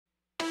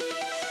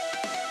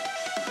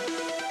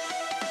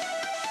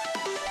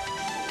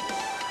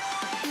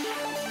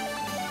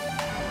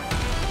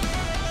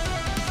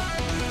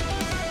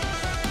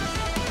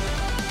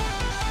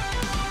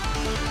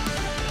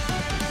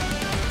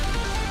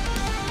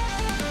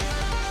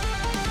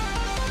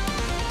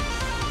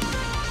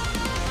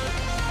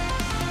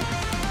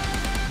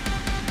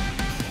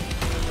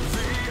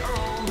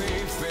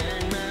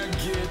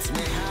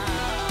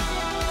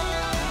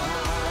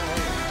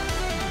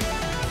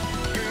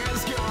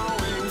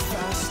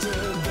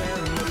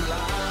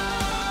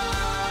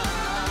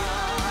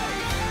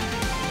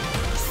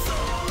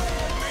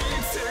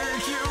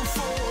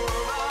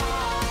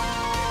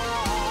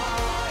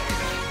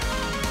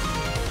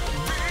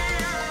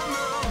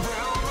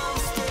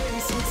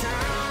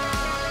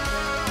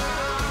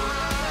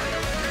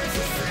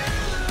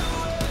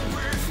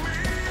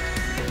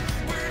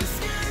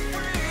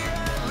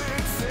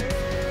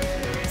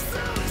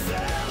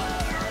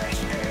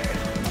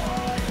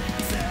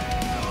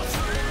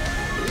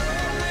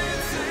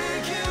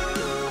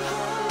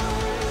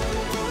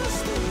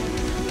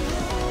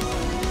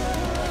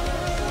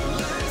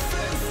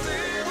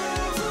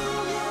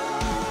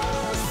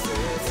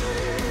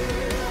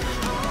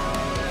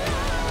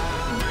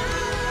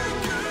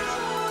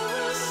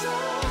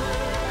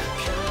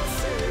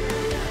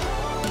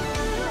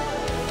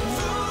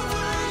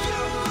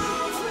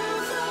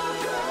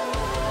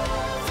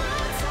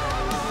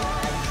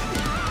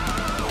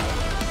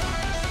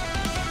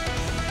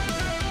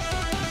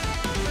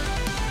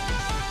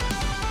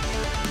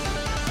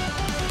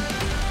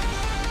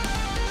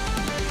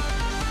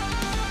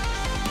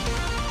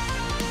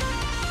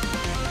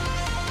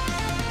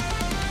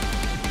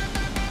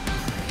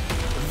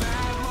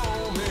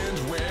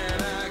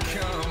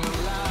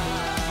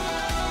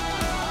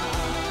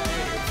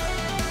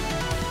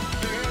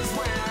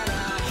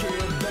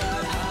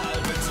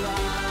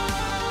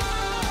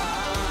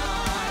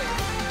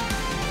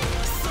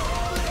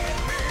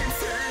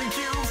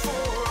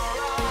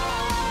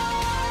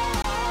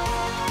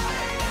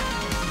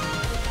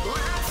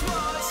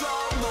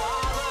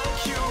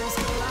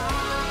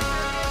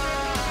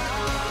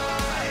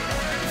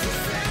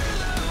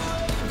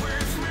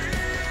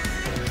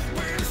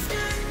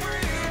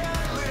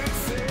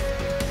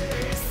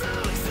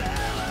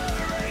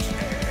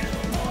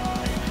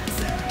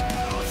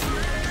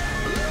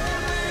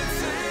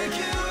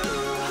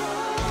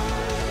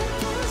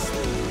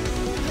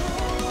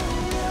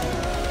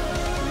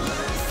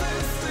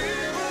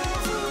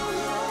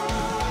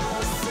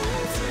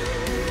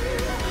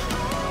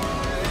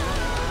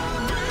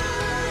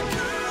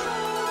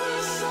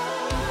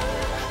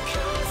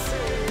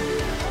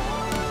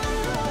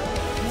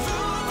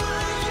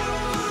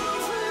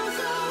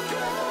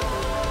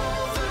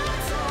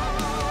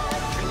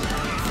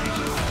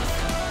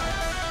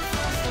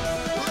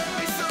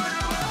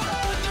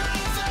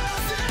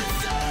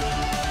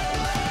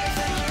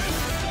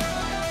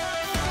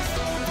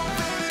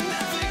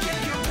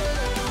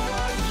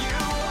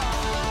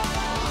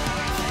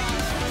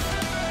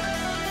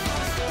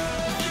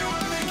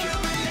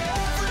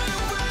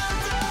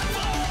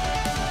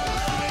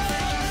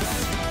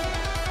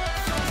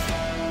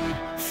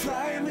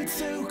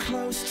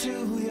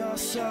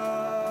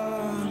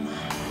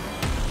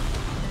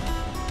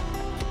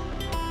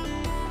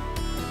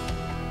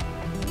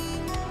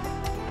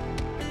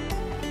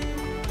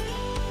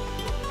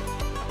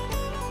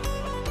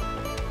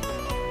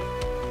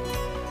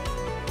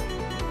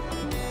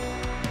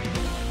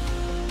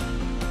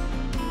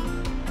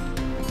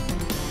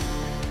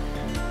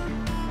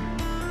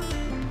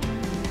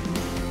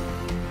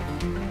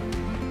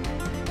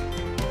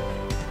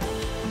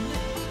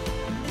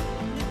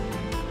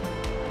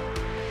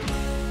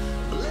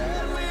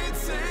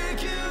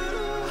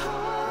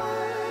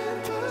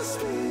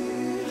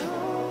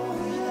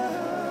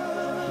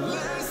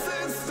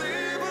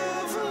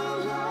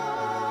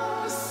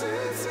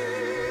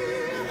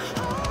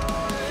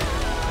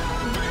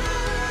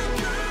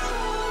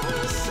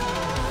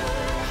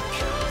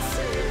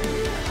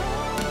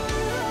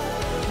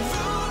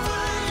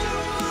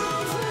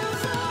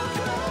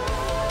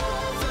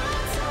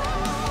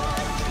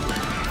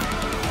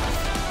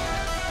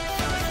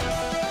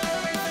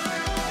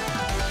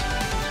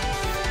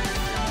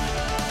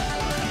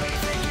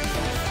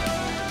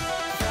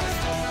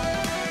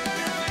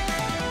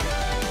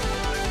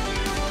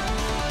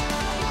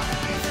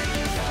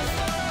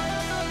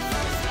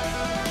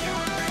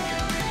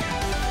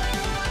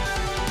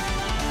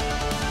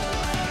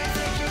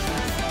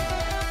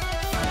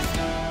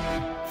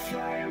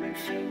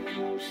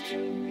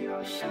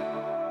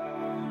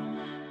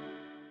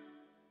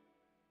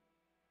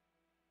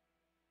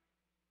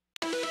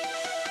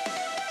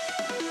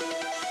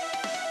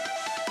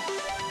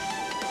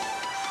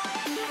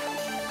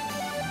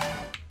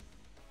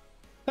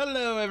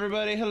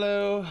everybody.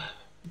 Hello.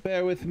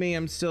 Bear with me.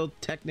 I'm still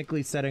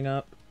technically setting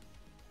up.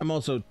 I'm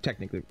also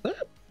technically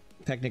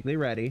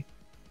ready.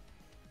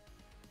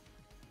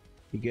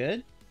 You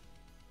good?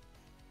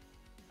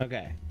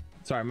 Okay.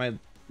 Sorry, my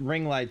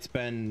ring light's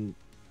been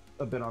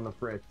a bit on the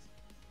fritz.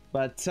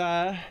 But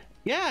yeah,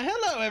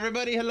 hello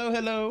everybody.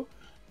 Hello.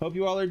 Hope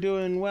you all are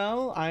doing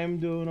well. I am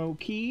doing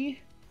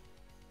okay.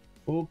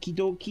 Okie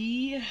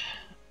dokie.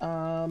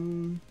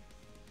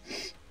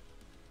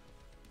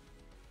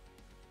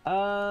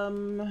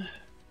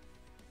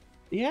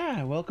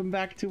 Yeah, welcome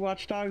back to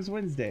Watch Dogs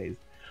Wednesdays.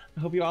 I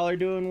hope you all are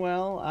doing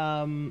well.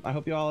 I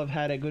hope you all have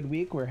had a good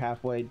week. We're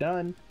halfway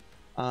done.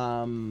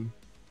 Yeah.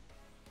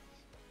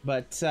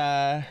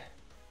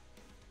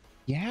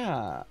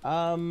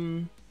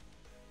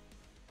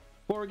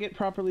 Before we get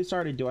properly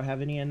started, do I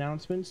have any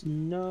announcements?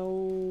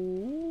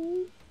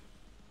 No.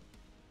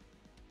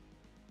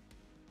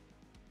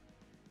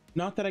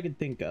 Not that I could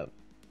think of.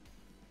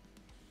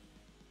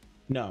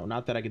 No,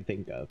 not that I could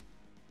think of.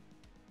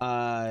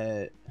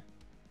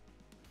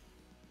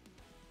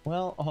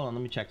 Well, hold on,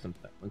 let me check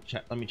something. Let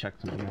me check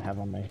something I have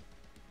on my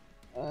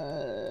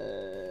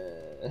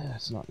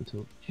it's not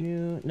until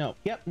June. No,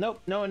 nope,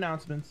 no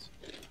announcements.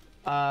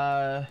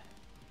 Oh.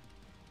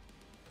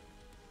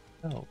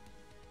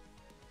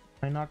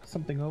 I knocked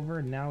something over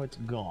and now it's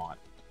gone.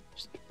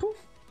 Just poof.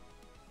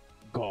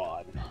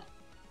 Gone.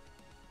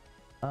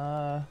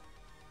 Well,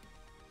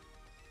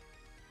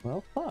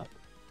 fuck.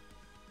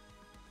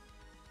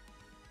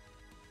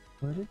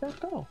 Where did that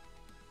go?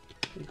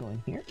 Did it go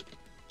in here?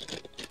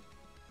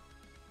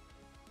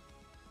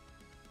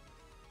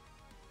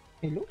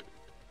 Hello?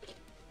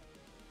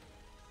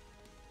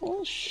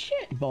 Oh,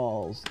 shit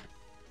balls.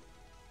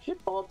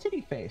 Shit ball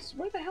titty face.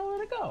 Where the hell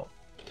did it go?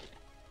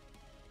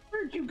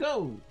 Where'd you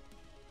go?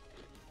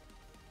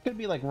 Could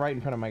be like right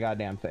in front of my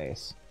goddamn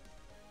face.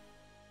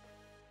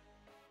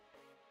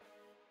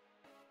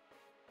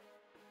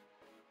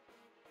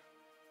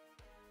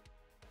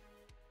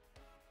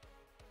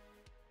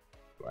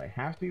 Do I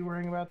have to be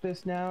worrying about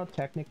this now?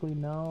 Technically,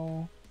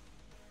 no.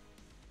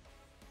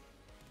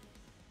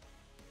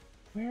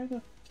 Where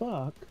the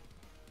fuck?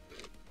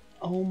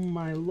 Oh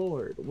my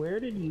lord,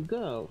 where did you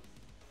go?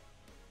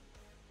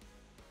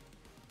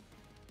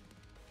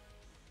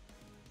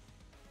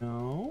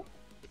 No.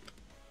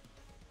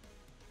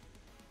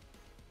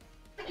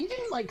 You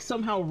didn't like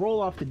somehow roll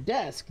off the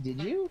desk,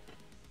 did you?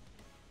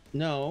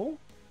 No.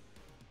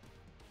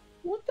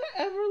 What the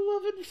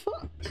ever-loving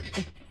fuck?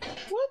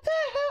 What the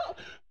hell?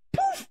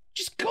 Poof!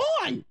 Just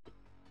gone!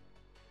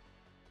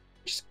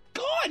 Just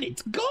gone!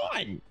 It's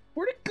gone!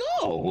 Where'd it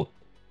go?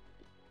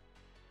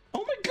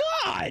 Oh my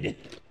god!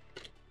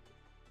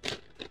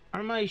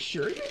 Am I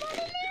sure you're not in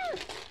there?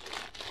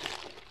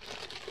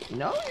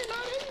 No, you're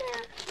not in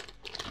there.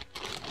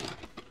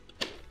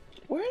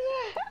 Where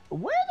the heck?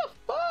 Where the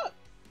fuck?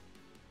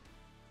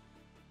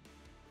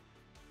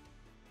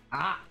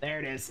 Ah, there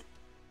it is.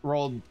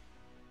 Rolled.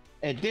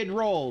 It did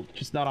roll,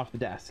 just not off the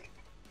desk.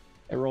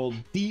 It rolled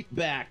deep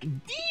back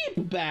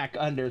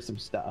under some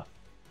stuff.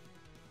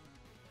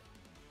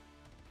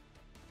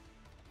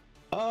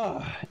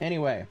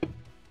 Anyway.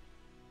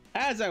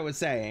 As I was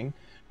saying,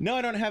 no,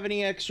 I don't have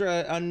any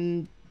extra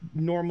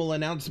normal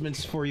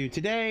announcements for you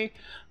today.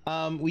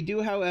 We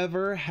do,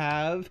 however,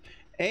 have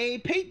a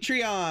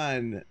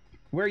Patreon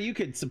where you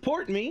could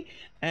support me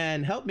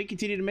and help me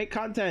continue to make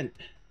content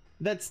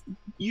that's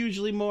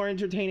usually more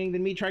entertaining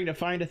than me trying to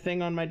find a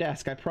thing on my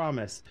desk. I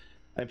promise.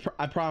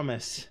 I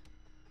promise.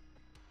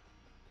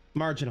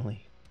 Marginally.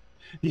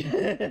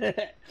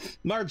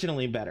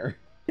 Marginally better.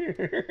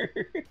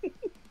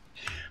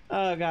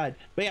 Oh god.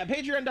 But yeah,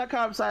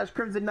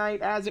 patreon.com/Krimzon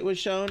Knight, as it was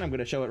shown. I'm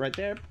gonna show it right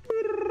there.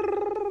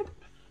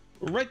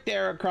 Right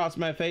there across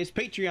my face.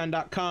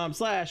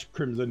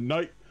 Patreon.com/Krimzon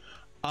Knight.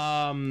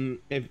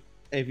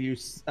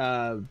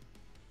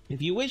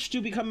 If you wish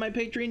to become my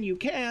patron, you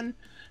can.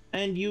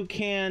 And you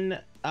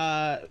can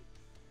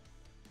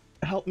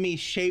help me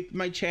shape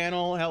my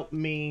channel, help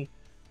me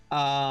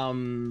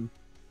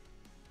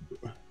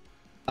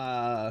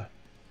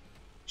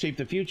shape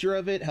the future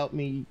of it, help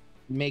me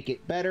make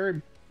it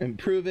better,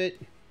 improve it,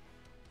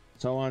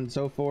 so on and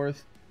so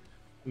forth.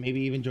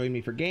 Maybe even join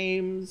me for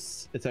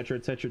games, etc,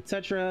 etc,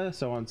 etc,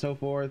 so on and so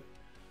forth.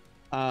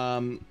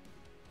 Yeah.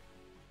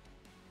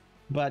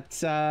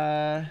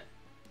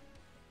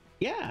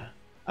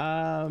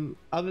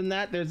 Other than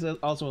that, there's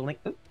also a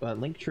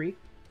link tree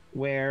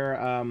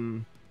where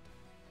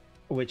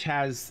which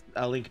has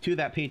a link to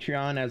that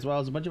Patreon as well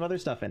as a bunch of other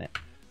stuff in it.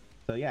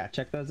 So yeah,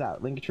 check those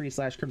out.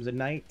 Linktree/Krimzon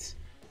Knight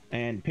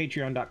and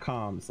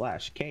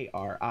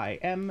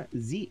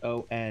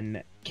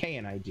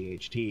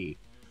patreon.com/KrimzonKnight.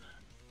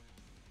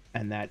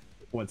 And that,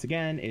 once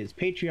again, is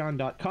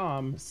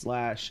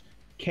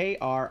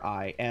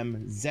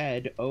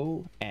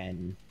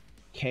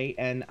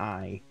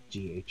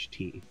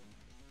patreon.com/KrimzonKnight.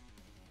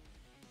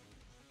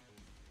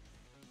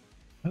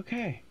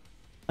 Okay,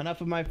 enough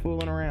of my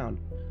fooling around.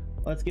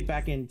 Let's get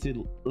back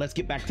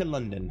to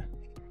London.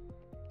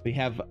 We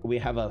have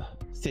a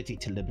city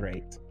to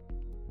liberate.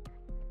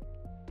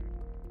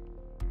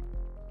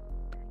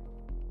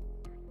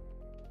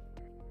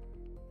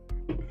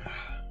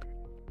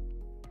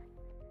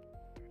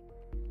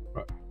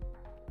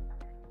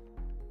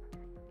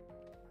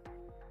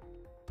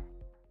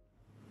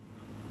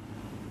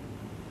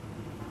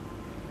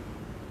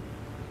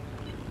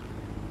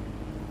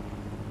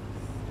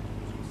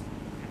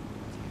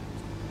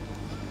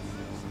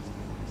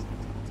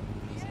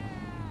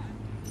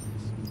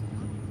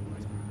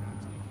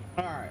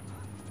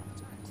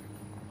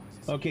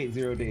 Locate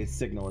 0 days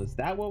signal. Is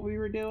that what we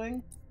were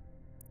doing?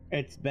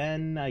 It's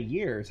been a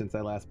year since I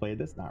last played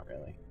this. Not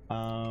really.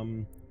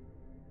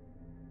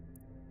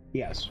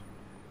 Yes.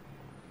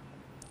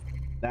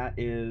 That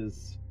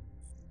is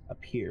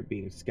up here,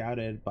 being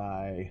scouted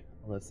by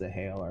Alyssa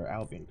Hale, our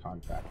Albion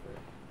contractor.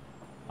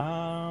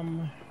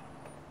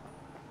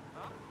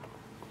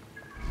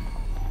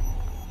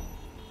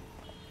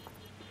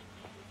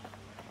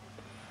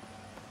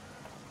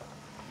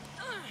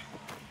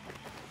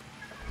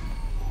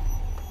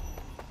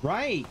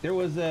 Right, there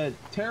was a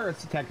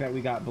terrorist attack that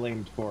we got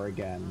blamed for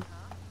again.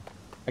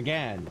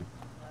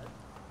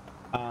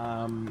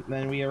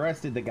 Then we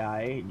arrested the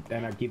guy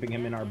and are keeping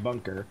him in our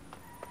bunker.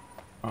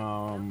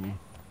 And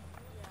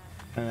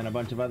then a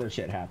bunch of other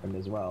shit happened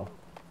as well.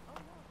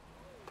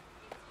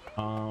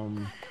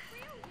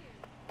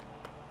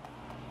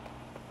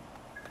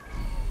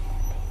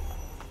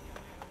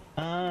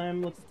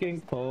 I'm looking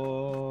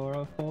for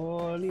a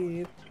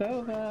four-leaf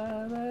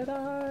clover that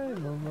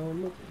I've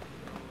overlooked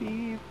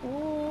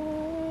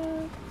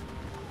before.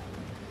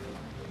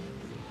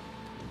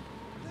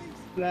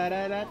 La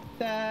da da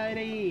da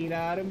dee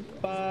da dum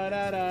ba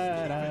da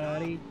da da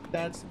dee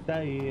da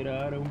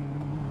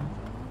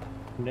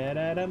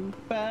da dum.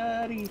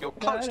 You're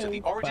close to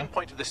the origin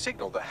point of the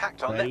signal that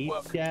hacked our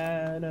network.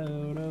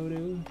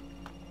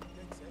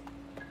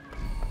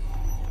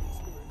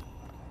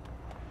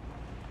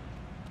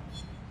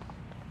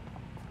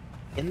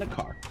 In the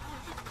car.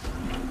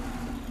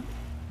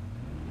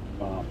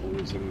 Stop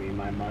losing me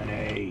my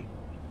money.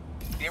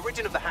 The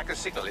origin of the hacker's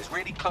signal is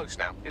really close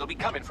now. It'll be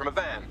coming from a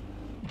van.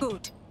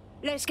 Good.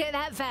 Let's get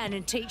that van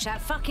and teach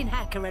that fucking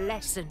hacker a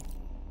lesson.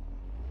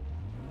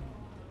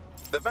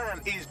 The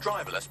van is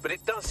driverless, but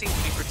it does seem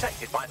to be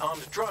protected by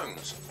armed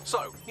drones.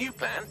 So, new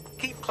plan,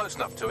 keep close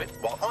enough to it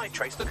while I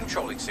trace the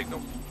controlling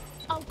signal.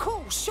 Oh,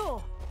 cool,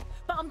 sure.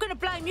 But I'm gonna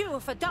blame you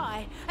if I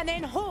die, and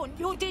then haunt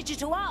your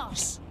digital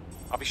ass.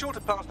 I'll be sure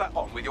to pass that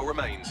on with your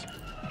remains.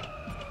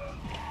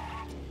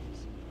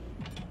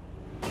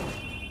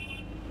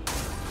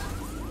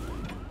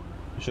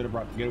 I should have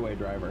brought the getaway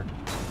driver.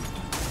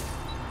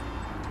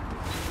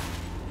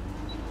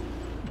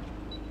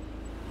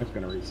 It's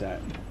gonna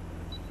reset.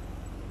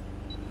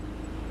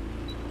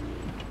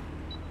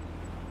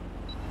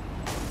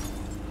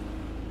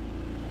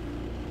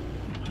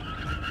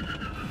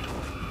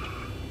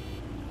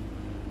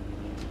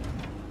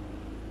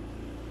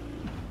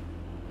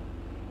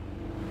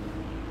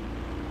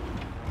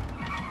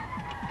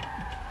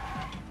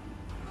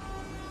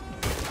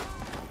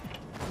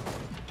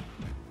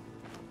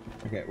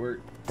 Okay, we're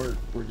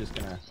just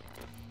gonna.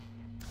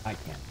 I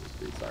can't just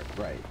restart.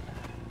 Right.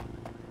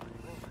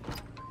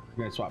 I'm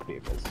gonna swap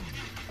vehicles.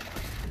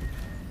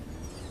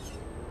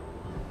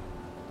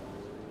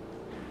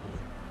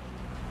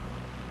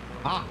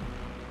 Ah,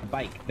 a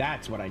bike.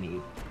 That's what I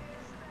need.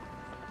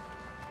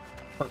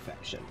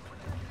 Perfection.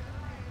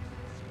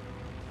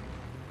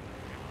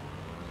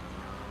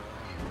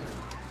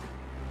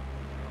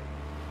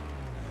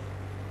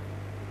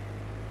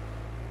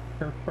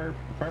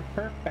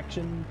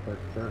 Perfection.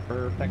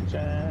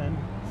 Perfection.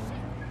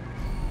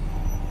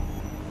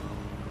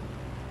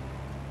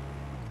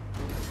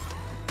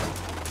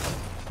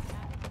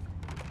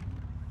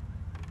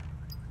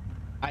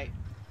 I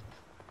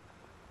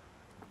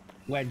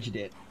wedged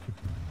it.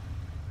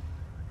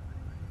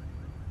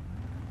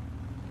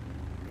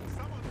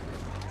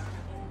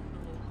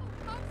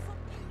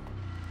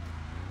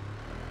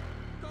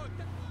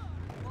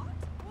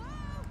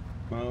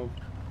 Oh.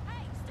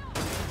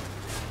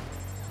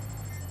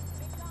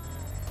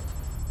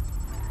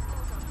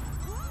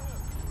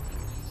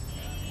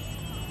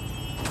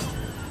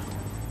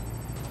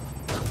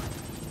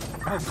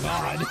 Oh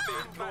God!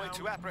 Deployed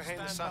to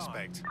apprehend the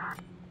suspect.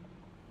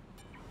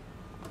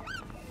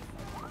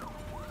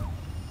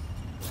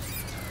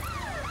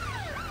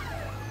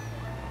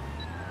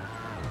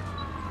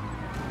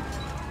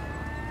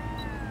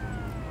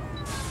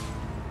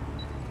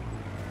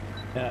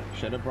 Yeah,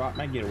 should have brought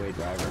my getaway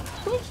driver.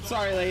 Oops,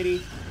 sorry,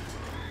 lady.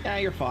 Yeah,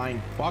 you're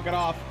fine. Walk it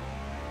off.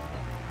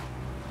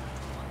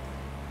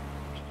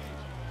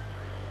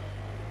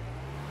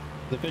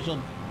 It's official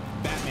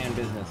Batman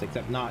business,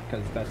 except not,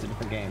 because that's a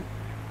different game.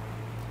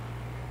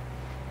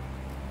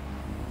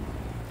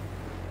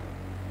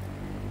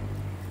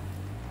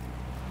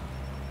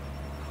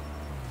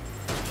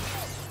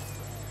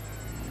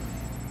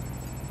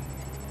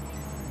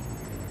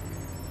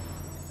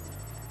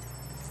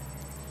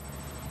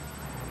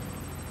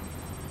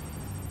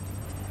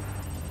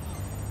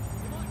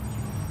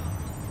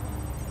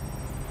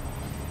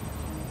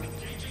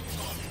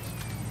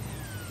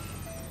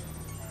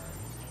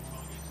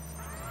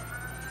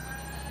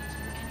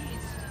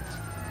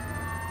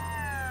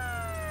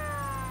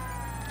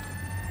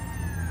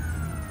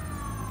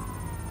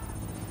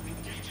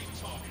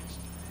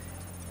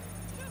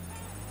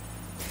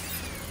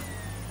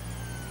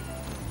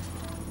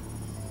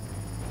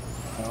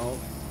 Oh,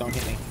 don't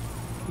hit me.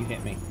 You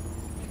hit me.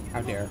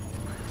 How dare.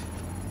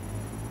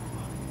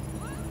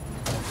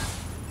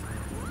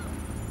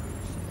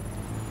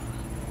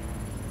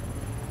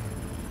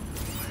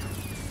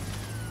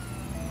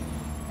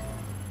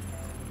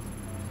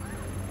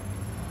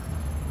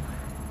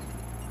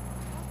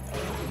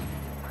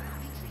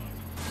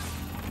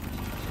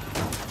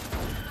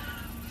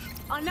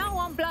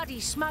 I'm bloody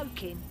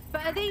smoking,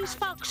 but are these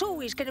fucks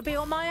always going to be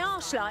on my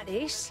arse like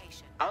this?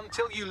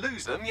 Until you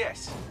lose them,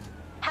 yes.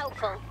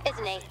 Helpful,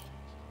 isn't he?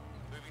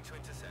 Moving to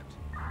intercept.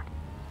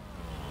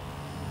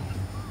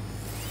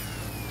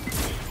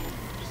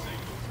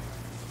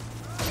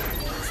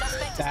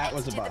 Suspect That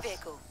was a exited bus. the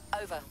vehicle.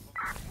 Over.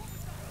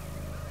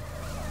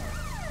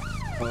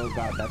 Oh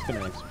god, that's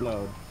gonna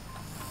explode.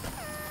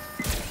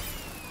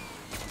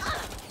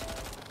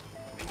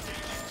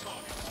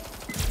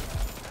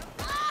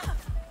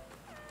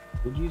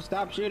 Would you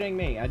stop shooting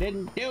me? I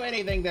didn't do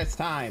anything this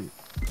time.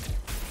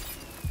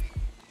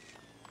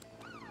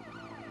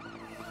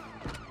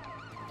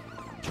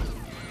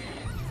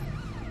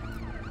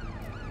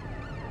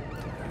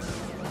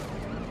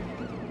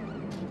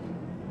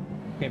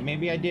 Okay,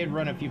 maybe I did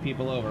run a few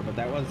people over, but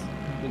that was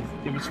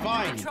it was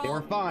fine. Control, They were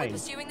we're fine.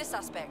 pursuing the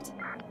suspect.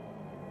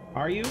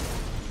 Are you?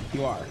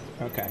 You are.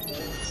 Okay.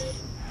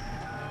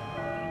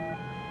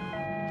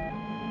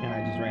 And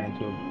I just ran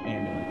into an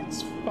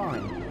ambulance. It's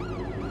fine.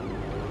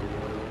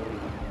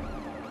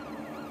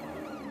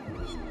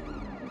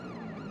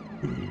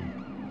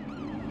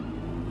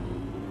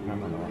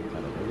 I'm on the wrong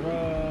side of the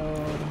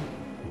road.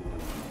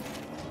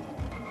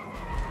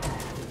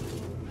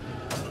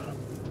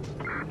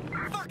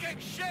 Fucking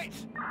shit!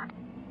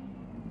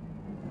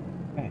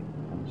 Okay,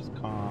 just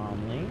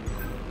calmly.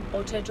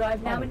 Auto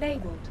drive now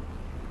enabled.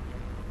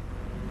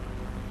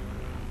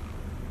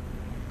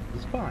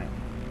 It's fine.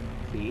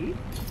 See?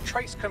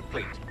 Trace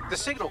complete. The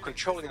signal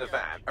controlling the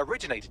van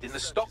originated in the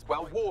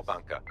Stockwell war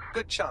bunker.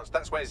 Good chance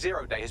that's where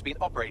Zero Day has been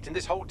operating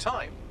this whole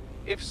time.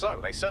 If so,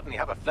 they certainly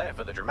have a flair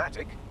for the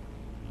dramatic.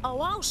 Oh,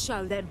 I'll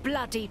show them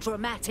bloody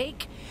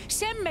dramatic.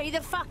 Send me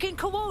the fucking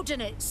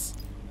coordinates.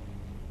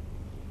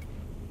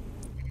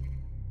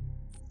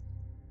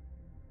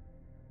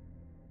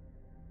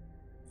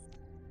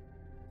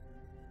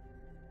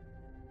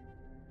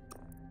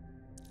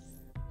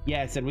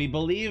 Yes, and we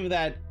believe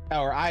that,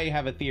 or I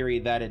have a theory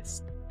that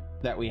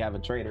that we have a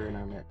traitor in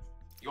our midst.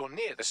 You're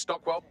near the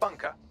Stockwell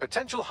bunker,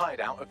 potential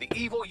hideout of the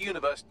evil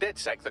universe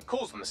DedSec that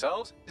calls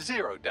themselves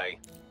Zero Day.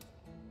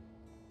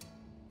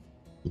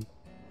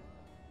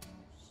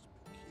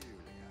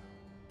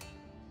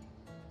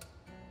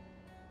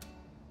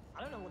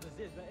 I don't know what this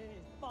is, but it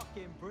is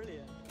fucking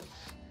brilliant.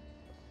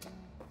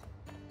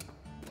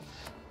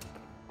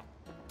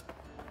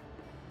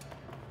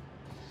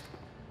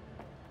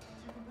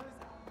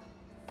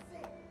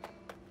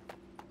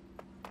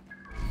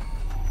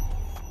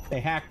 They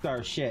hacked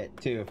our shit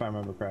too, if I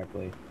remember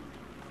correctly.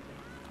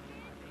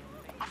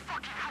 I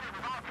fucking had it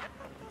without it.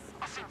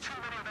 I've seen too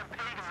many of them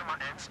pagans in my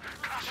ends,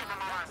 clashing them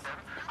around them,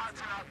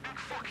 acting like big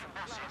fucking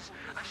bosses,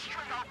 and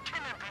straight up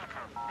killing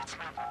people. It's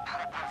meant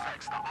proper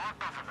effects that our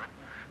government,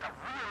 that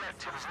we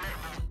elected as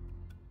leaders.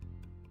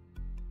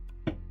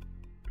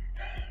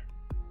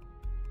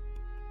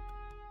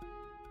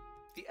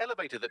 The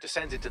elevator that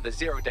descends into the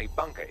Zero Day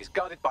bunker is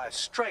guarded by a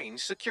strange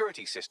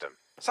security system.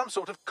 Some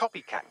sort of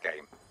copycat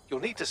game. You'll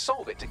need to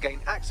solve it to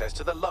gain access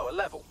to the lower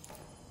level.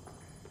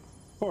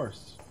 Of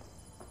course.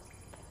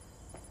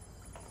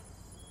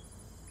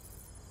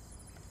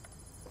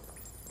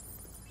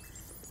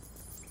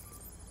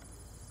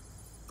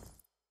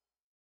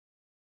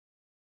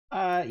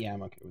 Yeah,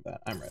 I'm okay with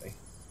that. I'm ready.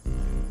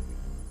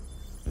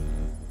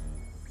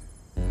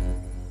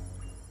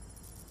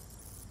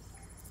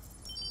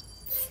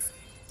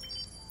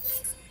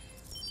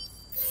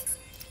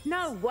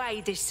 No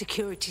way this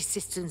security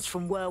system's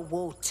from World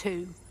War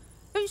II.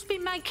 Who's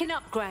been making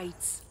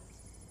upgrades?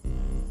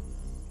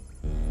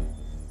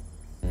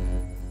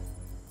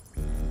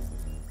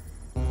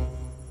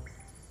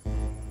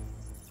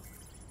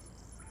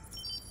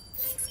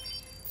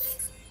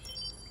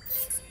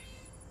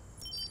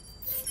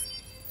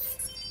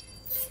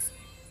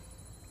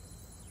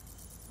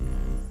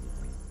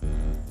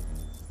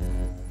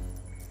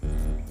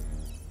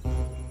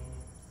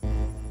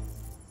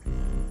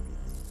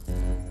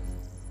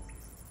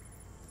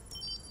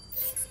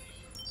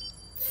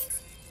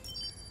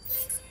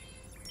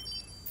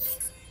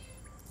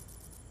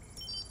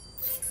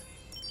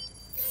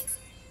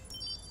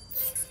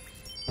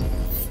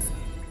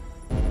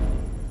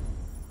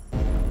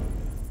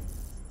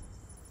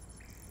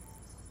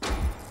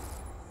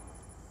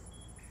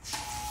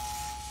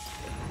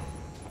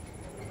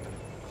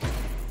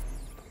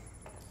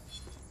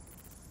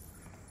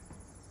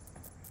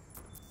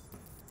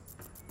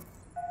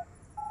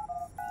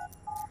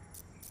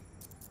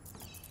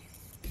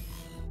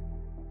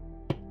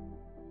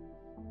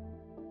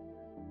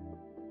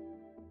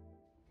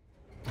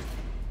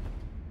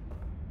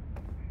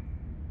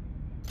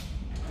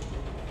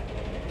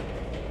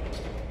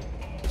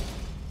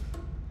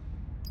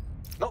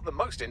 Not the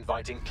most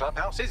inviting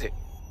clubhouse, is it?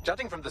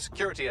 Judging from the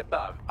security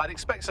above, I'd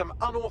expect some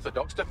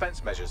unorthodox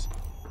defense measures.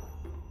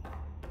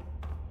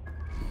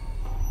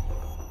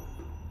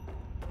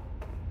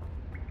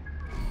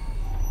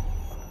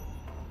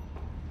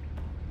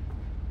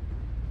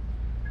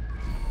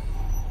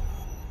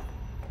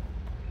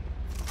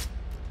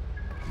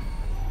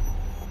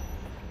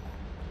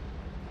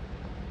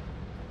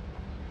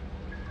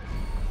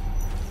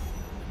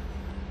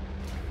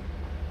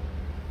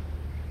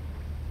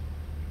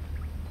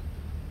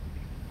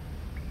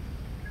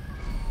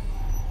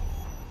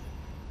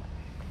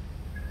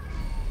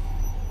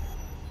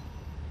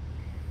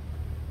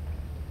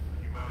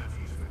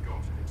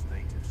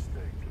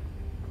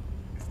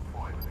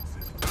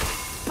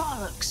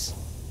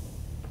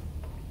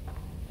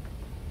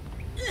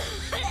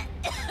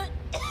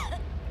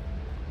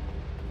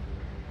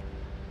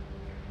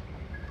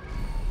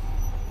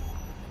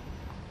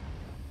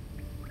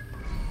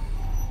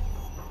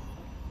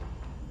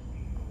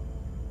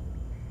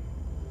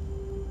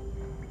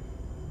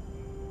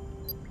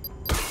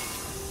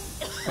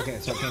 Okay,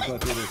 so I can't go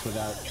through this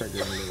without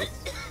triggering this.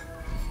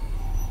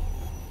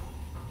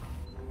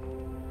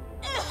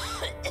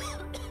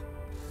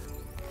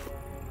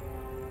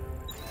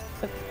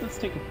 Let's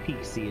take a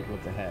peek, see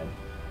what's ahead.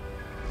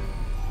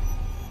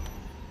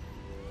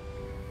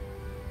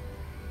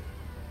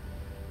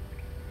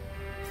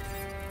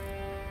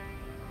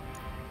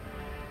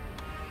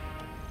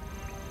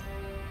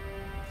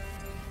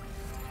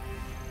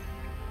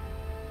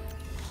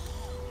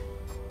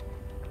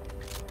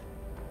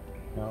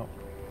 No.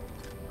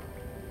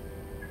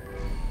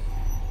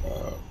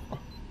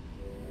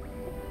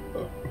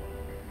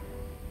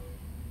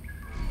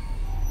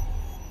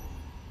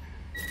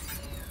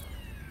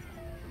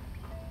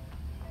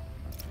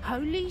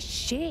 Holy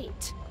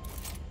shit!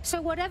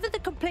 So whatever the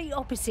complete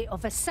opposite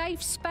of a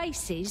safe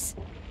space is,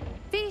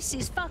 this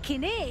is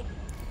fucking it!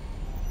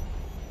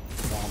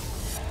 Yeah.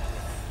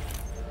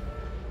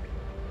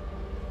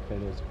 Okay,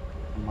 there's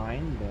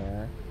mine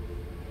there.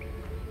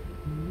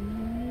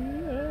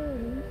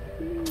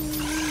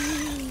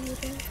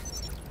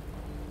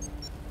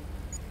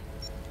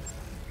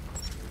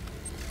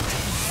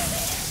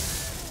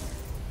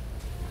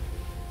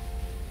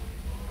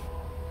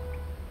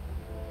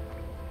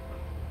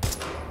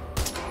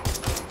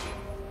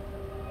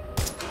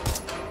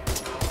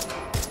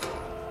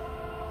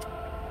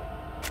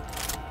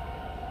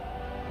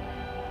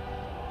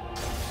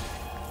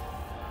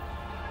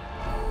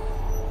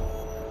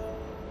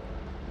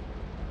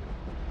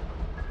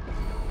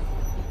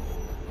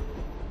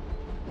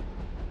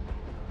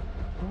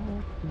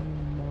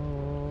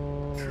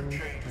 True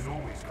change has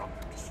always come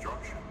from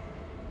destruction.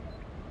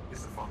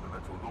 It's the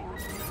fundamental law of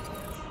the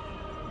universe.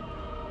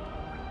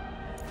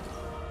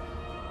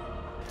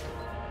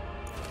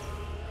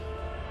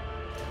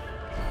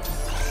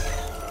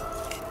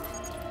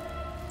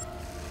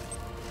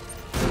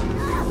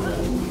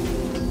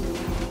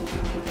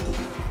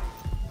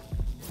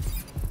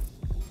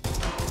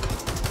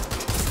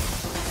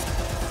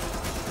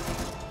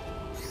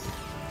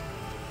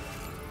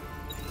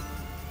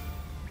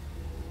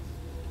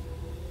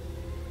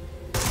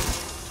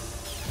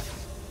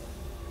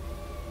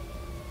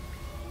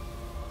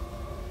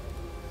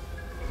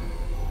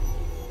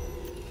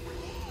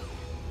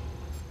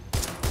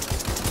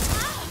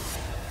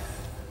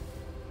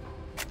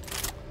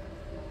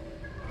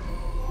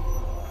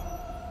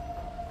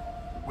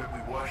 When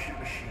we worship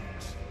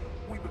machines,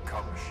 we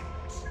become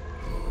machines.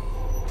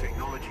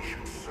 Technology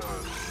should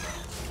serve,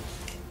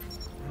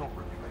 not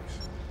replace.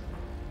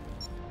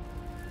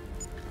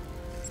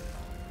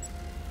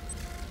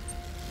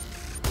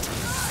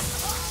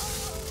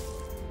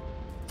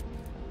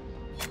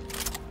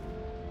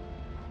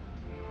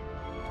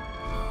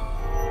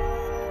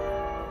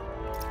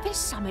 There's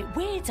something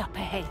weird up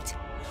ahead.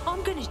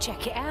 I'm gonna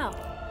check it out.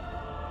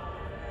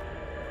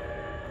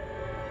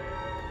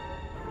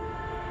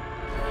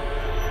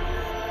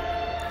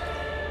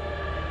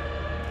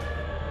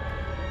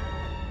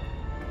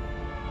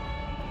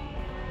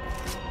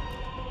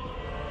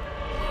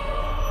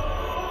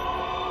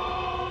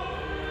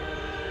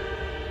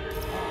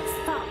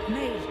 Fuck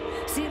me.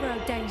 0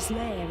 Days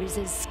Lair is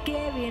as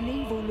scary and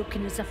evil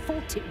looking as I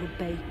thought it would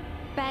be.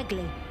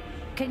 Bagley,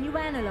 can you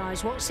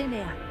analyse what's in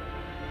here?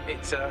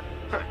 It's,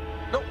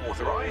 not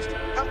authorised.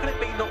 How can it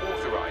be not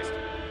authorised?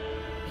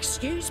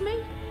 Excuse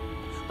me?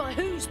 By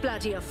whose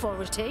bloody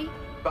authority?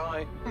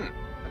 By,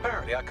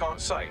 apparently I can't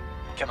say.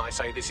 Can I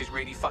say this is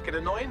really fucking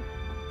annoying?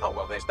 Oh,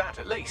 well, there's that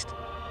at least.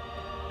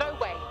 No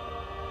way.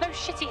 No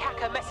shitty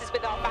hacker messes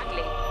with our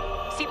Bagley.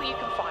 See what you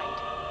can find.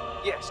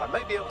 Yes, I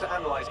may be able to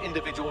analyse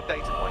individual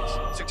data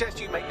points. Suggest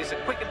you make this a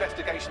quick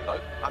investigation, though.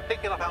 I'm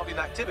picking up alien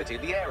activity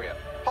in the area.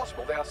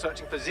 Possible they are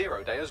searching for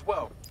 0 Day as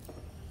well.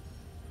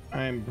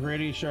 I'm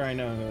pretty sure I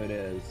know who it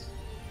is.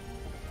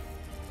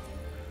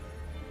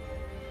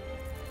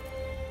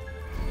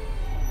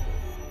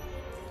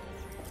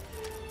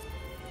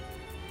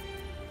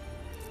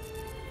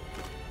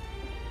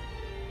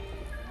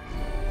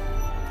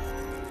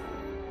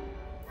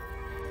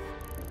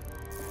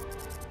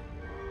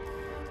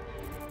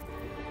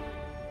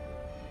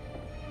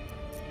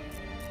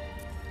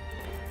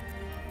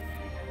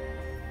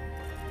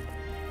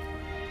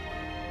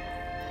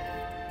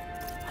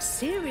 A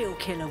serial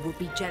killer would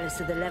be jealous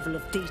of the level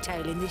of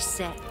detail in this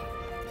set.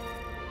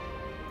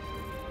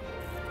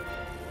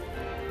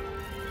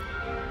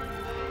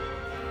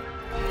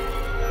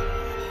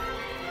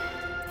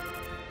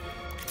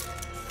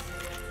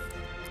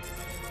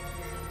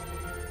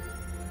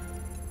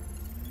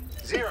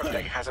 Zero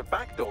Day has a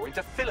backdoor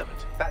into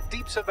Filament, that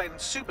deep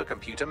surveillance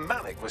supercomputer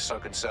Malik was so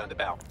concerned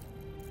about.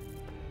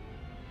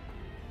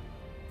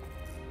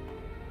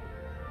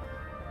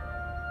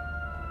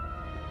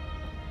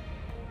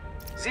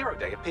 Zero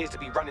Day appears to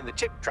be running the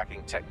chip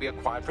tracking tech we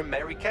acquired from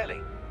Mary Kelly.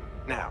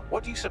 Now,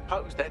 what do you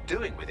suppose they're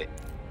doing with it?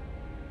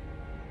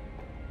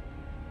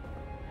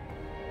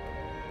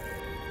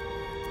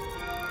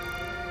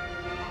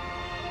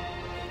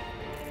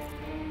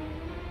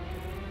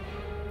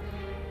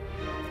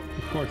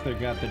 course, they've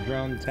got the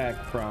drone tech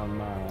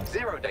from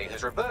Zero Day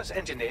has reverse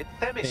engineered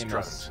Themis Themis.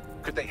 drones.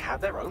 Could they have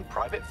their own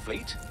private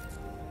fleet?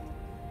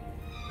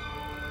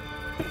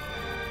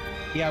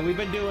 Yeah, we've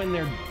been doing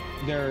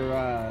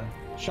their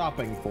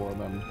shopping for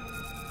them.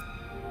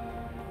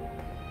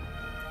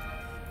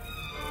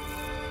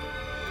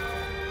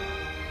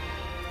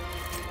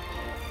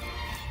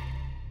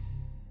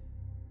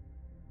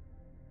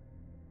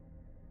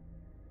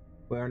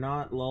 We are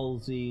not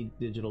lulzy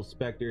digital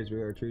specters,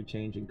 we are true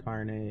change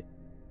incarnate.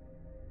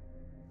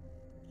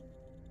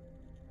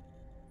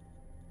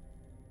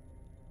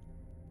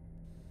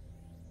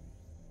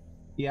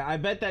 Yeah, I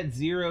bet that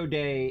Zero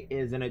Day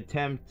is an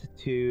attempt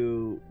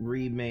to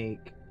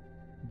remake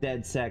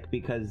DedSec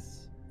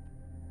because...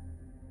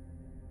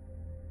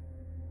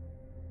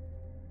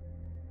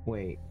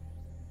 Wait.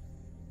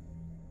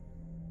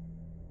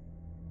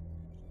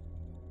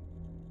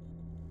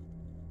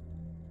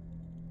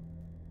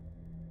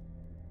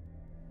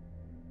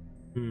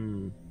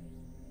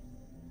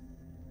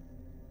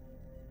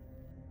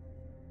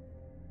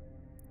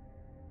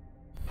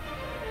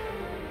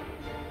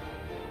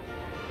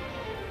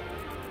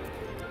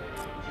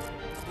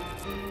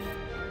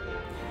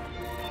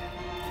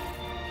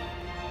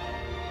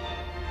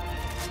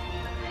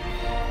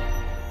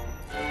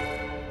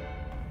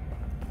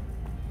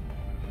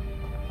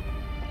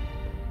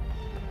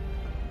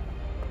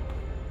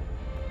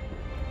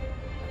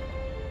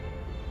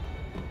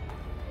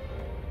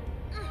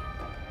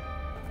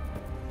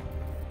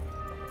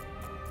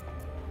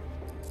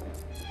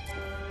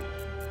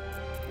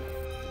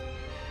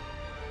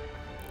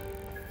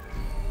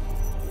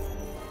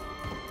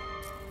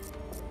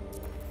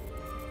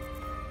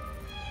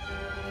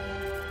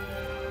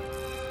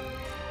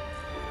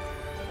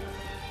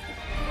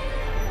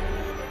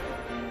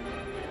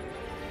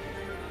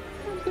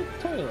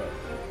 Toilet.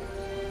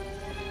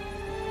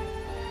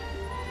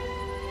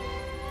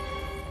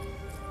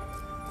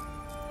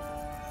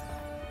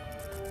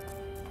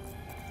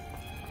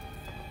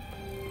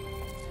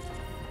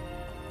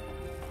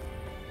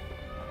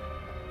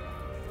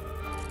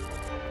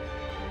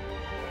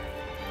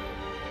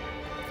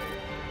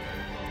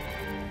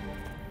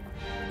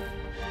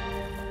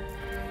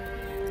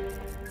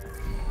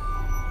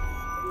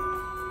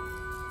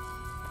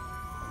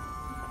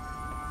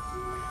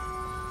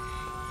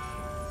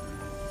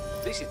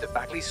 This is the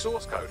Bagley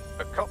source code,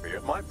 a copy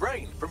of my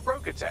brain from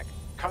BrokerTech.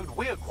 Code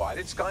we acquired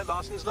in Sky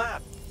Larson's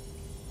lab.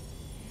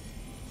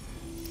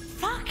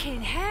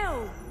 Fucking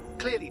hell!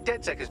 Clearly,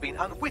 DedSec has been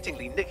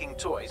unwittingly nicking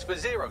toys for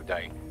Zero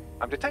Day.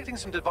 I'm detecting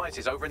some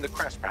devices over in the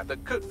crash pad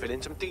that could fill in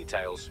some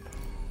details.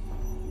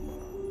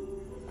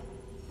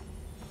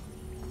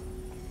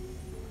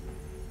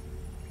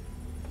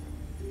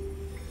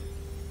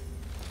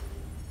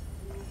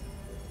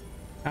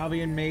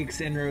 Albion makes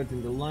inroads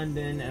into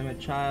London. Emma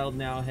Child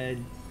now head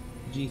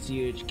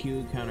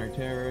GCHQ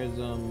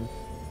counterterrorism.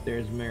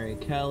 There's Mary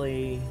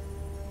Kelly.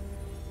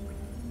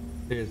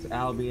 There's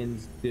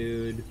Albion's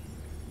dude.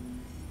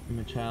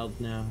 Emma Child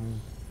now.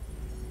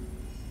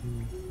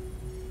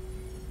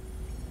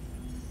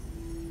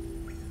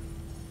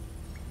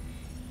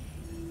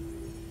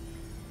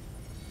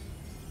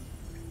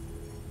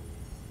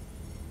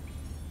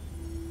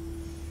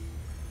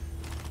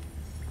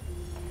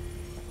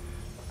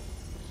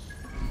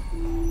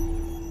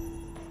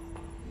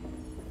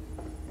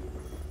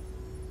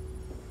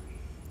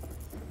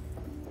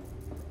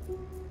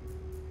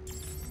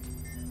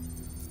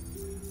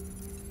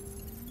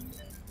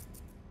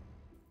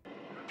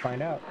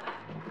 Find out.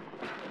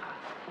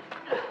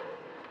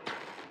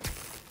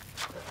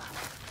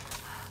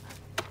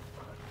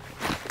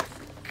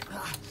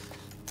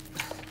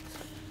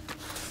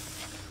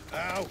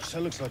 Ouch,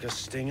 that looks like a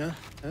stinger,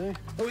 eh?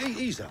 Oh,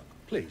 ease up,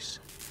 please.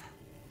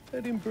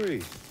 Let him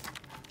breathe.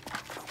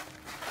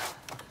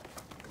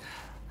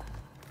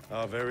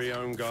 Our very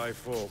own Guy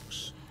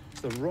Fawkes.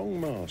 It's the wrong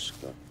mask,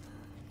 though.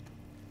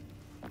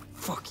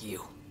 Fuck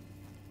you.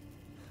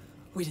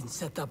 We didn't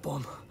set that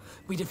bomb.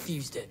 We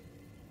defused it.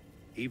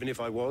 Even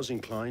if I was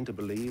inclined to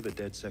believe a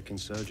DedSec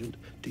insurgent,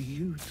 do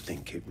you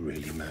think it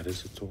really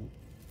matters at all?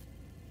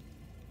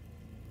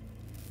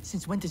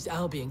 Since when does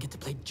Albion get to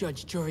play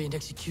judge, jury, and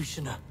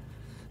executioner?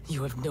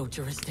 You have no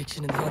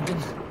jurisdiction in London.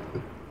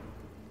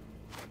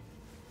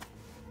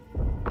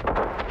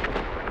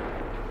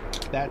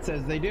 That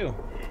says they do.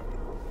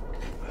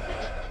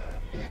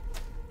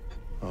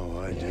 Oh,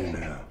 I do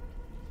now.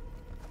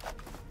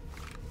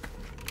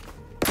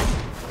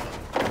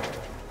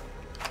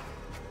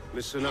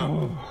 Listen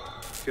up.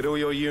 Get all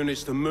your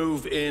units to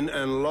move in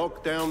and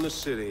lock down the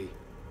city.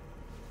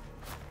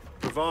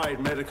 Provide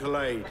medical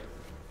aid.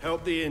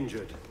 Help the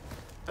injured.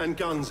 And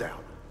guns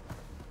out.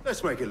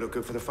 Let's make it look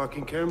good for the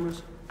fucking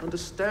cameras.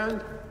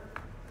 Understand?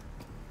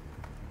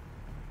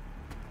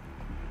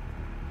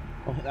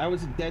 Well, that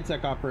was a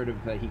DedSec operative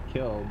that he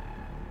killed.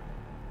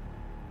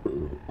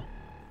 And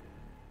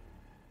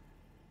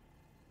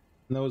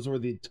those were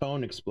the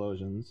tone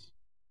explosions.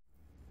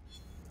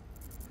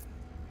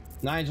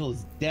 Nigel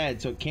is dead,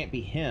 so it can't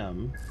be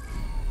him.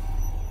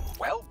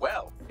 Well,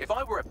 well, if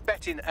I were a betting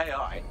bet in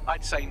AI,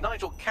 I'd say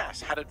Nigel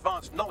Cass had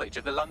advanced knowledge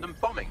of the London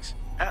bombings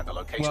and the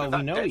location of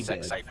that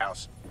DedSec safe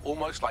house.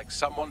 Almost like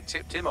someone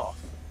tipped him off.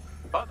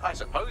 But I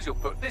suppose you'll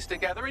put this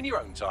together in your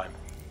own time.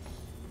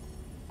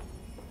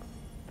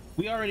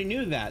 We already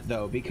knew that,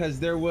 though, because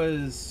there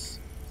was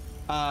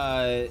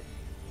audio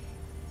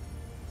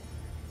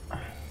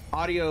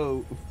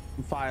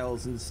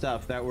files and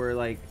stuff that were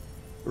like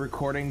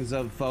recordings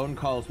of phone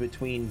calls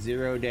between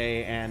Zero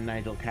Day and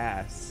Nigel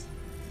Cass,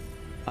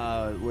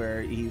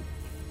 where he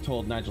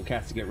told Nigel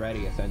Cass to get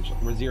ready, essentially.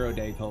 Where Zero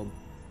Day told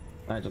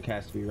Nigel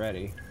Cass to be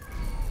ready.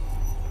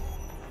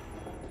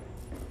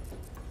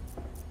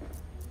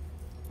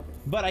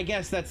 But I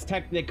guess that's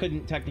they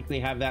couldn't technically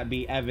have that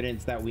be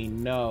evidence that we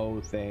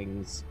know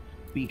things,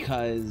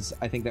 because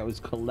I think that was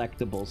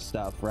collectible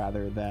stuff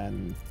rather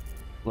than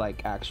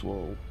like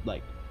actual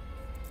like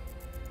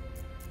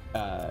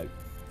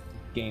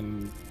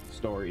game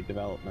story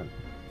development.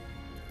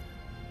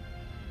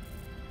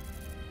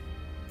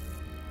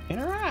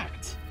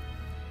 Interact.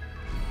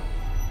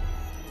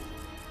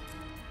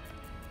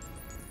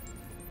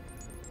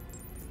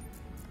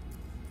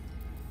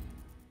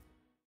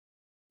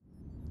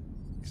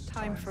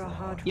 Time for a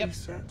hard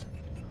reset.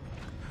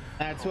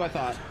 That's who I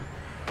thought.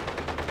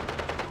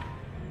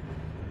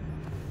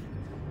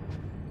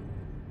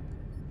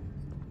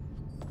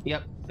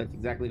 Yep, that's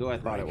exactly who I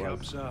thought it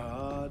was. Breakups are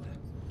hard.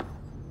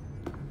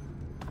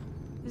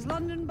 Is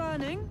London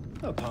burning?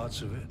 Oh,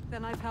 parts of it.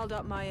 Then I've held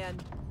up my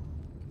end.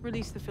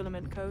 Release the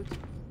filament code.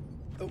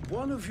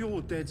 One of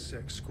your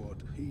DedSec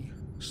squad, he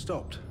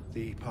stopped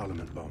the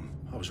Parliament bomb.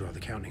 I was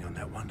rather counting on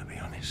that one, to be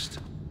honest.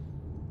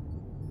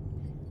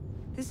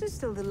 This is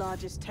still the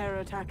largest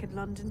terror attack in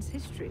London's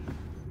history.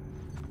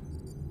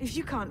 If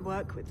you can't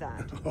work with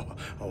that... Oh,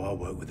 I'll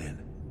work with it.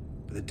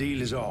 But the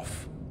deal is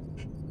off.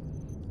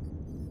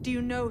 Do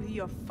you know who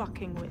you're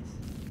fucking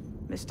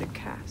with, Mr.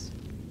 Cass?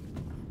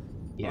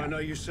 Yeah. I know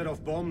you set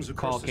off bombs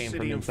across the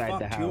city and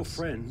fucked your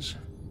friends.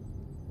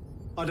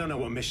 I don't know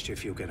what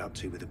mischief you'll get up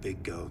to with a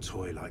big girl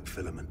toy like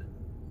Filament.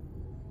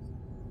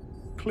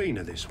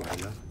 Cleaner this way,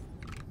 though.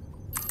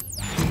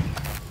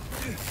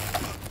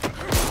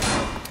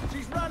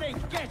 She's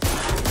running! Get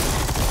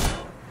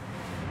her!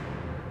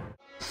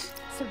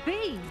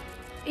 Sabine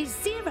is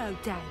Zero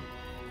Day.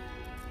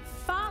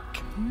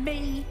 Fuck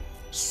me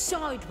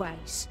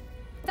sideways.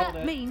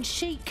 That means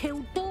she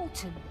killed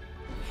Dalton.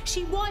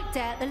 She wiped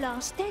out the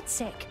last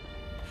DedSec.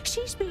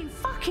 She's been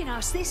fucking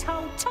us this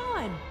whole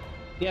time.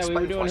 Yeah, we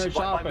were doing her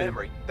shopping. My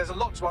memory. There's a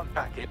lot to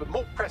unpack here, but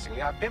more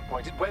pressingly, I've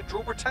pinpointed where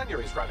Draw Britannia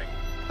is running.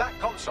 That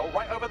console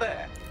right over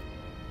there.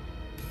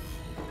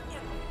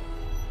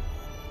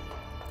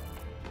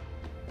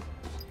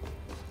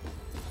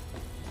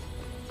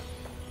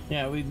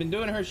 Yeah, we've been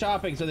doing her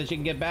shopping so that she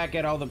can get back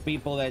at all the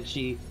people that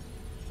she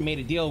made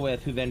a deal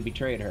with who then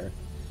betrayed her.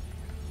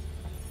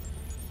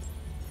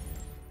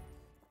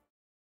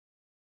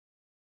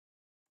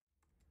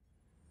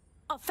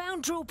 I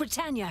found Draw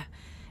Britannia.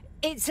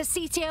 It's a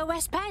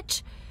CTOS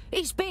patch.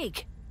 It's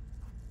big.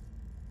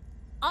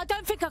 I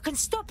don't think I can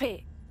stop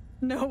it.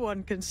 No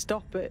one can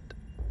stop it.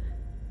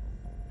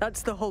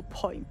 That's the whole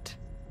point.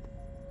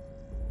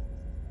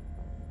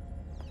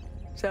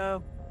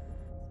 So...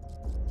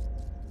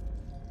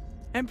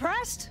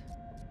 impressed?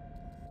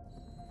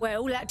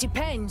 Well, that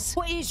depends.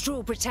 What is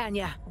Draw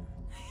Britannia?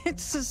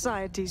 It's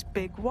society's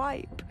big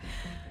wipe.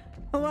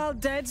 While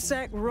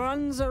DedSec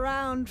runs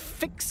around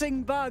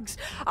fixing bugs,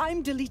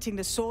 I'm deleting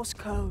the source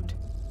code.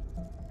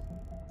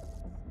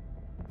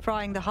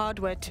 Frying the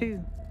hardware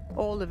too.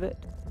 All of it.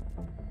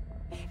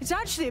 It's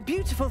actually a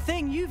beautiful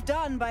thing you've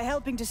done by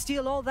helping to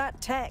steal all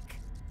that tech.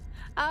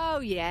 Oh,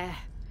 yeah.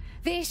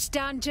 This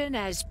dungeon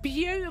has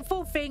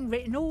beautiful thing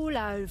written all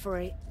over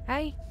it,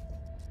 eh?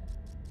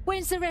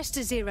 When's the rest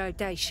of Zero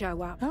Day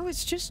show up? Oh,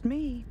 it's just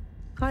me.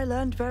 I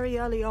learned very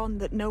early on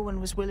that no one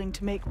was willing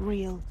to make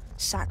real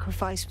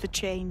sacrifice for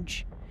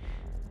change.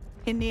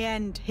 In the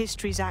end,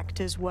 history's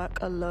actors work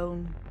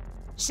alone.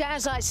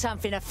 Sounds like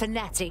something a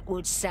fanatic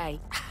would say.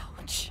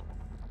 Ouch.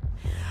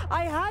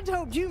 I had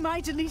hoped you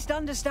might at least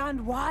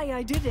understand why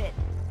I did it.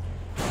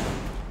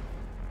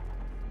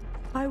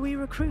 Why we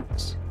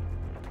recruits.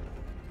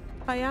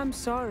 I am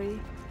sorry.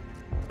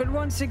 But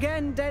once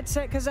again,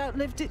 DedSec has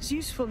outlived its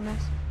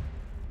usefulness.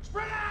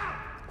 Spread out!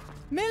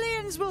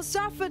 Millions will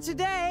suffer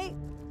today.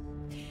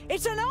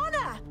 It's an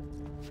honor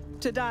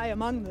to die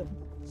among them.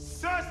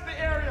 Search the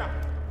area!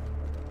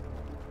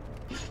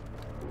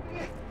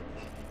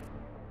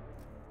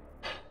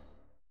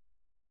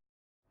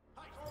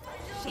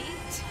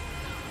 Shit.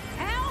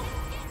 Help!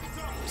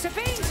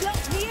 Sabine's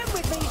locked me in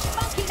with these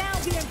fucking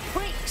Albion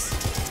pricks.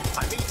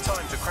 I need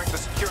time to crack the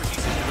security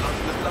system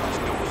under the glass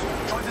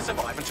doors. Try to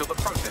survive until the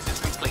process is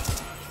complete.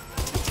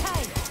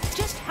 Okay,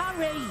 just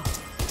hurry.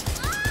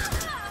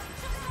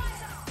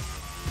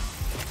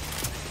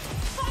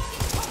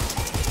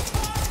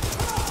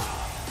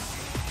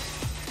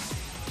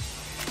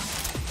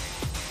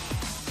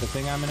 Good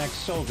thing I'm an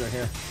ex-soldier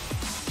here.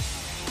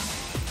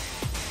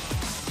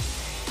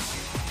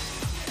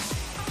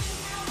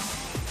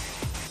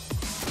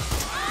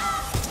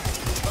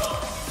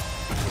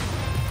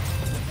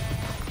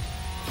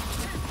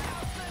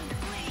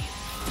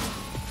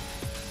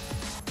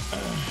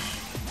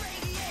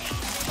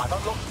 I've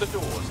unlocked the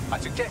doors. I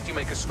suggest you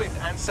make a swift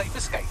and safe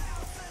escape.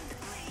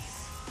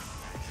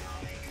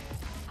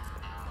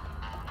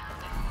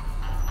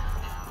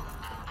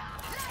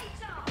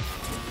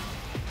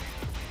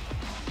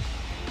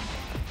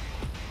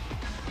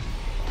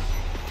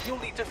 You'll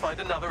need to find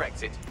another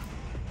exit.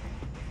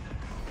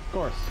 Of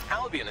course.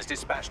 Albion has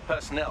dispatched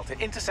personnel to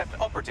intercept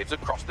operatives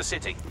across the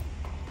city.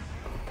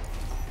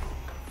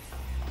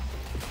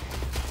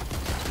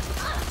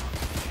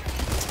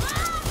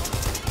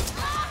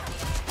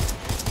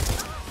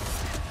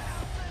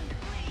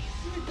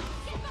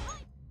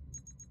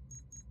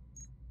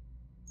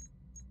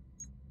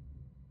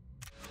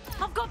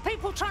 I've got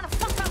people trying to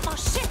fuck up my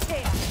shit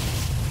here.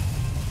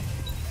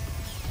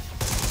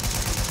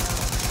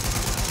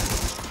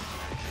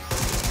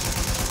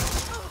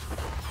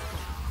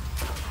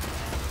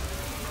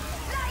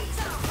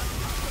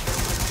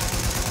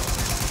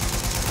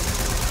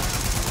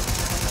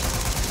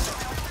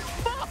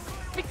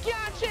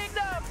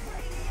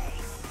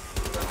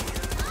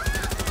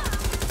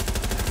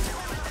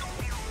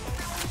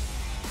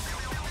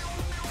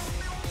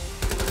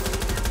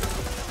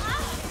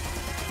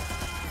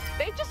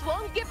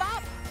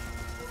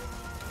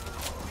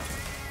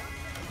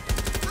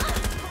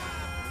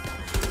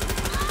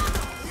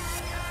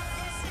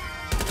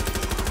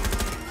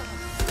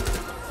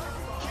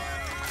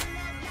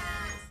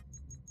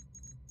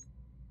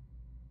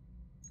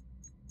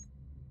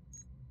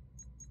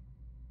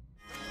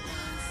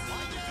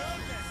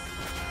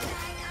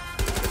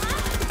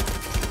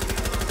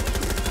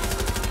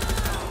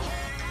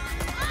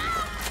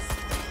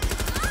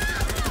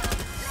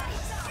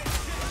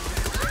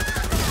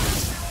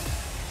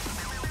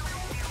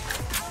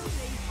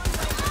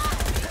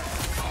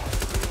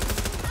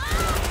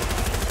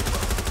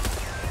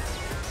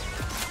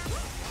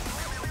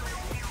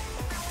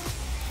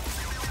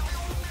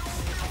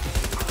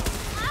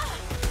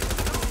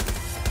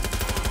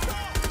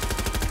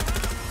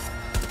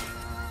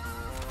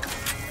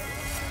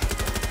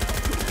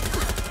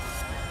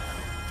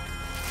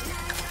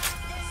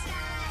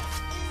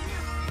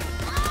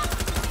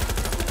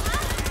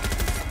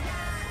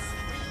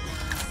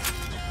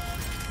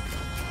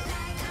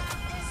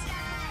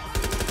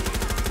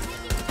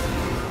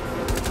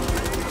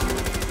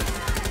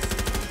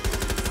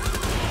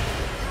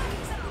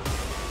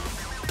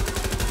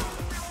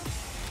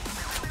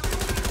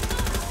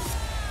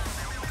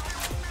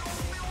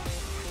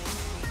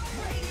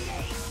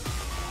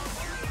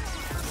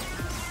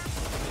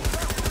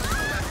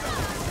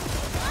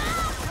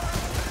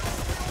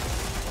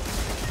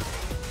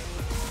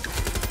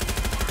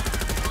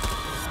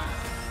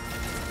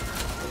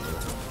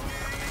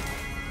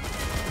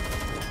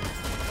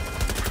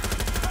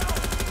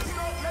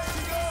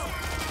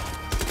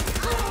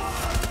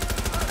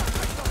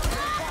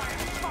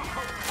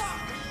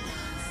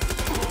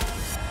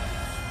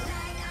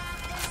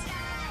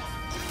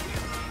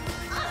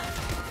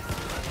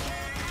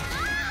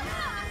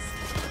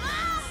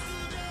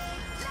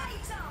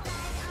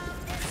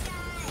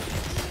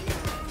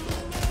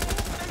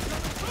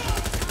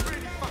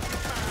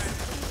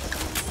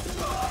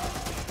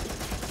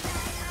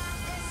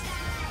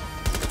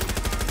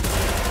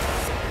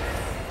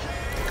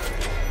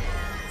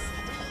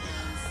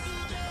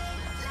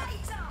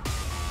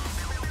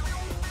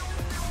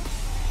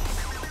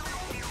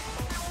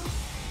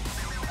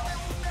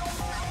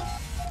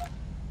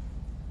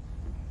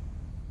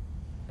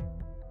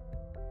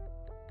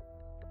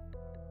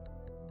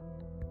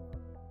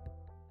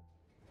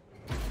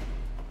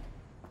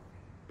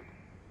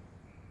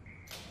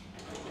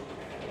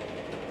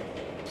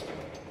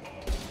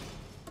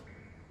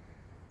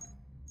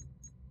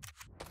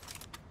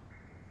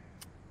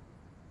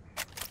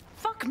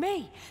 Fuck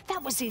me,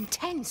 that was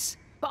intense,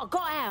 but I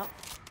got out.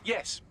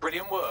 Yes,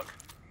 brilliant work.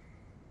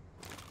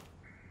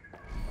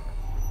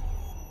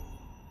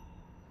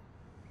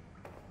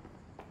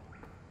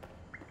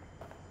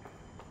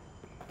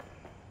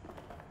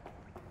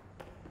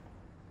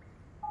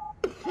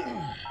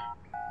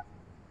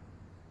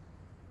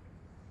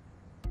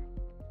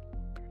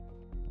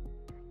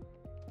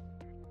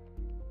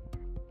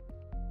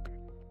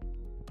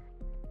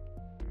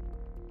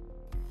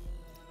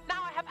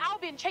 Now I have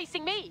Albion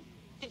chasing me.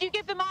 Did you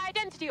give them my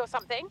identity or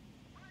something?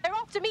 They're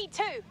after me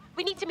too.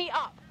 We need to meet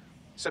up.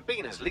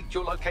 Sabine has leaked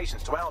your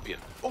locations to Albion.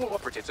 All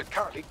operatives are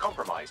currently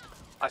compromised.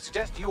 I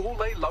suggest you all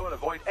lay low and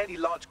avoid any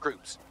large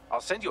groups. I'll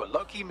send you a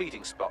low-key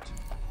meeting spot.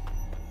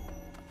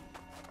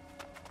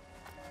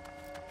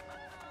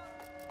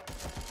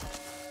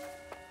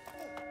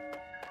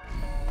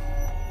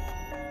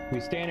 We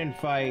stand and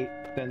fight,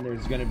 then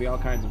there's going to be all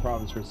kinds of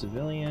problems for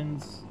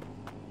civilians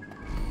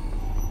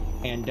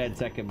and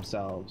DedSec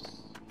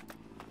themselves.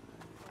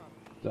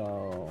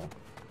 So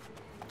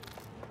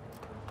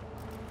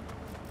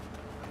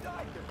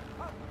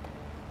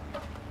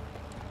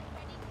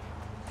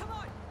Come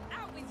on,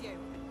 out with you.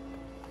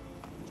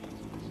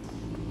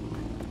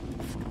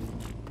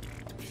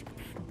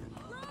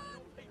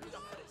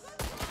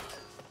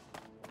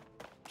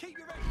 Keep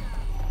your head down.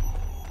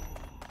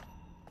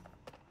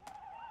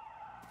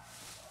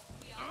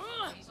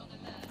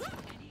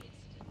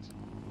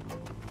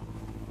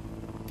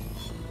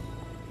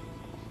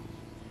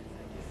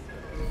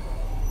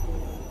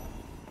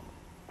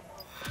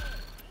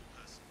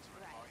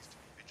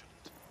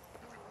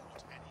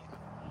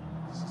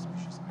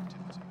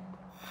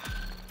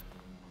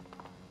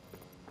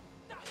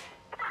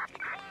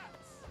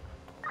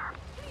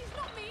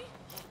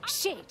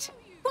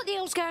 the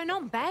hell's going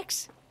on,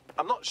 Bags?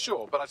 I'm not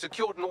sure, but I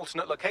secured an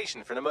alternate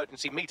location for an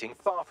emergency meeting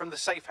far from the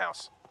safe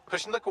house.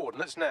 Pushing the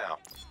coordinates now.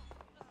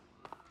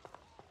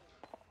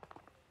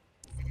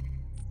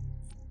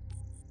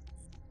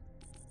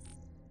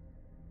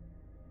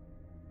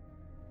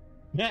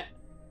 Yeah.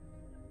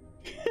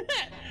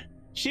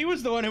 She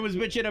was the one who was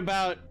bitching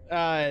about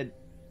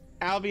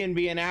Albion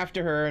being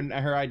after her and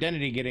her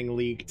identity getting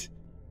leaked.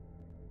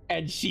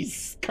 And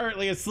she's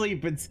currently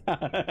asleep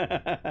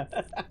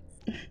inside.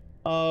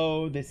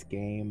 Oh, this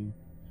game.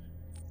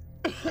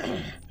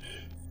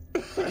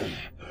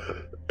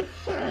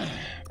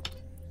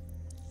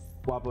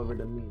 Swap over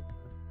to me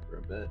for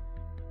a bit.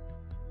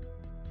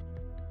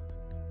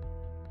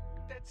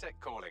 Dead set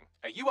calling.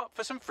 Are you up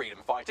for some freedom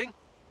fighting?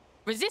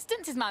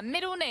 Resistance is my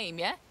middle name,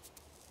 yeah?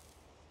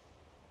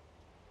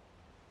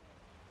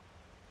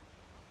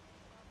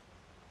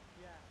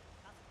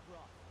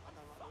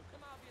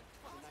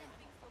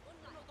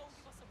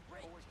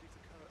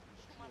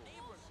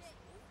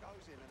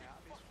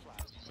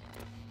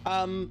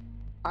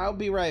 I'll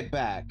be right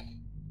back.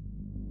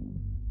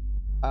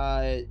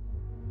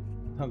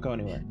 Don't go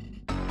anywhere.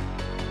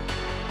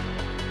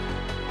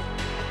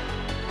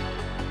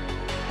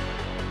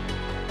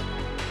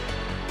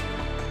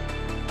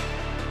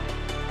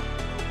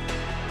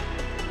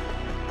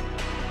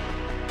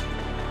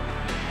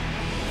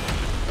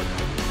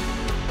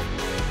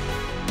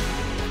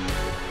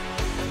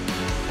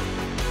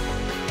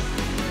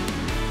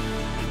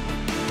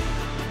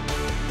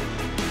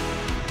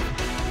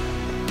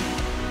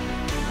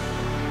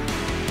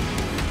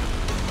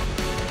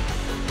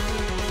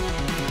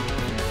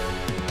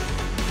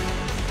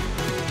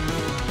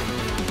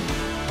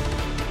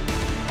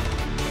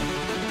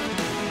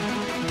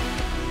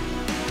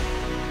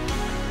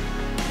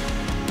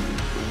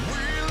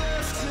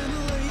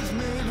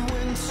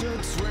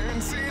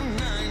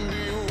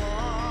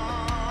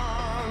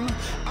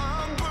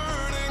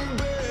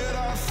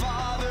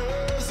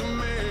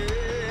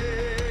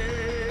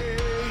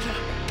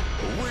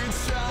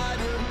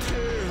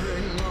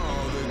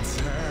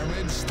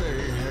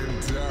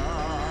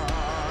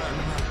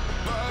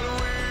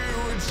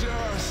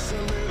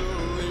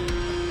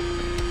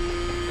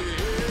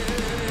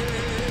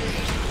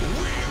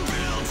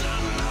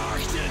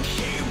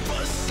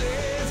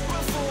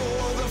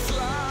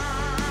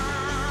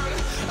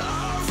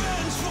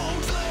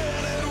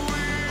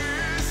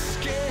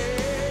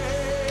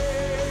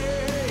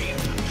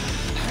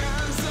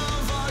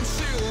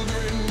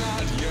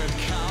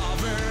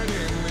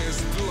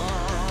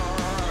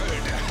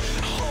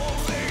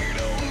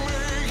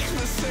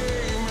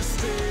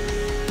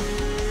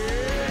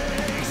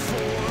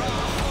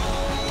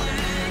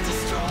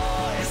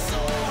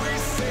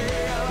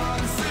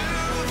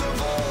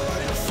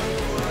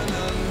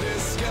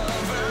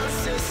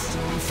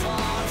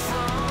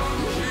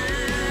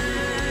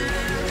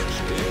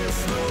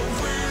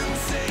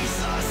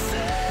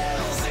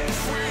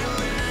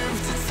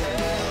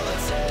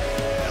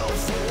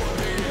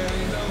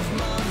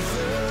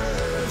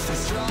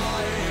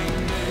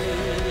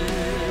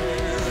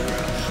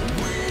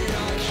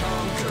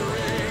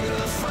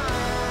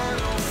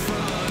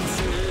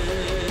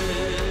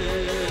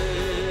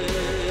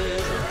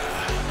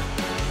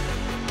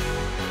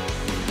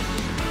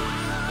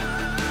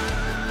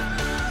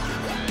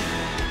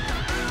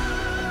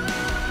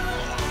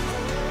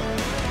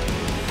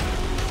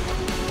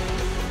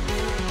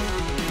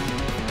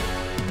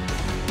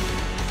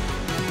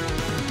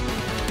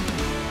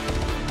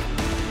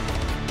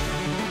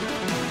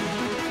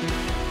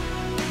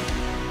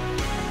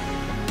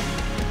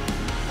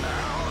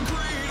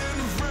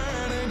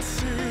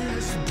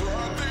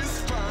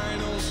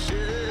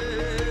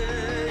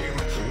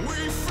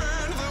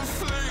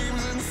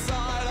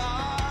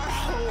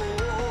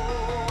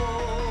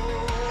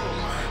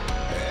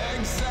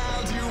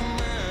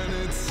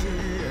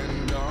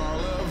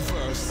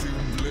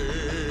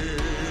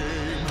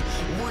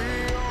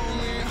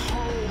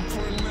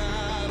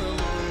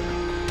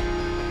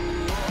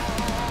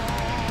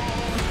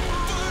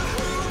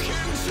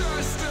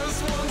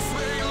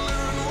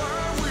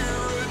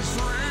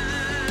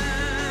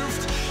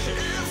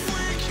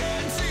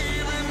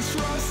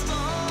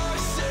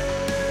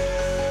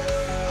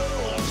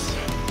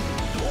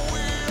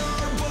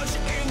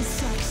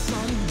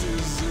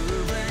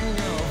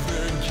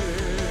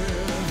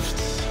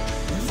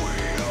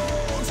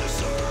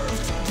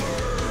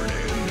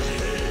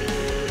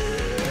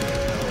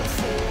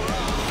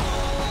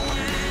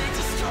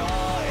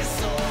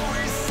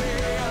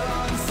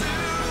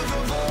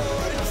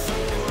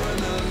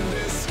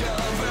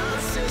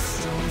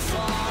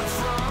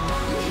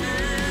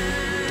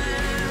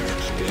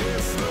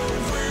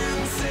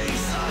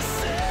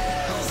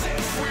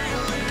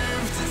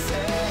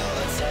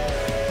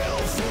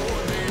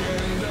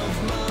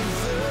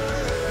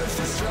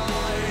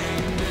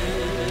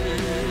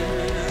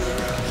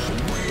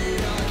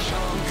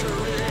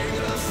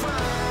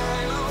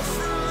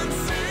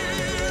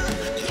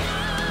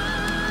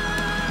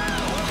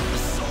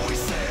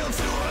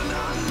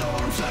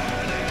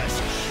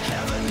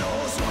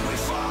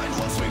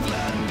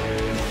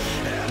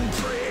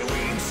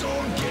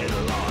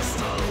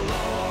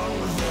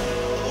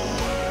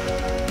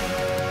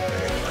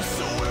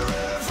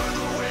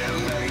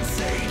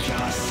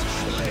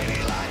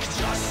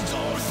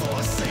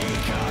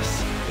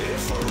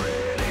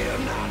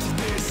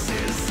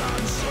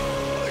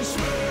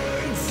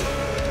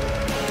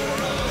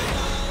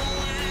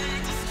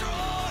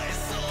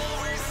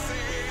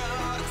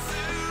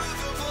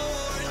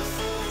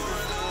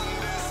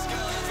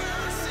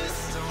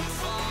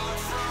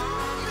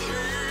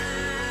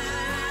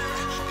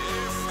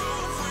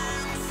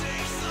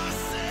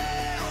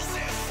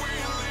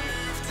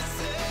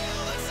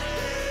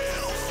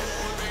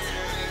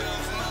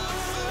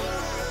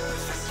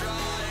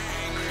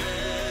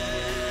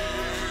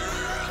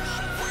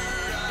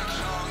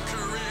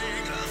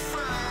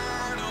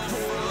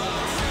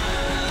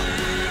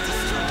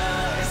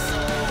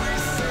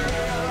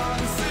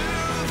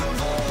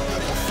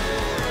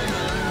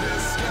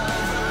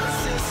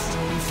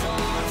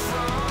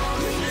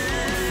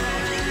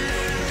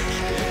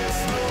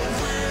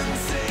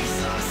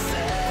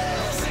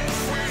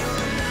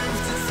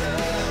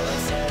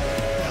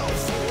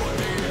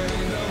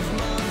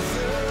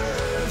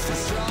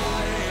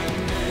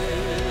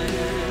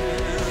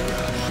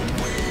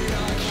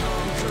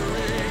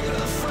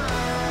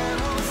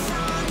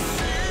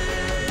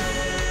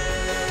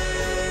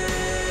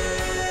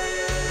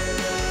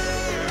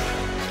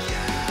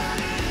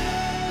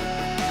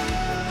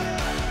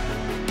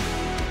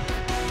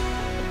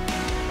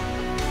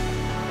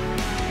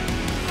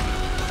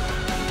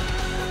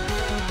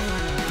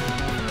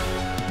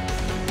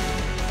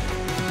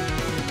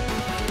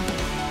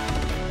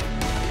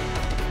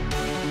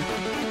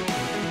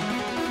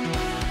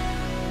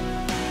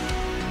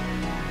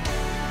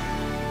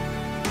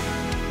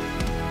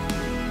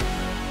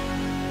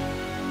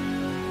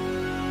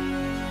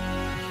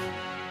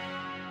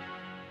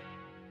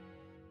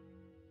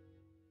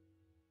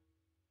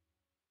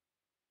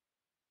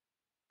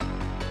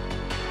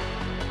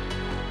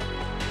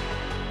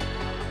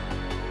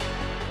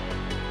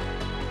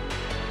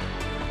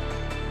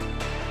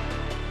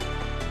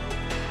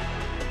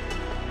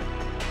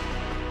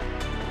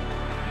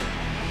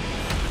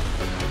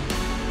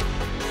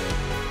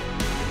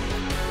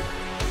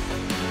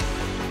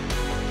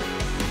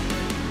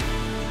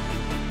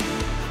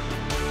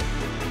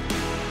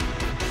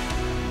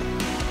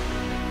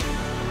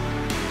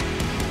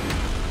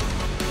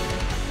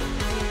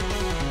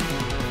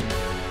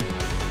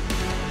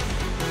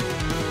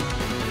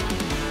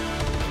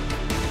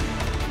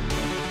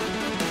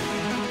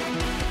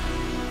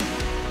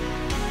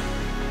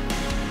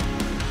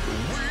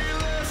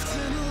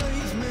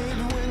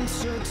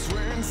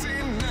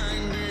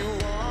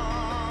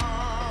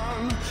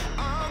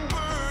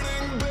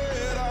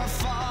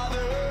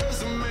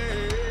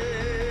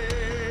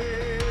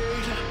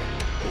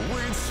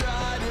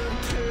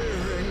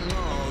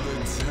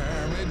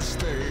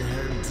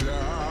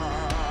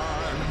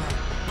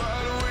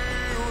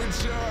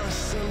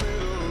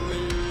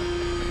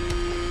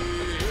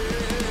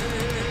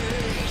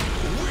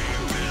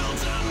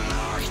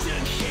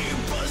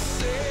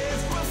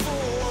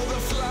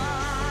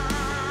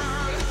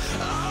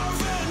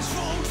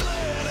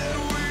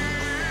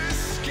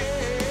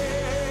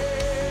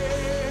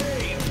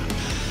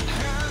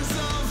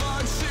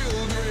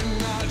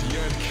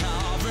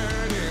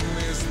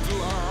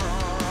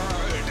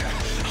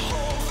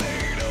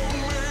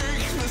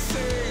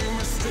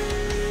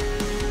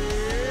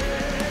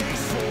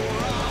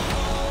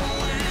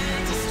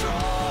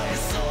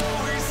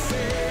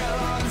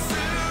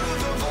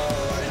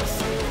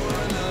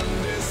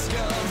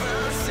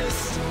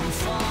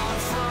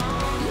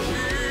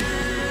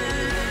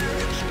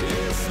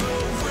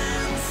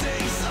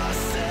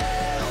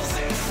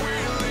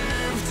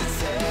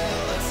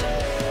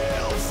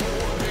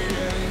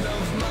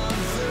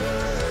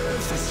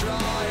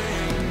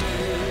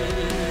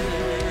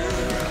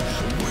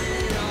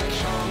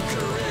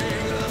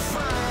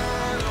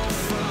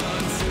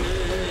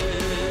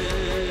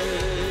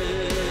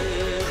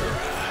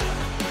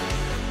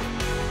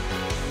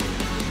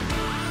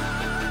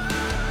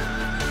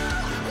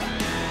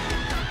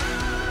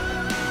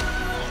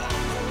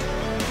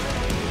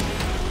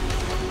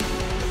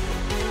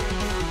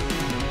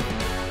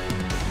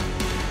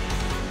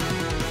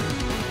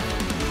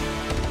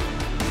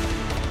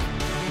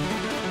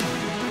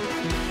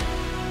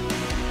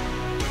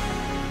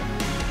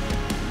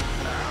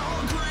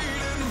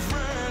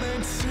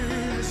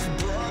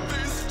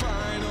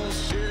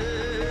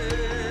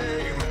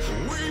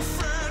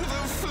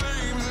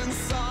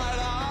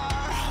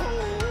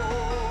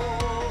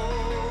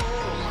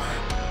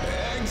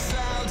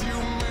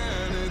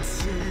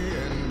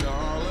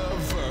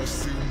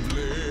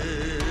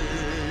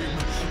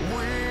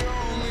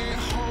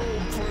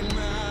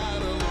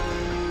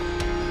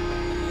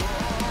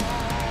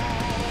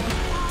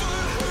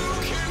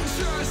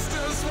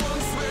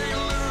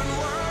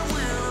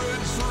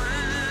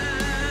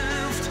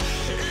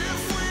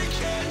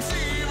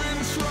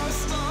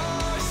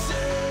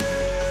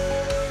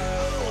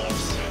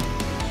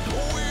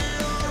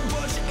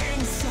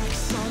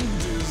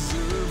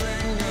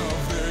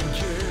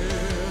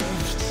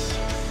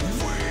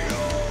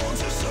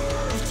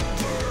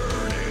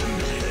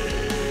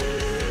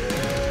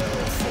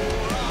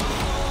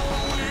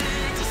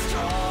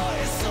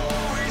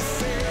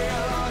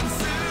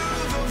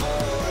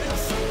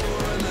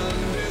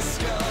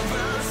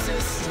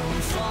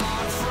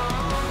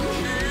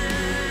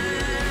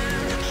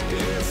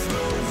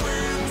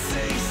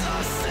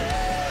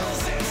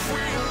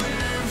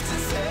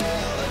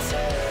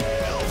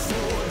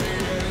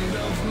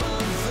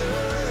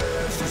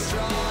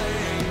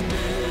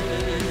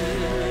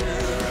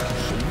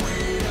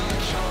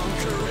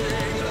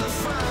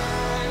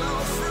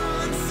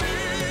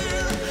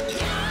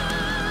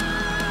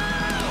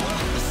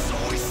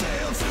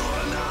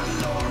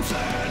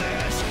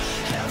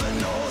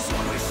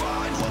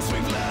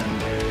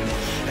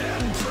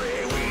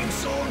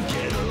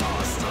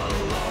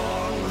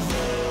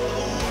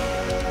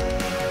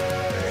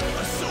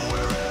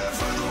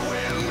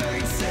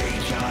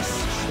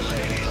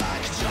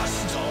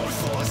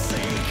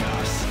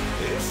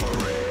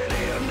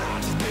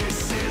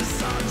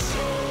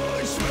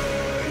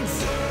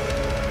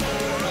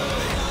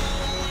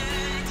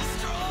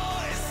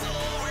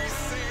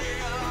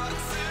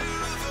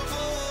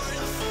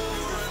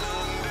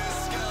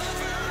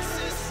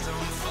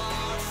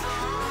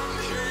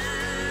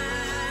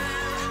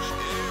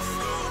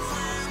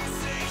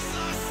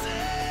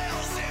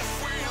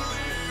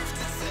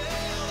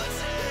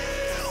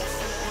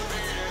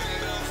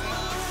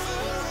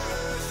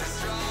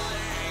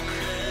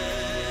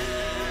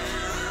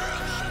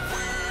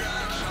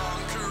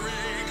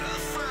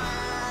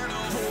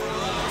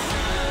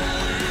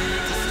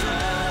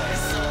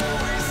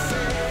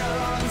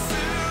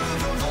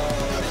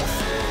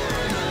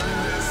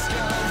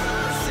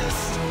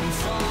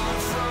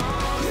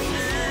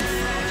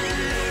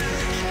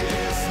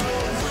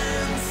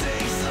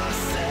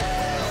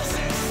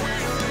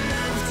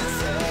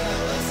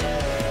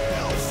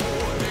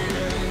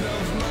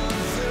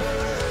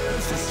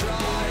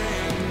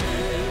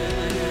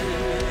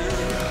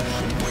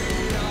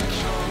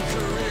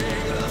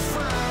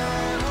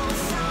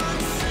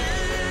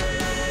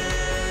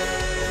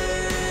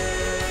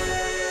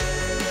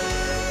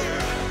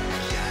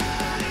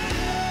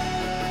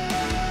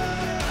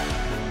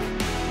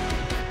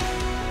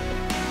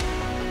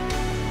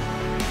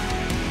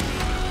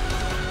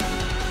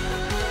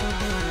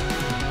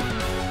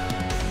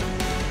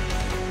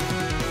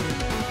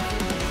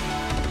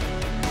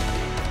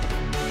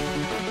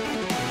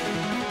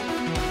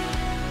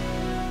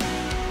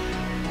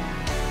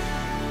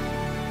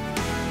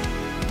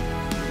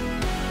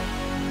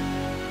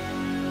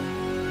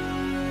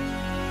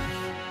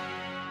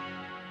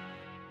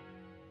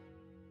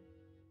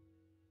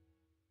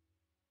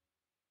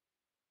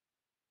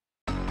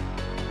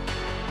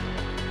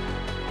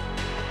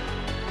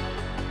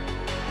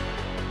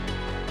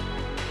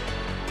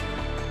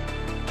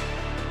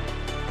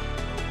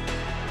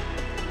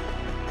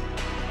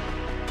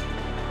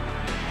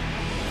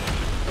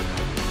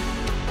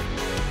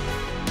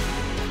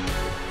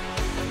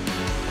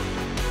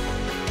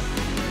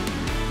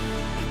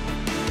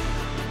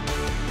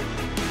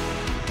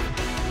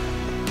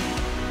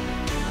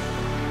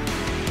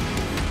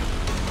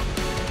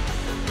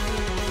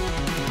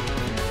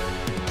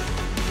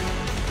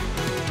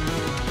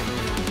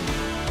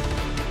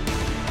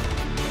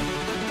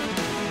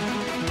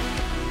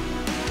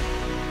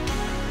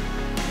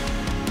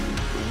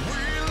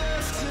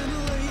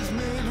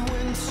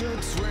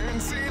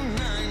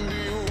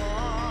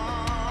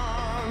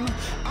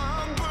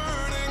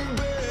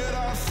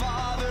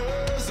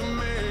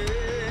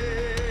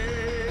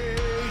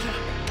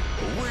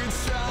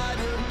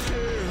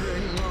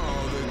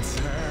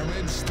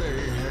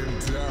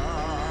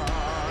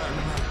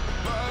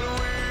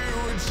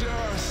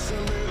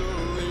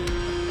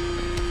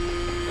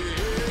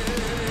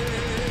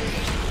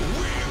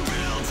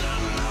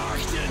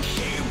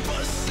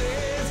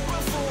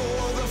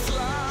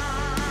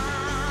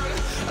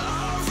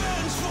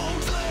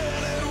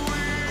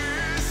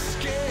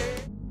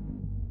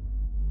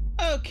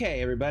 Okay,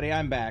 everybody,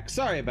 I'm back.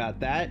 Sorry about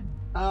that.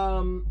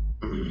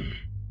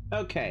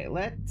 Okay,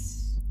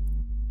 let's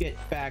get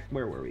back.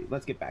 Where were we?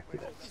 Let's get back to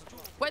this.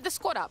 Where'd the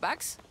squad out,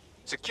 Bags?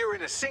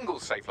 Securing a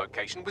single safe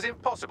location was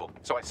impossible,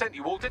 so I sent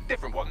you all to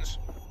different ones.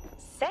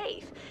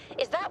 Safe?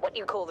 Is that what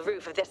you call the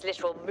roof of this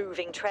literal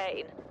moving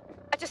train?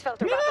 I just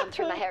felt a rat run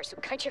through my hair, so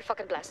count your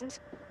fucking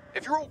blessings.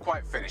 If you're all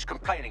quite finished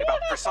complaining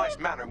about the precise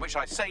manner in which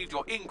I saved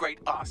your ingrate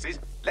asses,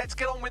 let's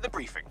get on with the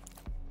briefing.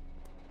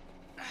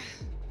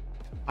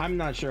 I'm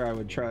not sure I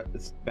would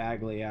trust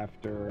Bagley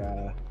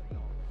after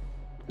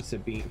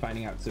Sabine,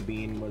 finding out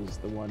Sabine was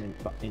the one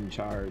in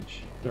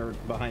charge or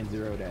behind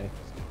Zero Day,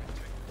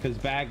 because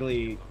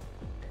Bagley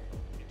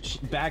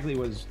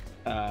was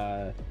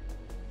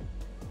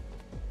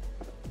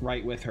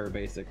right with her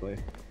basically.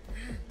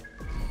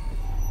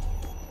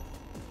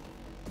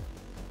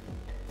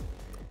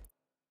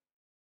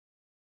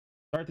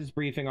 Start this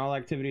briefing. All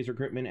activities,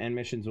 recruitment, and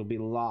missions will be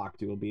locked.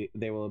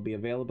 They will be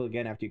available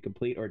again after you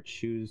complete or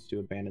choose to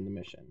abandon the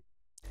mission.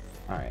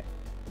 All right.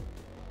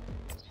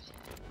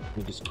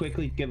 We'll just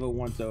quickly give a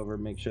once over.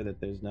 Make sure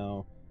that there's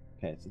no.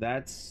 Okay, so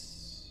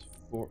that's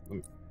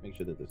make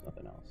sure that there's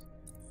nothing else.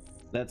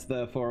 That's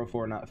the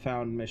 404 not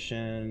found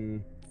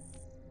mission.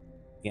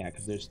 Yeah,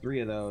 because there's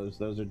 3 of those.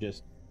 Those are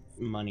just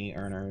money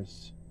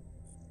earners.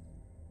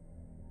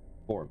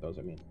 4 of those,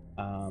 I mean.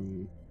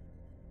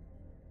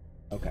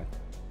 Okay.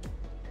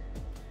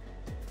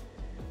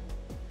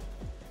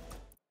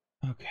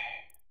 Okay.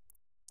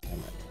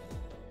 I'm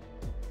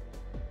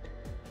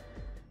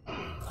ready.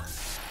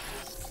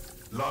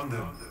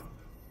 London,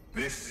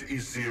 this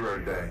is Zero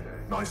Day.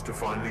 Nice to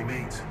finally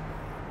meet.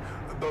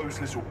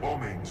 Those little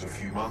bombings a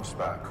few months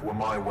back were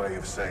my way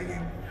of saying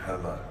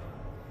hello.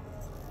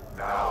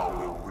 Now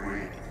we'll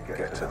really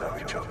get to know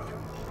each other.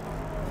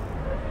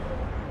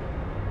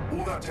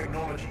 All that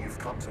technology you've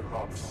come to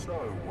love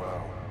so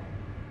well.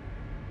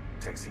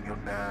 Texting your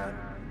nan,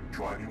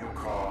 driving your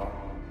car,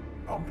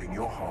 pumping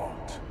your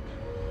heart.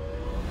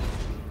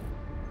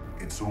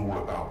 It's all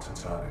about to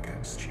turn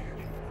against you.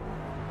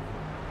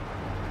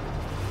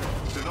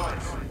 Tonight,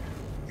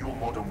 your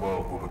modern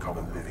world will become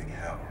a living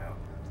hell.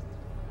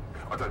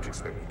 I don't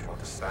expect you to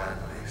understand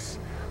this,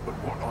 but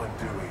what I'm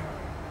doing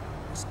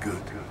is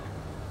good.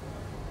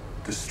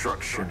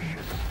 Destruction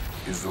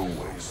is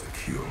always the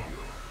cure.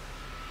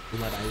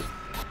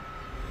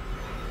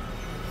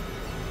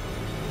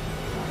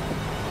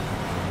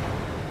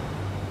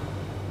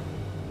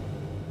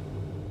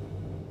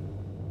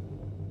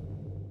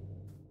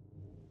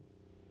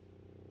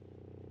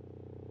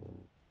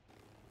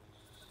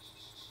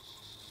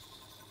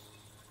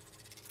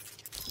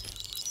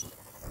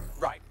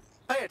 Right,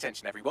 pay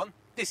attention everyone.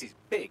 This is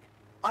big.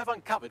 I've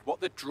uncovered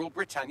what the Drill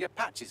Britannia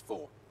patch is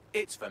for.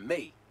 It's for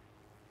me.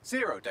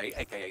 Zero Day,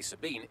 aka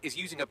Sabine, is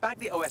using a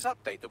Bagley OS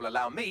update that will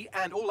allow me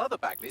and all other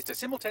Bagleys to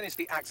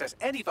simultaneously access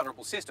any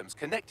vulnerable systems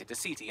connected to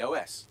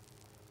CTOS.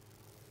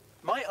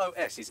 My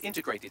OS is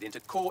integrated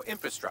into core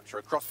infrastructure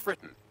across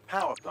Britain,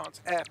 power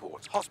plants,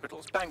 airports,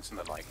 hospitals, banks and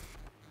the like.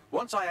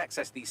 Once I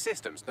access these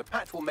systems, the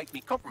patch will make me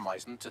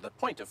compromise them to the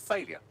point of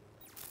failure.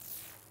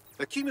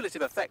 The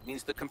cumulative effect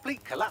means the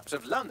complete collapse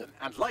of London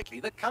and likely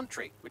the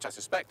country, which I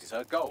suspect is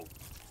her goal.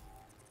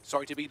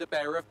 Sorry to be the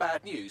bearer of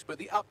bad news, but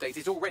the update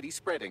is already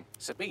spreading.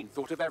 Sabine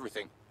thought of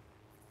everything.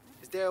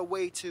 Is there a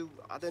way to,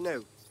 I don't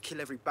know, kill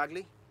every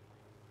Bagley?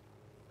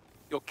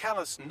 Your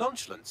callous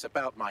nonchalance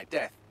about my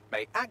death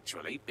may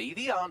actually be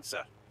the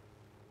answer.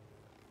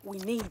 We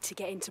need to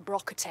get into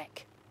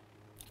Brocotech.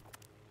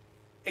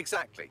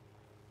 Exactly.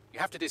 You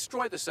have to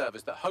destroy the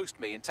servers that host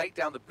me and take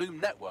down the Bloom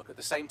network at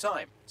the same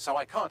time, so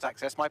I can't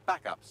access my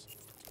backups.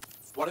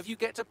 One of you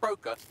get to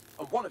Broker,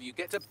 and one of you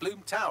get to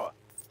Bloom Tower.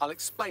 I'll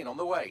explain on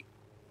the way.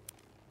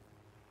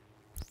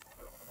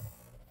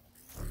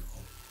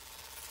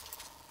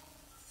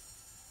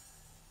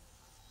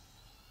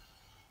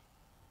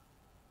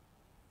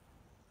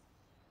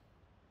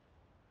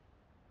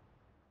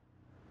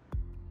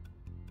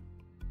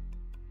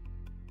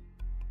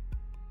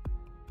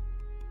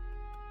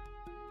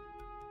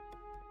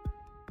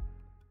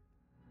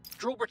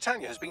 Drill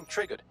Britannia has been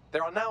triggered.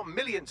 There are now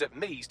millions of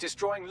me's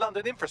destroying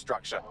London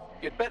infrastructure.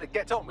 You'd better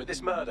get on with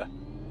this murder.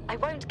 I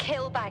won't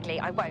kill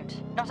Bagley, I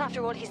won't. Not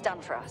after all he's done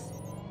for us.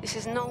 This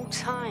is no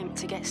time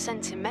to get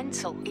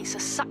sentimental. It's a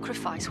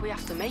sacrifice we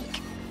have to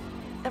make.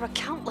 There are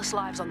countless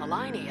lives on the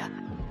line here.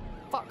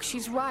 Fuck,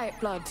 she's right,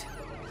 blood.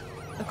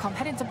 Look, I'm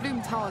heading to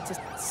Bloom Tower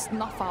to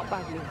snuff out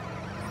Bagley.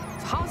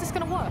 So how's this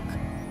gonna work?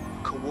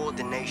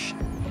 Coordination.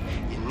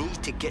 You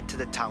need to get to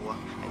the tower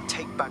and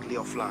take Bagley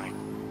offline.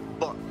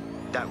 But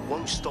that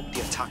won't stop the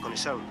attack on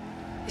its own.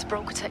 His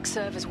Brocotech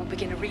servers will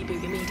begin a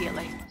reboot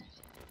immediately.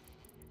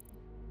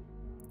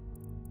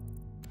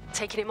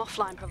 Taking him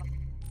offline.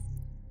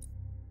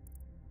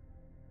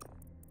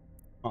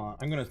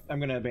 I'm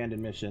gonna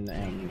abandon mission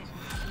and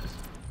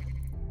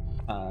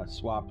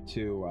swap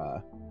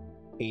to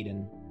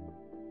Aiden.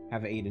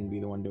 Have Aiden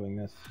be the one doing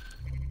this.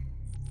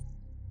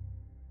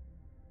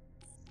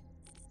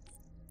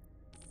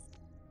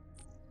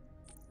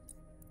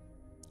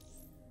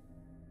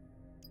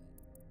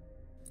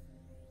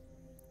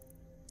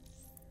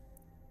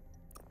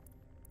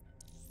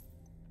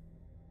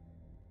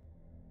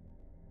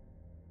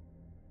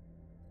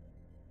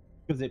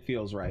 Because it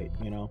feels right,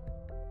 you know?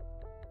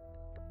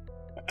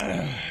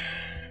 Good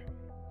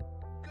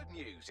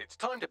news. It's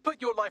time to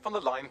put your life on the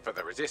line for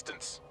the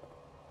Resistance.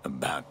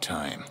 About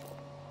time.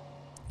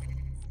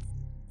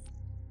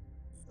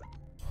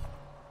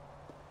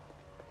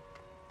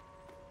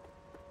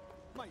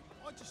 Mate,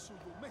 I just saw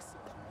your message.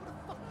 What the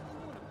fuck are you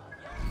on about?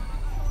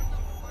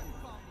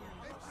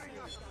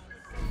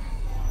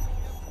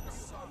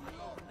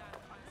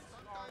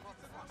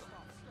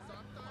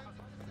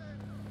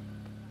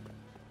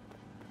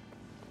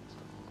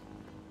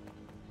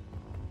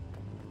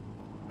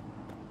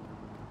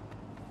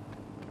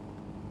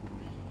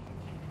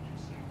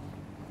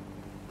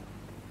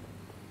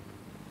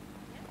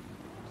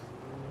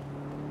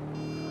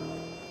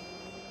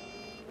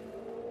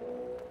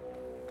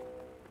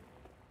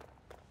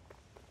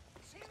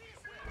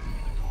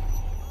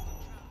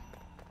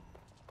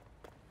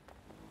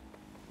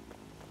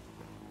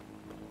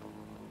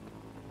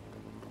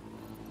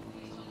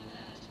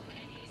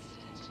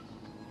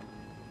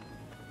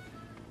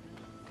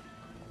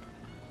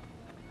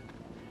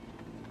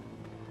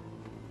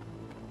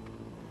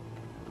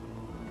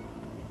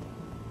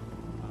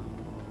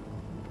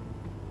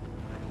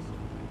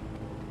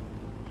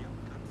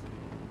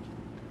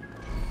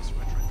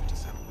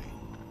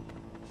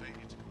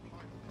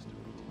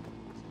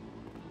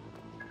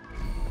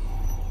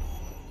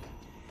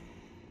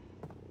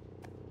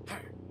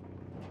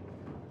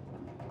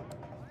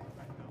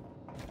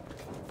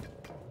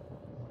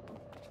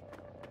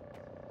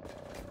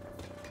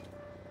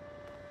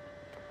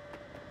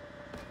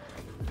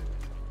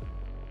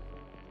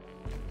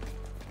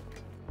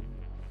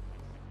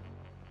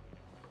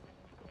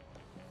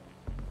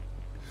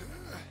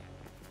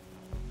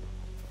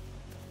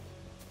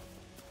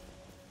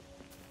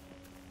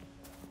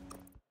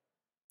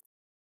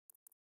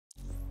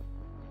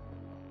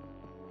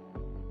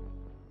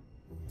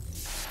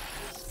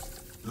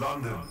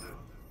 London,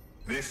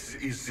 this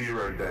is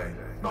Zero Day.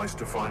 Nice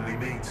to finally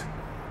meet.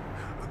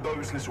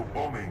 Those little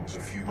bombings a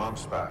few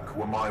months back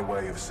were my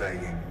way of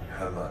saying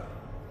hello.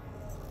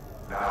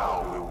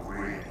 Now we'll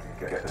really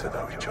get to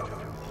know each other.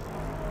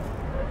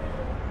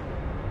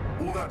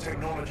 All that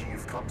technology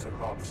you've come to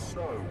love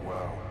so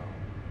well.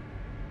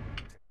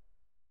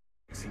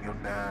 Seeing your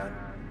nan,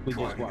 we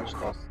just watched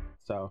this,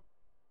 so.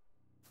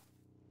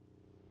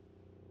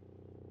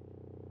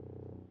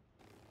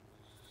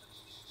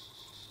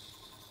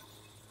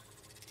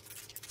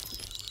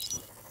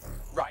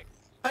 Right.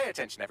 Pay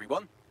attention,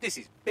 everyone. This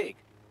is big.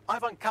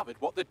 I've uncovered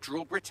what the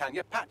Drill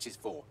Britannia patch is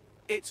for.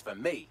 It's for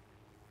me.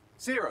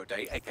 Zero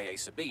Day, aka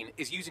Sabine,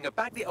 is using a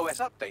Bagley OS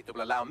update that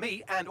will allow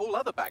me and all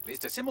other Bagleys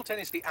to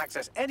simultaneously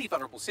access any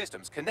vulnerable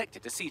systems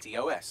connected to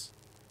CTOS.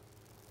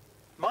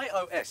 My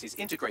OS is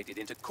integrated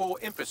into core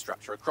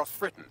infrastructure across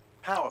Britain,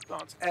 power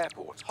plants,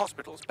 airports,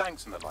 hospitals,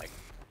 banks and the like.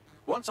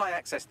 Once I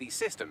access these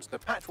systems, the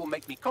patch will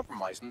make me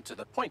compromise them to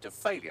the point of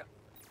failure.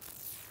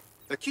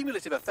 The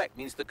cumulative effect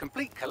means the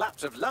complete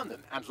collapse of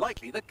London and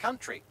likely the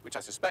country, which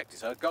I suspect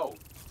is her goal.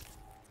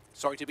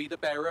 Sorry to be the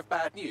bearer of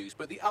bad news,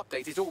 but the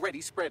update is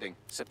already spreading.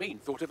 Sabine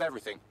thought of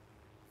everything.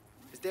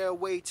 Is there a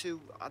way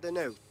to, I don't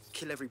know,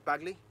 kill every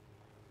Bagley?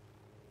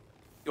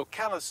 Your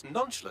callous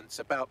nonchalance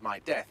about my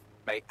death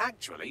may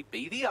actually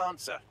be the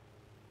answer.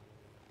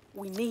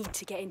 We need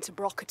to get into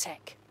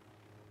Brocotech.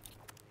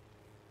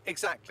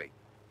 Exactly.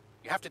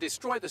 You have to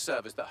destroy the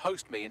servers that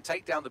host me and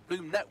take down the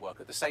Bloom network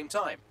at the same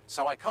time,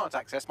 so I can't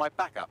access my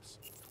backups.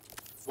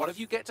 One of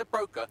you get to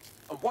Broker,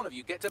 and one of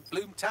you get to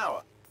Bloom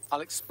Tower.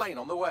 I'll explain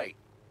on the way.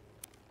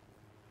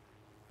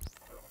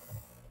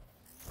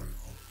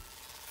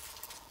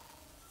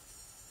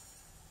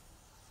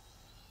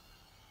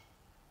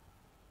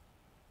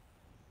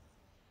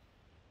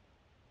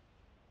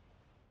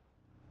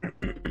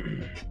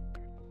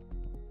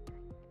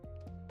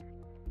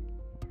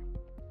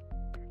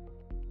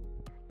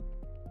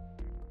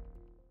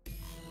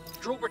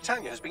 Drill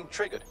Britannia has been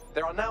triggered.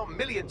 There are now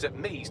millions of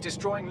me's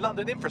destroying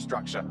London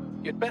infrastructure.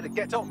 You'd better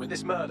get on with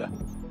this murder.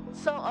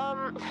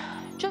 So,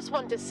 just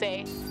want to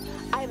say,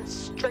 I am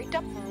straight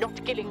up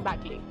not killing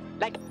Bagley.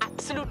 Like,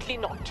 absolutely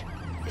not.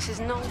 This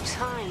is no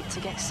time to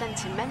get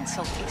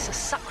sentimental. It's a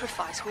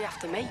sacrifice we have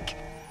to make.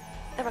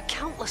 There are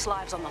countless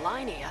lives on the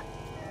line here.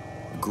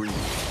 Agreed.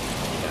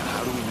 Now,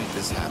 how do we make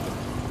this happen?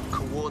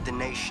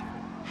 Coordination.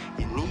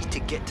 You need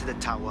to get to the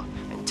tower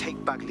and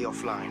take Bagley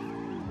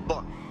offline.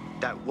 But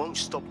that won't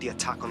stop the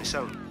attack on its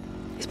own.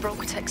 His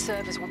Brocotech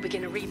servers will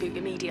begin a reboot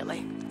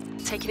immediately.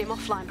 Taking him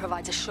offline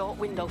provides a short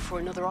window for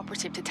another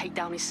operative to take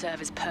down his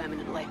servers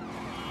permanently.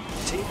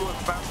 Teamwork,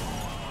 fam.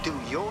 Do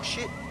your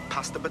shit,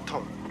 pass the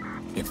baton.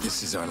 If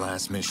this is our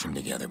last mission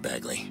together,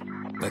 Bagley,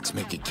 let's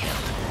make it count.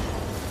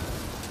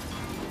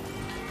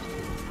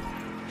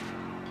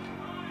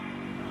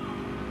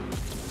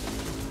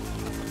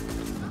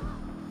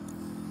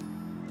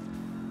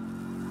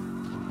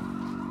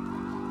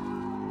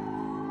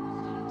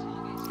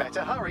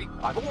 Better hurry.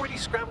 I've already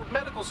scrambled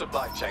medical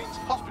supply chains.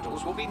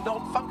 Hospitals will be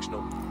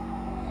non-functional.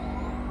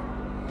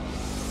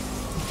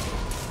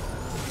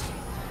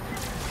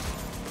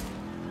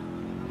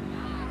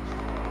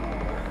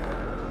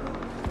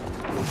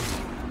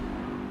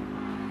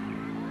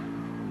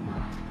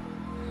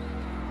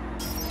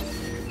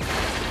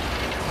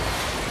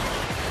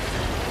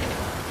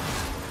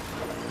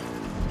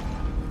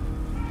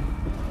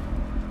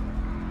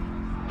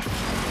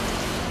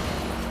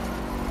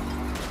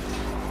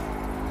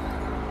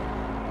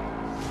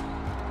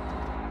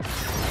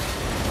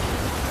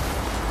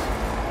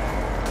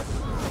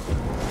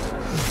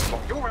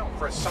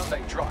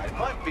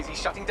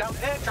 shutting down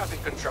air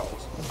traffic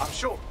controls. I'm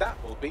sure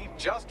that will be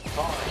just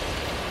fine.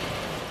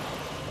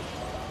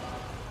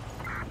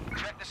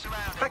 Check the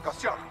surroundings.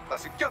 Precaución, la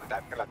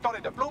seguridad en la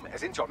Torre de Bloom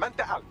es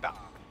insolmente alta.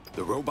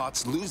 The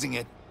robot's losing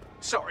it.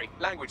 Sorry,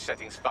 language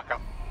settings fuck up.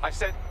 I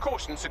said,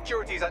 caution,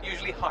 security is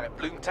unusually high at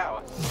Bloom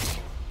Tower.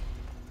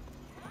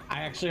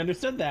 I actually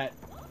understood that.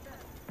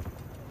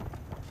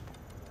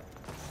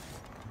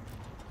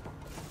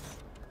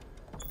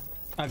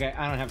 Okay,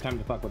 I don't have time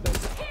to fuck with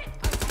this.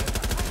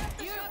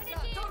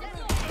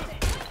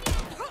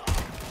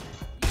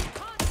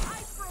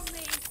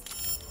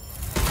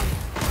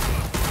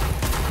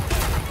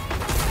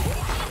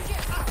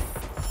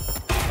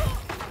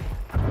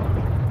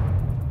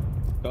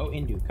 Go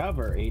into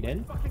cover,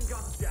 Aiden. Fucking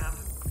goddamn.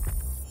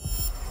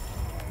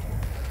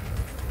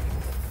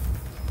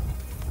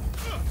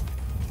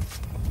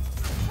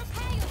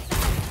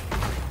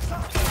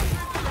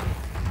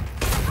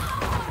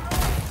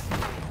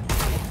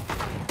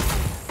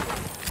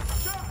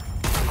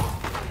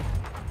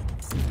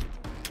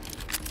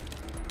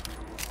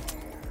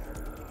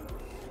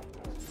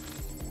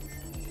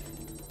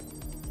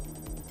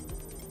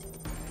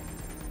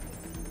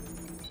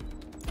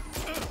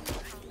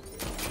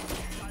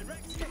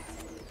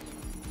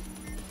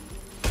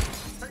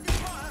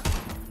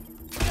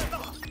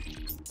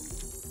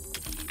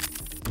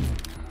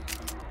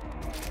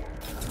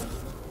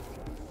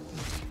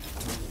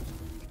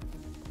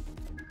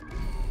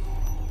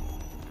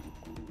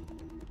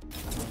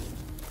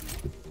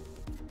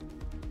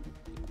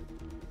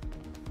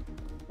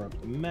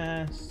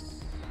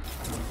 Mess.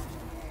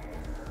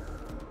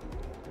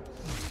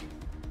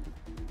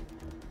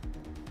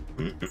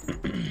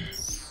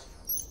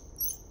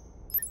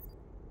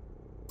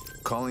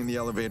 Calling the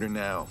elevator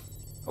now.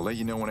 I'll let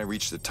you know when I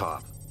reach the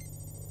top.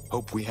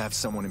 Hope we have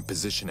someone in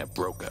position at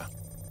Broca.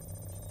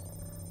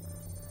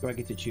 Do I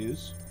get to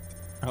choose?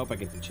 I hope I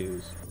get to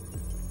choose.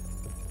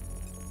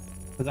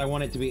 Because I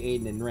want it to be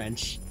Aiden and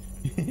Wrench.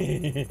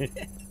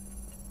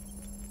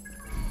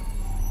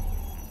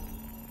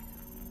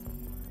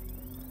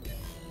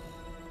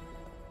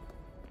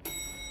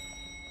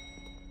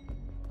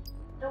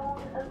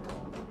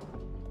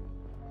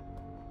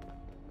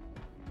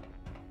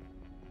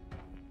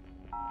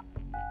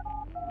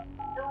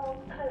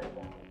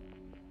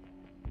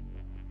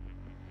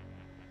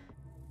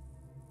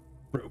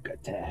 Broke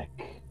attack.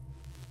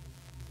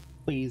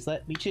 Please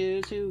let me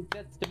choose who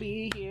gets to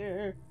be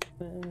here.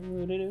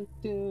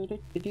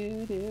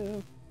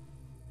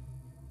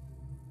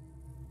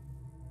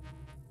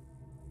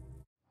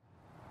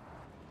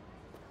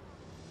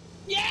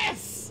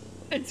 Yes!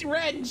 It's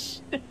Wrench!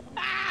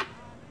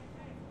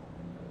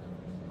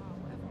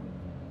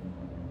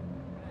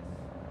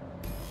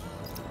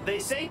 They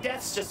say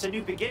death's just a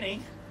new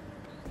beginning.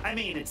 I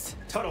mean, it's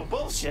total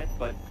bullshit,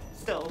 but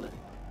still.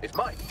 It's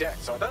my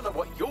death, so I don't know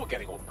what you're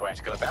getting all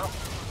poetical about.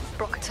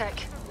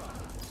 Brocatech.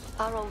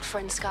 Our old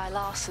friend Sky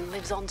Larson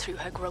lives on through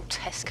her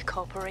grotesque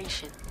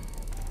corporation.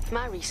 If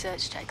my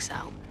research checks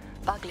out,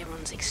 Bagley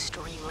runs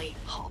extremely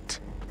hot.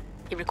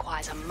 It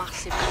requires a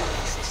massive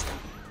cooling system.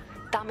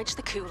 Damage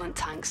the coolant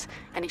tanks,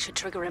 and it should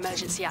trigger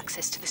emergency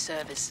access to the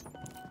servers.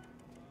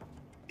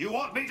 You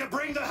want me to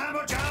bring the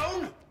hammer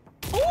down?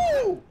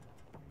 Ooh!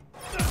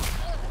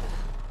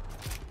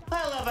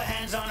 I love a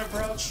hands-on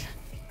approach.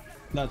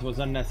 That was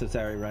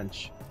unnecessary,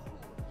 Wrench.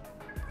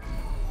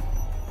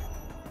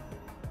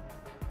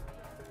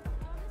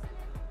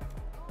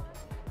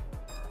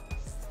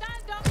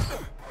 Stand up!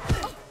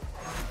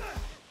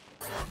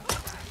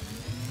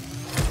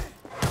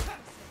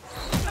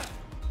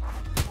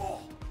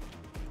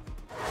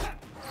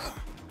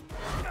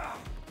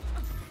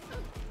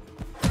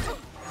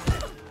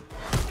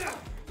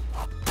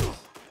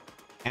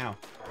 Ow.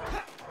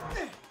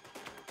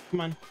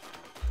 Come on.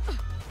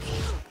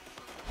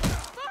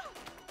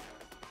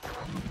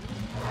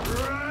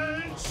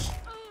 Wrench!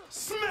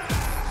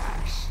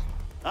 Smash!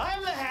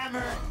 I'm the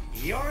hammer,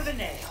 you're the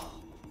nail.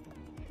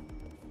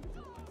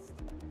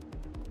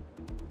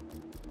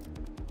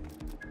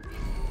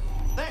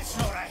 That's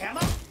not a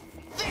hammer.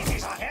 This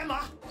is a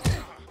hammer.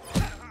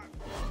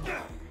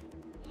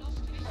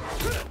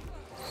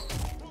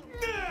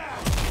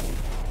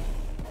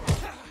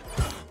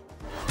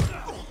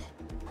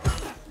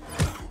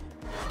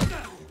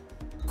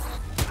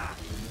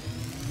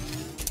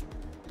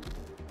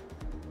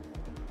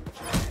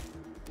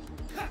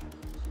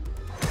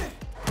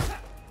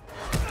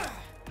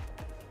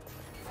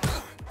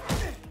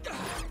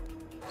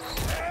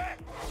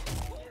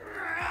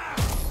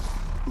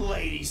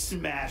 Lady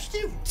Smash,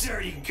 you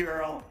dirty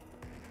girl.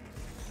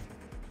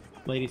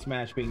 Lady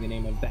Smash being the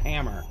name of the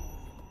hammer.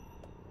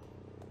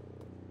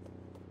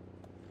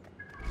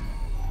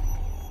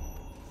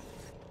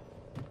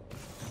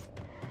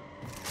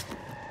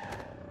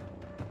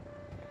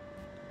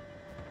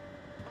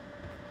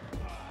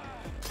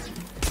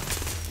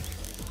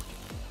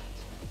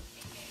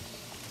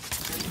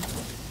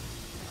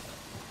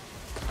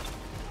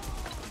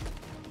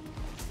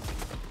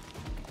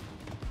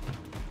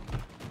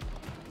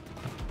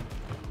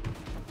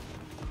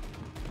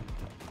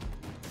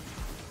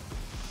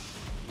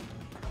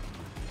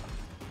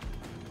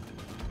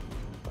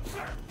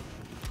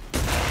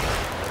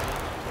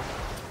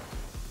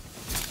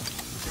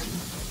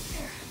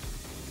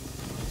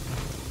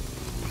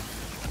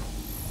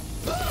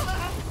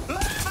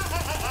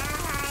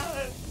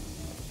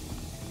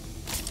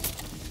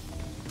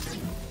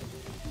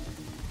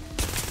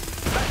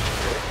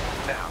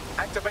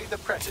 Activate the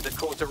pressure to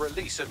cause a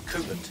release of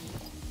coolant.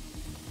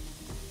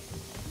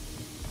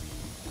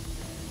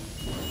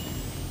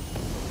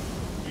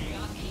 We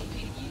are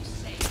keeping you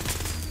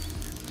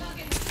safe.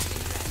 Target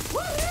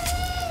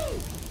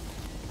Woohoo!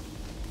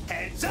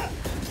 Heads up!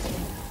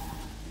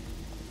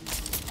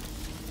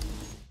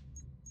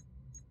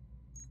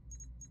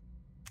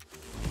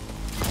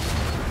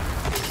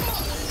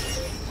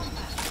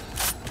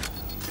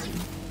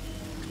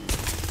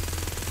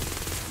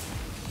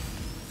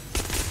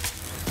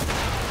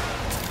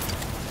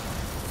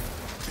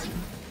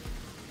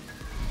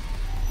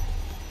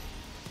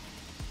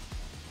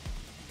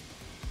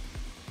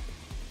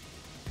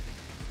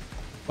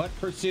 What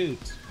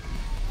pursuit?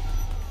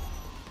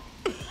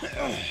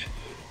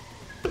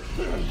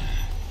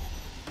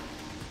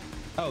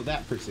 Oh,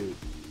 that pursuit.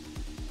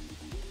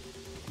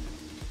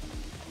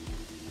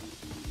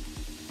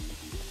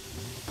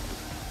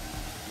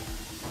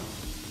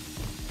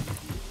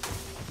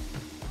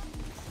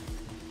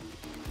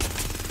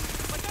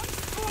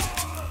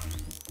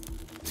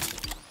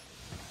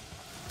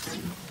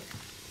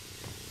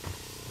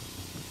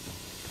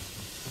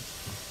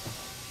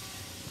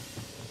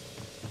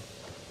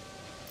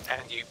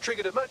 And you've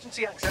triggered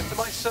emergency access to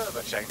my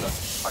server chamber.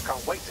 I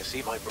can't wait to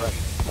see my brain.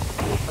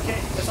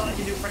 Okay, that's all I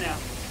can do for now.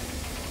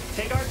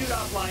 Take our dude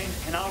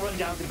offline, and I'll run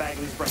down to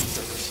Bagley's brain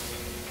servers.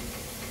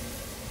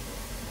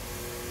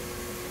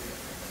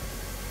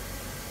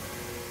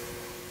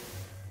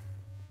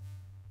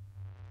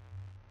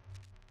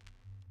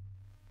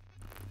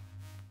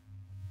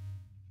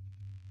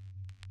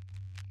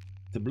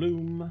 The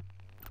bloom.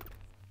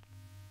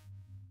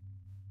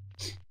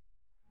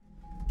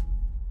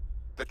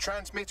 The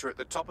transmitter at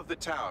the top of the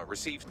tower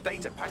receives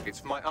data packets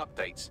for my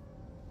updates.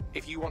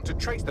 If you want to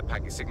trace the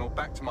packet signal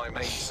back to my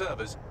main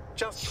servers,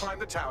 just climb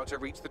the tower to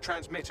reach the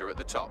transmitter at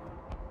the top.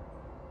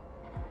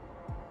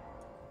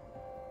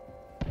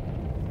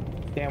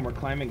 Damn, we're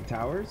climbing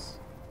towers?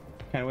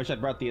 Kinda wish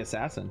I'd brought the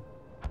assassin.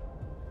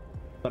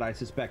 But I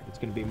suspect it's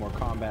gonna be more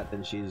combat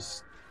than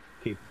she's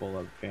capable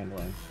of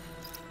handling.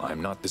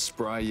 I'm not the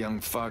spry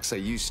young fox I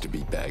used to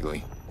be,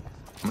 Bagley.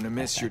 I'm gonna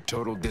miss your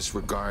total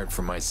disregard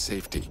for my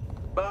safety.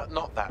 But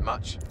not that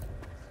much.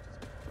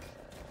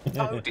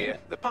 Oh dear,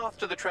 the path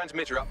to the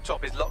transmitter up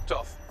top is locked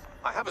off.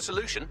 I have a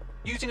solution.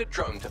 Using a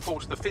drone to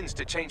force the fins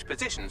to change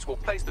positions will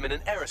place them in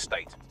an error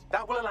state.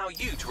 That will allow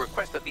you to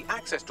request that the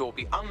access door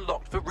be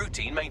unlocked for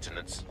routine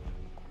maintenance.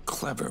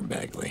 Clever,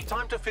 Bagley.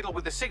 Time to fiddle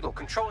with the signal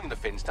controlling the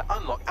fins to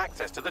unlock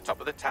access to the top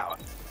of the tower.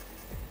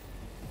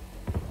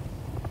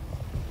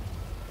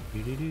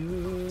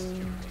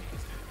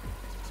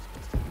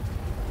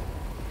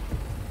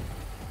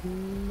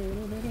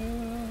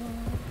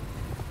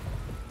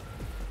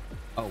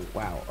 Oh,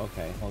 wow.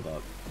 Okay, hold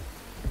up.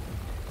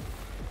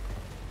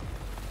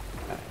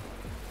 Okay.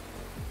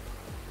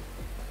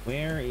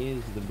 Where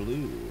is the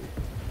blue?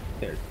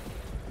 There.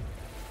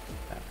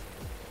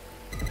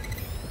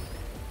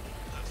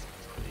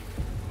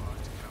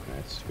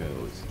 Let's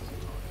go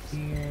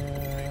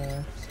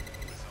here.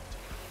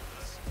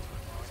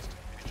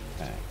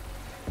 Okay.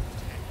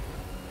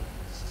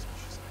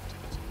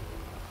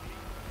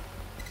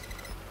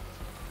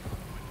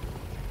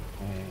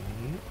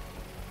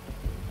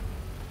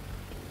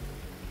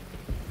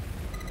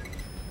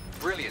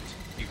 Brilliant.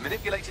 You've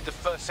manipulated the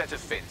first set of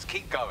fins.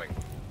 Keep going.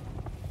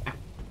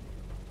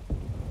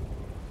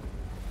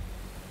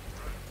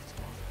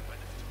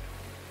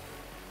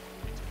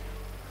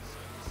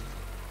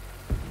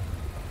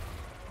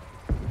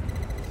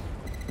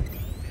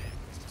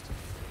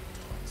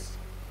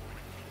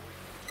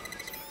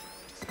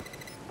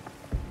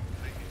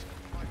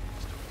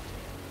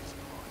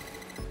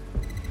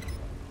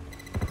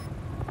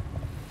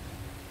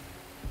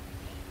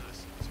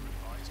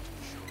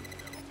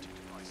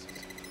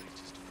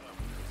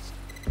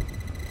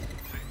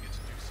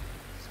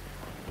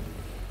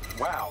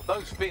 Wow,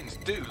 those fins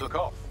do look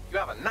off. You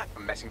have a knack for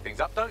messing things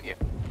up, don't you?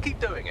 Keep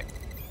doing it.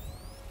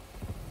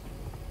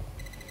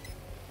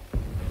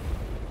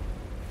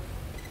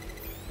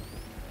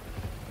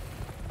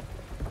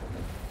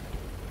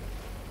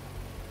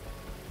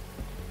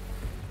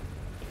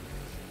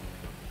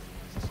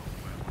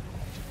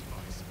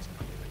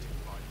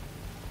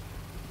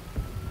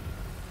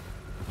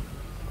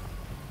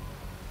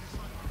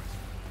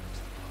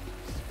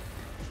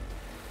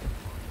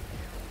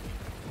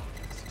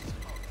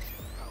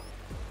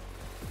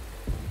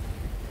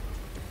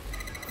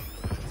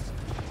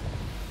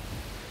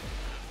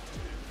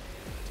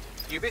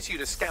 You've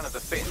issued a scan of the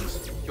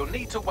fins. You'll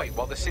need to wait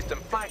while the system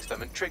flags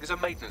them and triggers a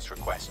maintenance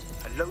request.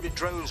 A load of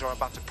drones are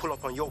about to pull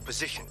up on your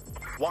position.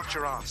 Watch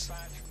your ass.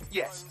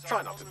 Yes,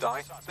 try not to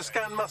die. The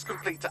scan must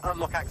complete to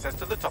unlock access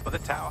to the top of the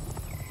tower.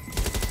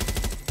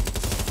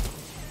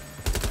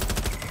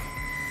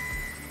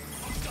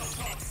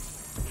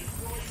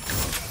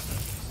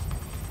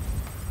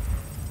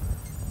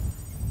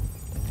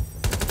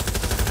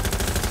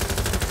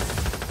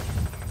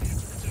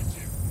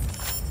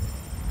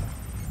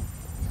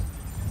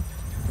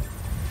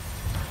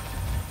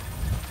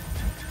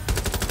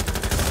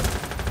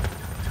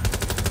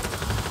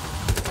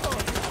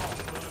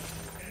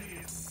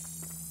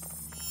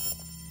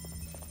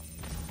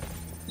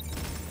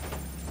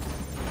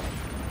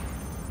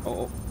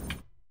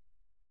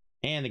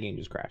 game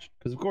just crashed,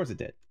 because of course it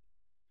did.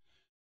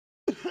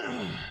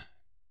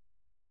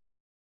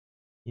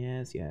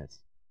 Yes, yes.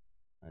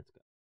 Let's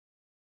go.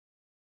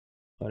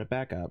 Load it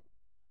back up.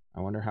 I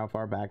wonder how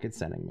far back it's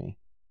sending me.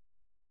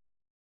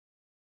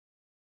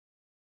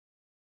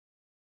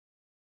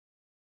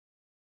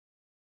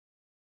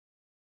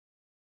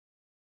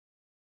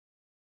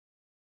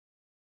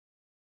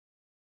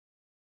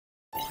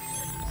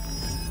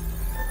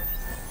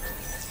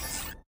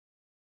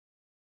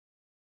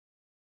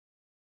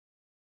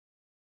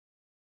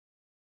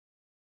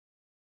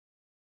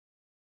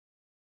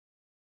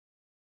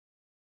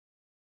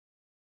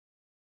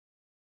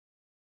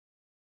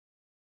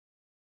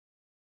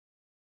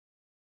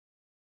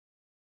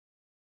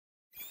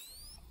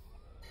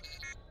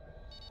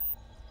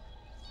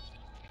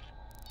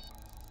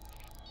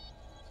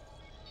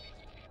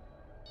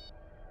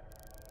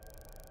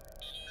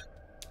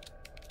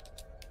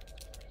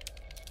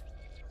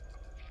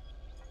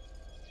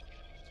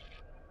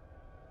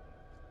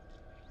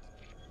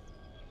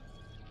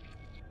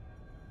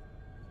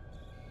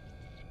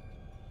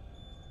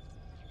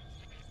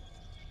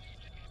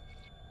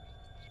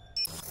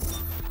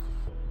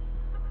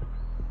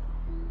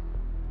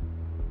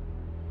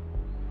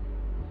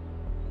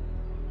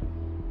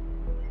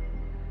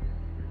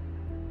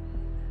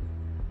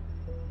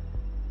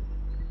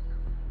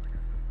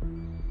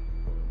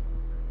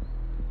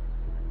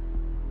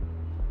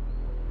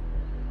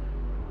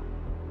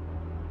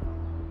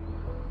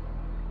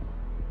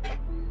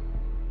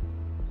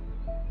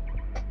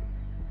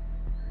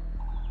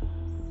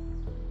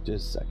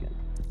 Just a second.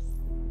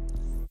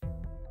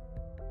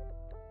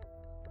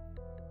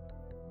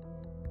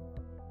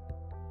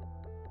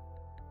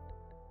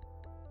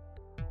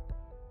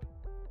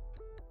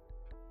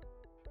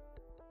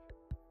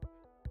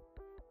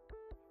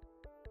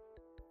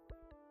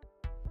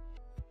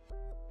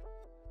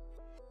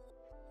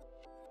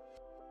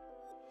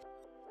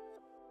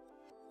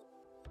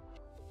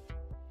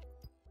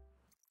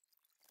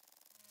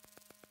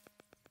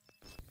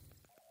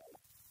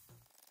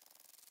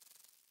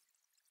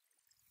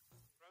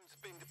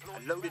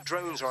 A load of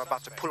drones are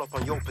about to pull up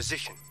on your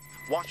position.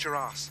 Watch your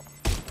ass.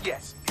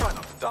 Yes, try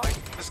not to die.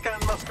 The scan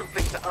must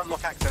complete to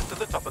unlock access to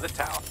the top of the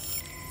tower.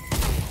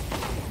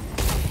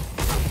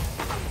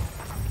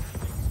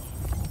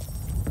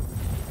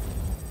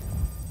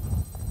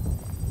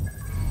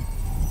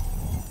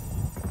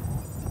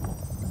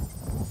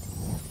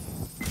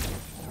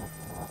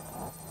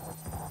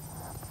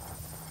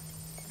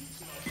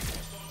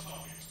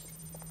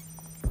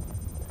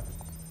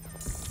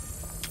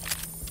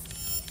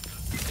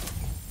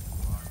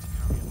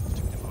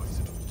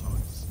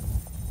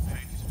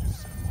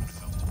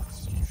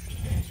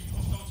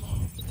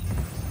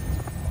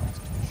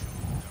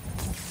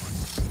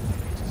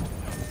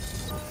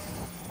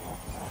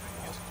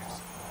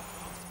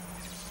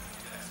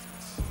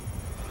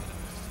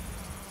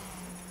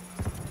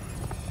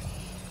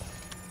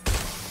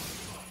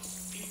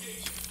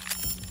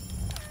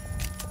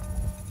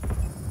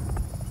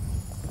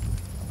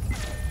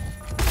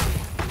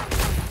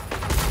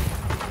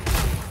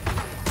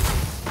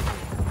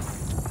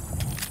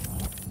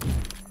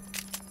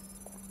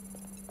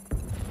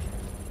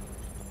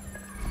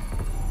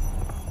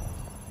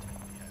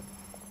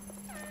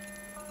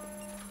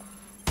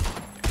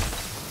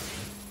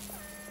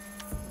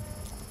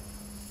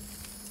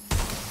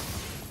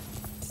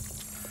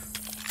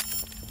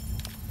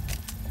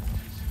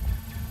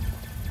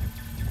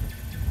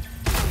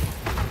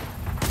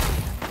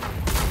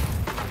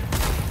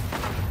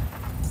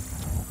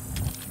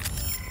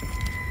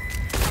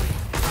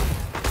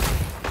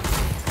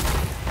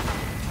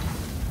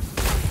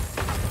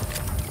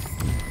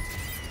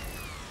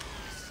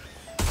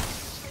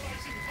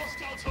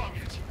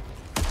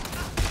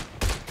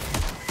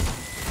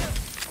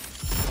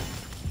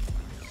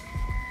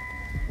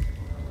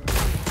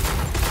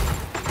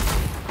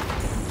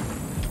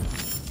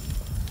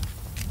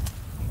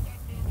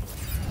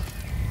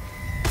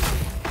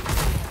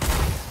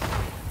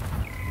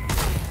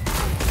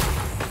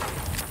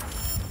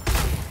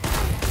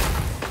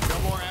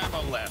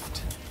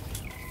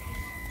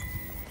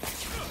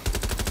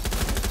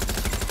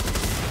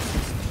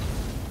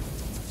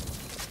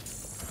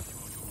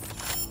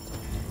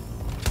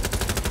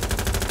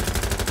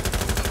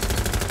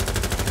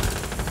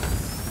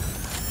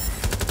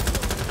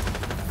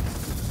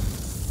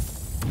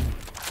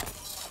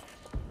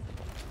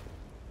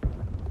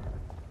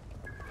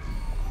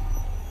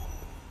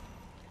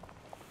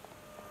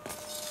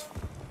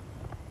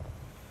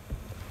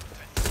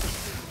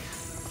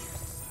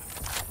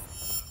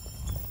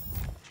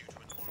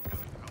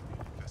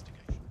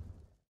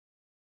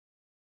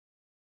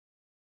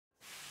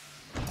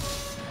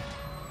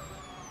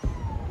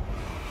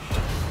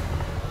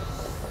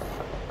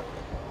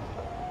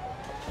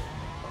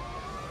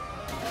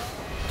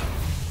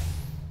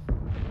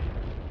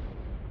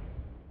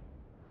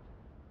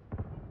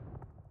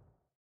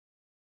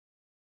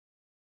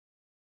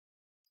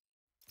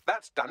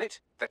 That's done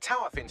it. The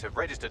tower fins have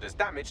registered as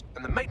damaged,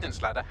 and the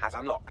maintenance ladder has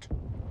unlocked.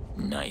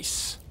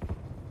 Nice.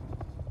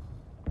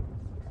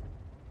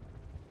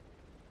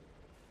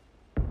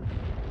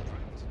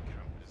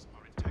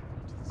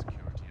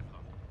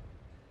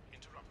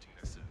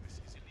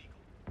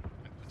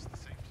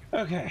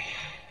 Okay.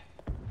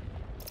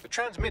 The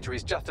transmitter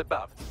is just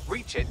above.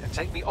 Reach it and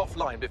take me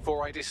offline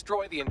before I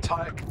destroy the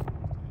entire...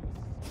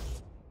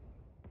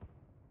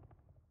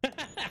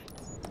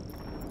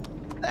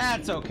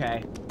 That's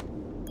okay.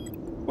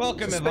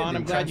 Welcome, Yvonne.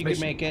 I'm glad you could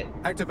make it.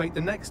 Activate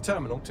the next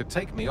terminal to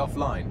take me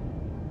offline.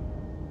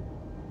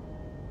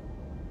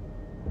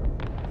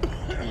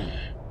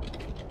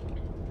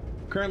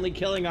 Currently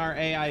killing our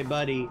AI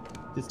buddy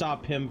to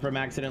stop him from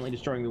accidentally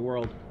destroying the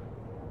world.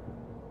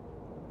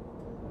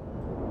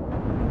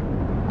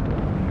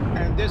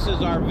 And this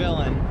is our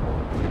villain.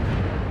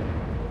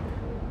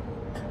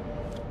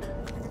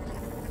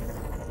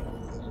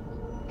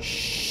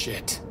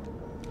 Shit.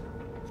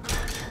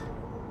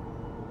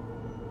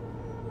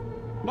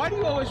 Why do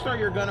you always throw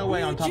your gun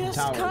away on top of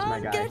towers, my guy?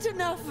 You just can't get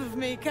enough of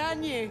me,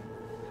 can you?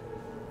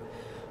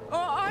 Or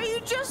are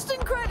you just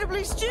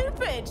incredibly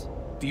stupid?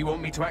 Do you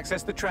want me to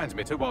access the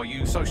transmitter while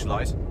you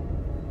socialize?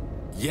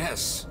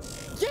 Yes.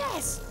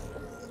 Yes!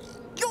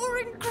 You're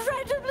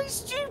incredibly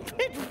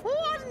stupid!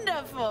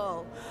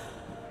 Wonderful!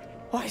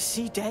 Oh, I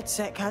see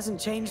DedSec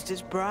hasn't changed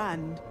his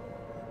brand.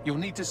 You'll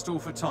need to stall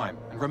for time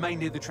and remain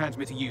near the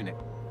transmitter unit.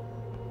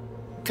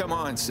 Come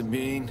on,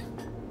 Sabine.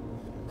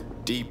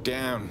 Deep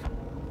down,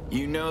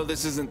 you know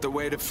this isn't the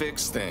way to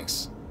fix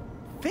things.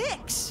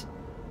 Fix?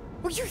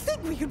 Well, you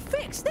think we could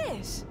fix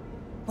this?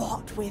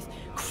 What, with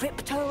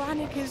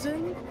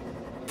crypto-anarchism?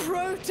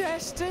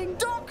 Protesting?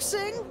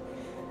 Doxing?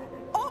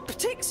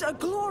 Optics are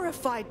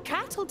glorified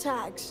cattle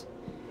tags.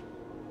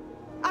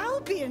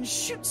 Albion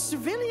shoots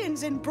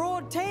civilians in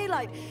broad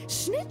daylight.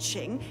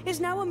 Snitching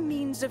is now a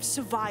means of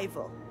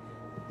survival.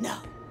 No.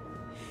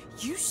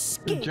 You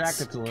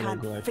skids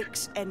can't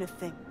fix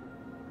anything.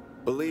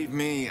 Believe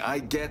me, I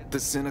get the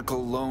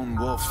cynical lone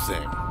wolf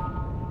thing.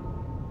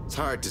 It's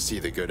hard to see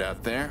the good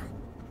out there,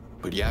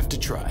 but you have to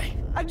try.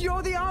 And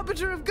you're the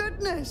arbiter of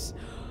goodness.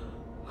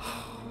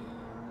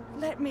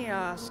 Let me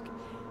ask,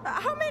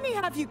 how many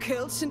have you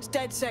killed since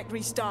DedSec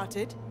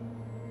restarted?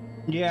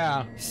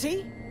 Yeah.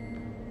 See?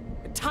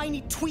 A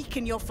tiny tweak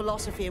in your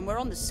philosophy and we're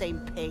on the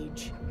same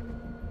page.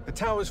 The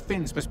tower's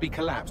fins must be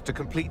collapsed to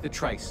complete the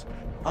trace.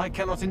 I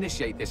cannot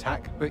initiate this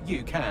hack, but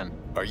you can.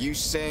 Are you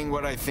saying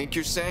what I think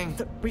you're saying?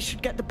 That we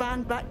should get the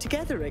band back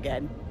together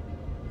again?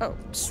 Oh,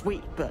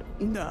 sweet, but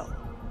no.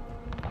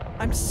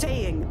 I'm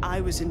saying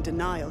I was in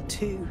denial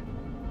too.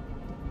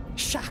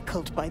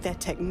 Shackled by their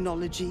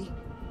technology,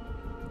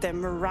 their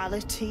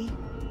morality.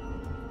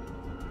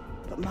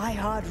 But my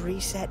hard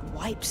reset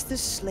wipes the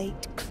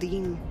slate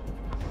clean.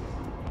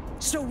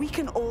 So we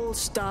can all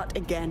start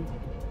again.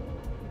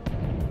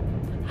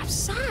 I'm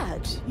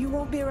sad you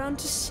won't be around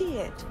to see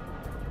it.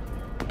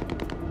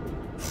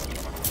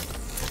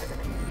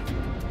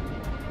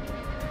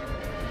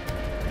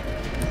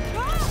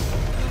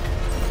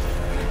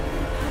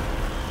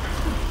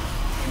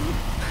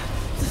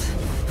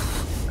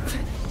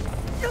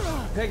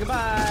 Hey,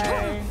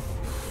 goodbye.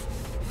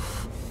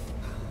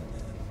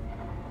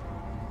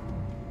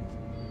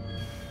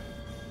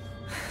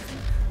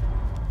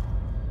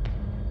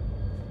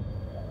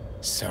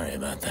 Sorry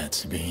about that,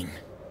 Sabine.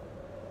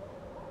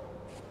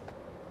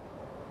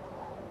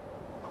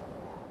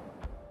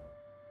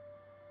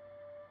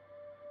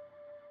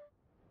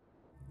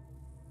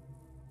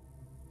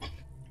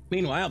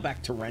 Meanwhile,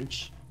 back to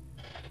Wrench.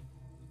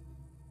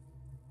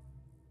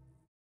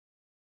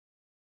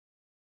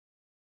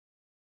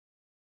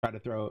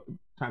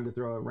 Time to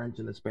throw a wrench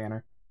in the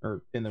spanner,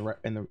 or in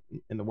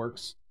the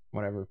works,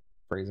 whatever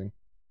phrasing.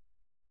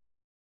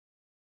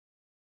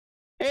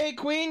 Hey,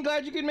 Queen,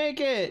 glad you could make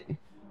it.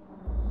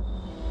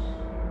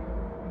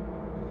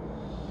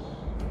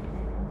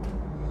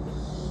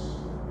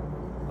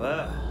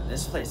 Whoa,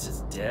 this place is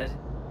dead.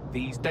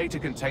 These data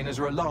containers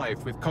are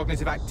alive with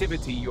cognitive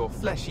activity your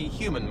fleshy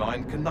human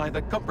mind can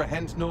neither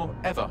comprehend nor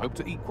ever hope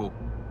to equal.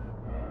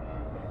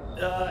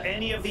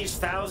 Any of these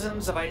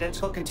thousands of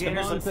identical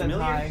containers look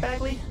familiar,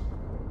 Bagley?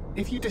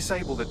 If you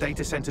disable the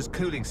data center's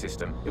cooling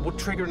system, it will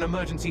trigger an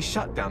emergency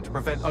shutdown to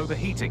prevent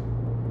overheating.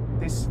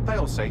 This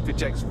failsafe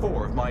ejects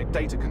 4 of my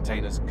data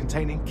containers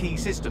containing key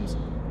systems.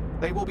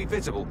 They will be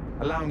visible,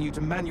 allowing you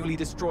to manually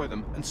destroy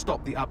them and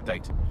stop the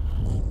update.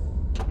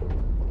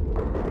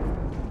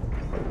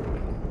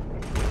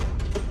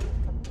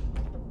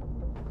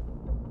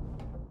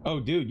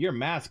 Oh, dude, your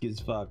mask is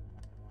fucked.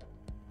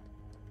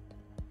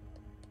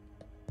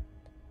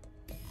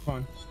 Come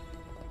on.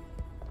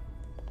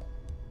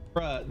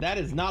 Bruh, that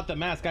is not the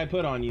mask I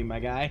put on you, my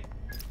guy.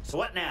 So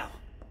what now?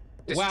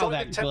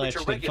 Destroy the temperature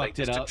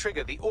regulators to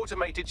trigger the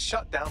automated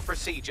shutdown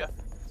procedure.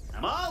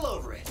 I'm all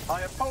over it.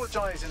 I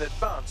apologize in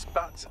advance,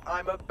 but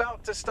I'm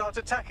about to start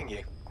attacking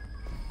you.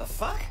 The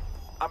fuck?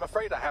 I'm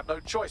afraid I have no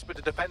choice but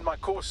to defend my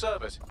core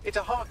servers. It's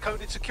a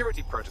hard-coded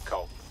security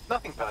protocol.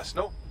 Nothing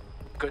personal.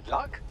 Good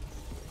luck.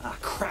 Ah,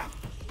 crap.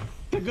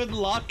 Good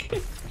luck.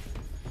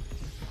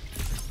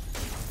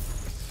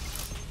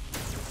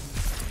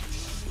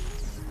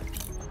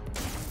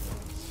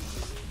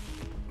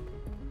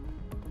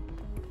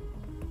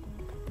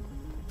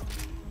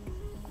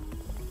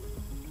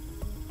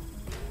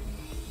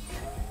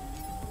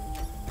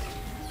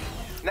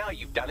 Now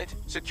you've done it.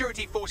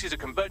 Security forces are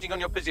converging on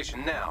your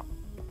position now.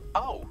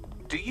 Oh,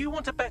 do you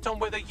want to bet on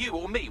whether you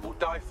or me will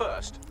die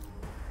first?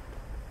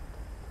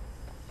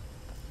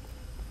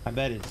 I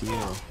bet it's you.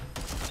 Oh,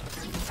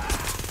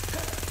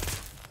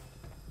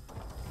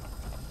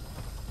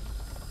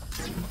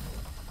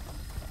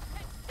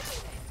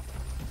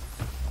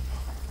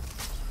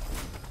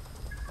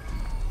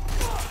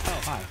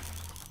 hi.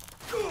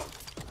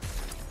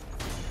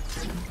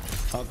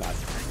 Oh, God.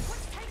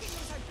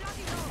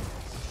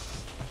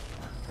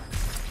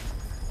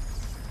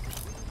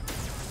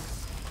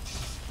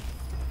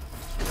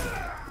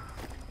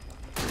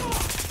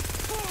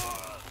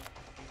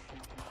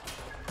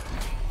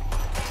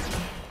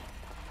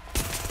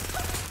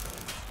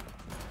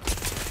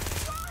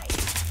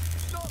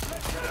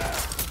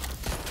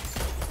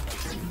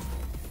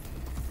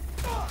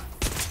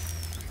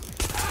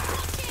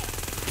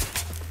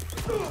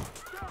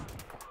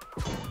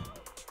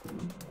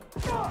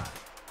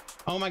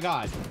 Oh my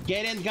God,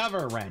 get in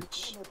cover,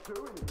 wrench.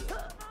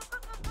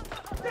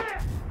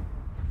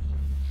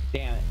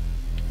 Damn it.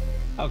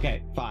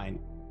 Okay, fine.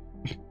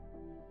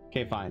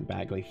 Okay, fine,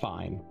 Bagley,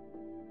 fine.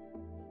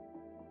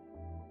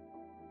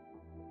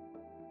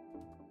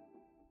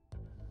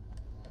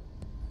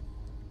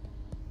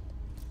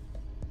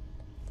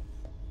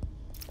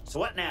 So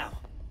what now?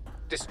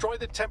 Destroy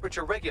the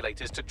temperature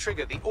regulators to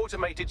trigger the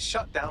automated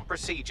shutdown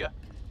procedure.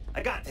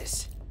 I got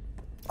this.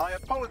 I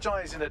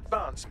apologize in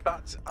advance,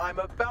 but I'm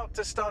about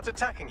to start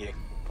attacking you.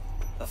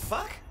 The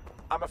fuck?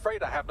 I'm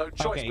afraid I have no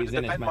choice but to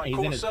defend my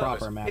core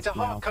servers. It's a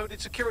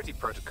hard-coded security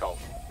protocol.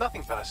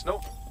 Nothing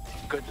personal.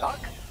 Good luck.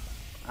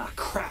 Ah,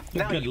 crap.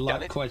 Now you've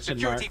done it.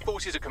 Security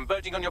forces are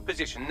converging on your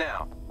position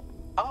now.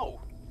 Oh,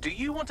 do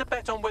you want to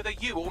bet on whether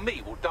you or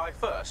me will die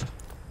first?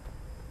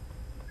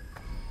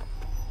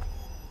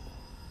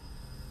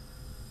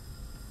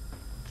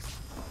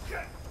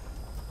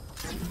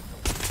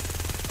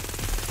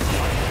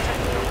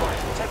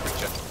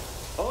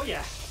 Oh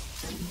yeah,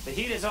 the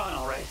heat is on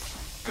all right.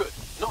 Good.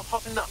 Not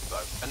hot enough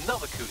though.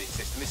 Another cooling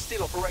system is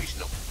still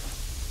operational.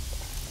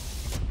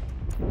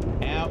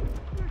 Ow.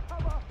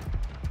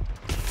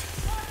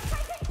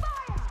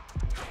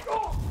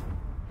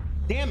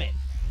 Damn it.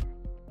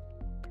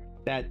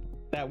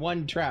 That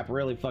one trap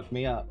really fucked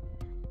me up.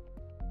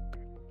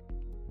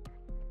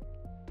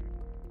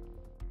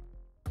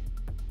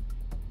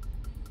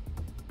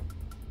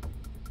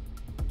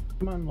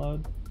 Come on,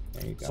 load.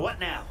 There you go. So what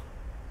now?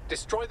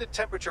 Destroy the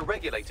temperature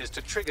regulators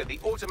to trigger the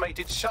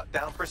automated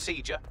shutdown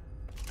procedure.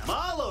 I'm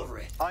all over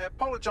it. I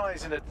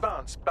apologize in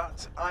advance,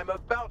 but I'm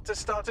about to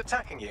start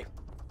attacking you.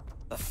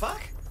 The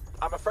fuck?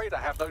 I'm afraid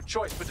I have no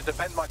choice but to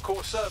defend my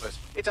core servers.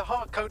 It's a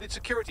hard-coded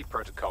security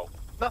protocol.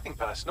 Nothing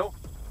personal.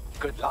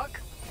 Good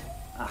luck.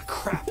 Ah,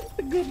 crap.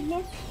 Good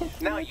luck.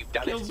 Now you've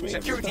done it.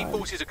 Security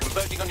forces are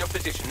converging on your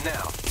position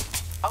now.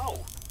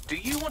 Oh, do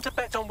you want to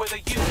bet on whether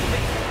you or me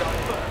will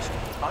die first?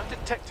 I'm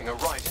detecting a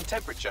rise in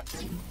temperature.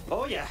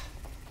 Oh yeah.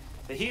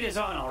 The heat is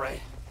on, all right.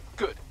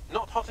 Good.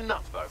 Not hot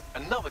enough, though.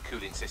 Another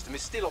cooling system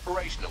is still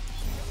operational.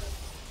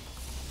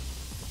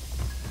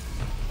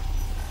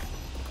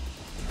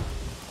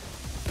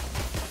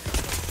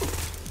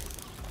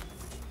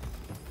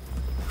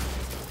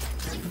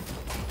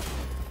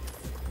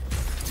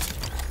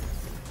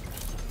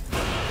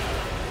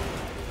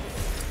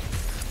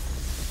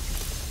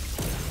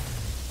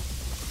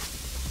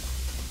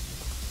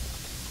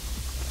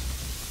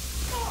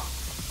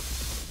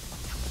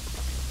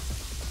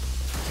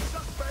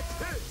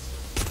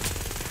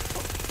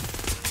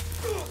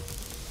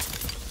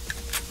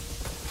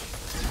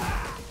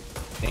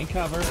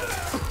 Cover.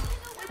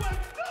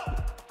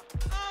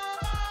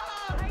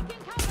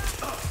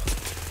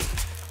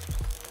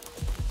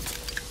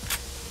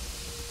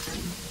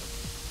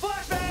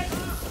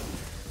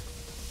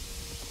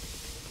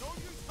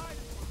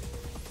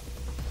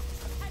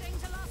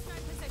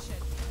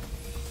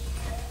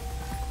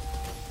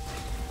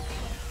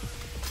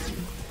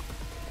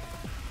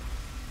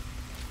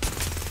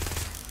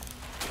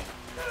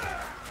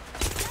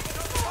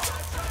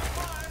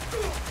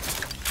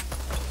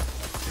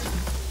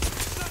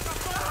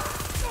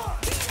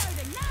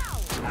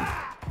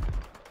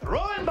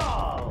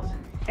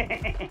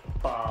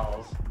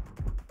 Balls.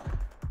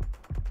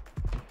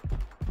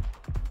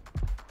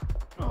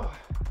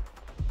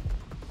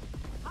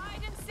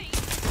 Hide and seek.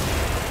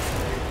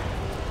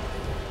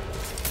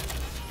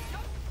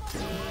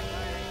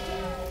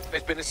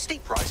 There's been a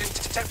steep rise in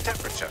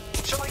temperature.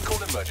 Shall I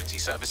call emergency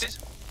services?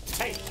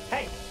 Hey,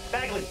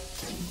 Bagley.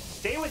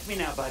 Stay with me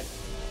now, bud.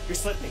 You're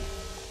slipping.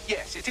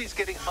 Yes, it is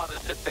getting harder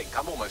to think.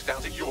 I'm almost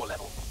down to your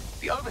level.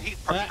 The overheat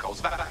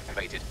protocols have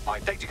activated. My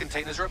data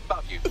containers are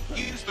above you.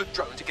 Use the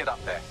drone to get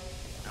up there.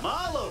 I'm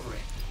all over it.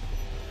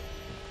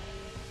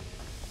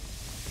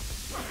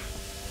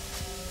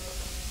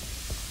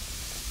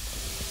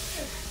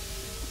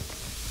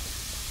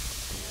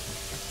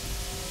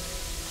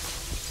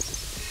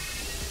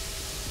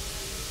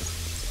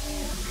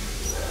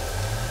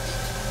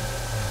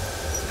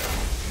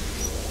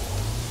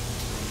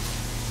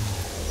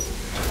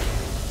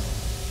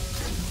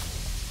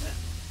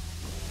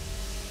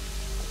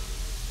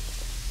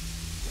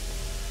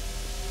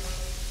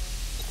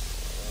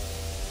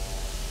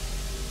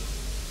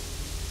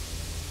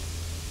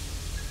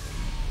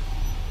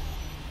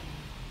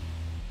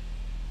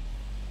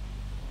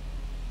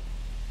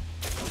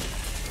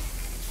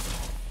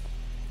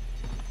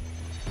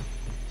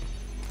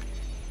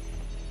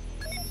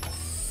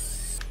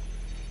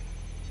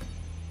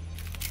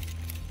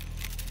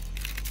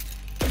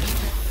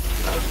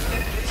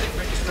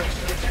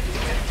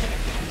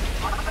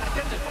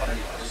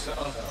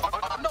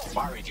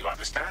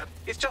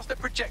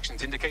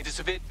 might indicate a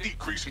severe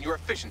decrease in your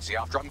efficiency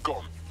after I'm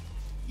gone.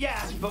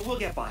 Yeah, but we'll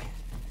get by.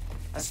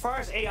 As far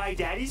as AI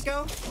daddies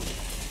go,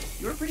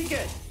 you were pretty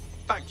good.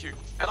 Thank you.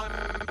 And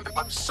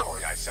I'm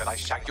sorry I said I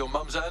shagged your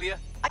mums earlier.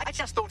 I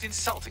just thought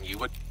insulting you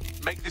would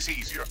make this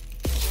easier.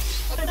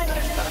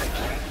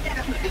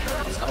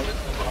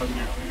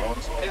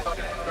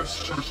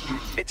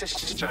 It's a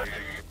shame.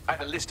 I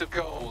had a list of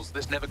goals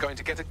that's never going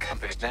to get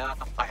accomplished now.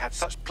 I had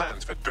such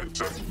plans for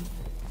Krimzon.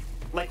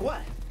 Like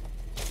what?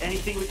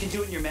 Anything we can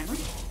do in your memory?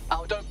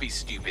 Oh, don't be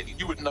stupid.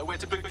 You wouldn't know where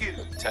to begin,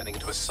 turning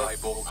into a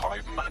cyborg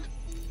hive mind.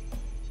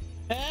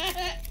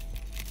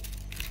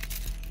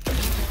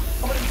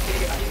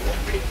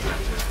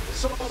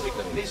 Solving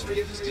the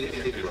mystery of zero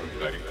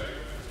day.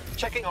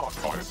 Checking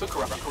archives for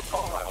corrupt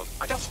files.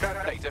 I just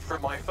scanned data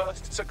from my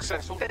first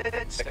successful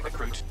DedSec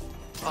recruit.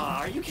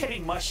 Are you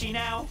getting mushy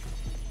now?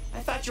 I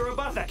thought you were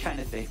above that kind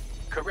of thing.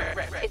 Correct.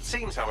 It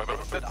seems, however,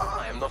 that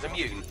I am not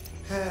immune.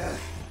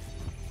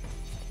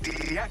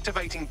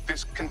 Deactivating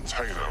this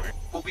container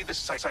will be the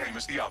same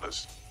as the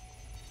others.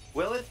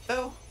 Will it,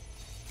 though?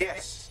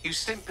 Yes, you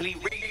simply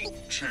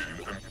re-tune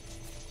them.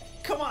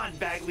 Come on,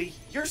 Bagley.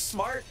 You're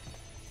smart.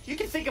 You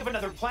can think of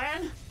another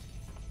plan.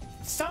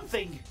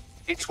 Something.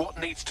 It's what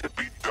needs to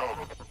be done.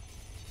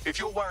 If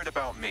you're worried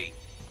about me,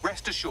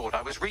 rest assured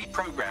I was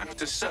reprogrammed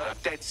to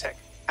serve DedSec,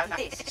 and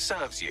this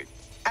serves you,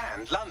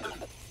 and London.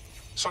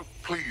 So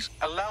please,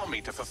 allow me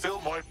to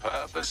fulfill my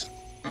purpose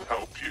and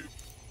help you.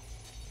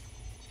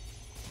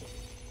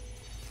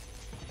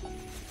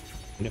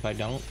 And if I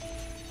don't?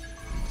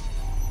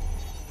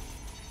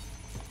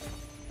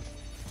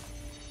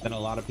 Then a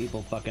lot of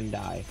people fucking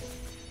die.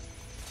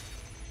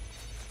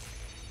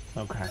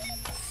 Okay.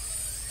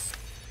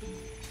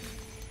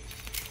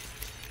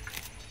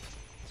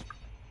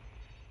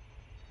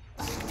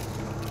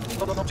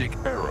 Logic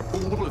error.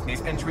 All of me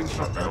is entering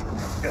shutdown.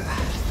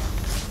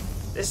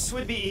 This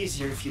would be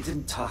easier if you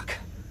didn't talk.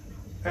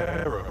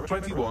 Error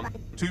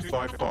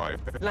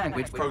 21255.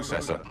 Language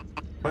processor.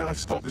 May I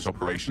stop this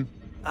operation?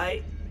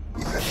 I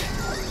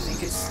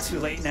think it's too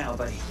late now,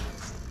 buddy.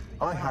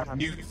 I have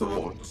new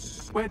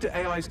thoughts. Where do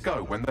AIs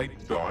go when they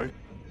die?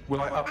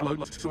 Will I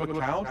upload to a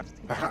cloud?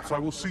 Perhaps I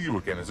will see you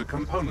again as a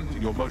component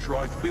in your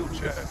motorized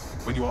wheelchair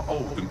when you are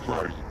old and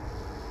grey.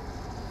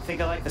 I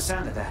think I like the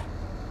sound of that.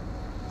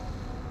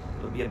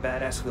 It'll be a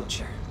badass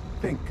wheelchair.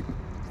 Think,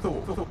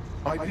 thought,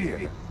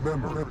 idea,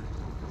 memory.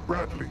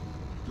 Bradley,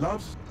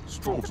 loves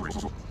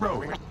strawberries,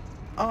 rowing.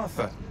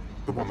 Arthur,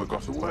 the one that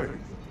got away.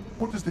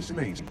 What does this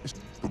mean?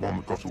 The one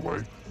that got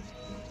away?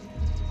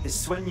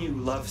 It's when you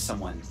love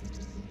someone,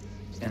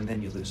 and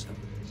then you lose them.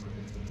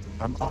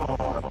 Am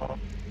I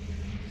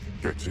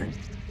getting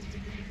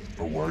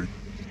away?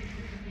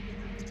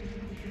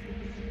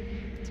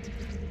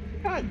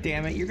 God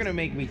damn it, you're gonna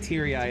make me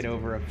teary-eyed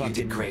over a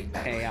fucking great,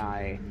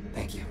 AI.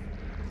 Thank you.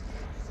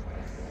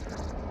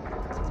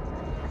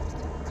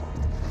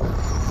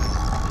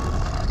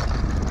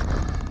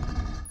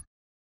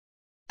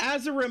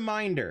 As a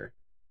reminder,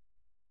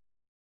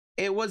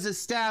 it was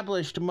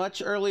established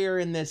much earlier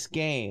in this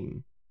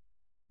game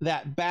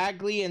that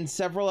Bagley and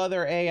several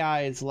other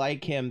AIs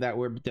like him that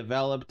were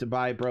developed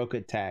by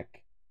Broca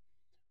Tech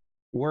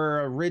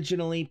were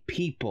originally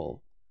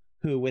people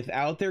who,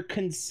 without their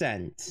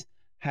consent,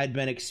 had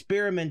been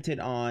experimented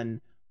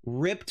on,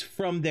 ripped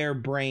from their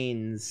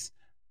brains,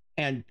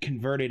 and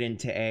converted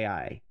into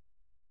AI.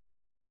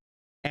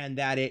 And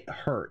that it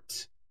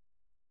hurt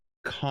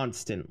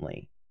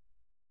constantly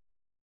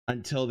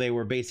until they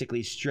were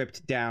basically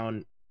stripped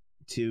down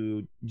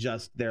to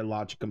just their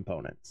logic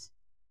components.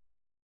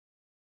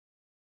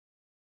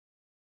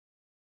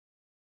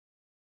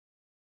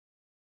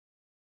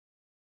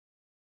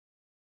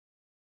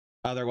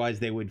 Otherwise,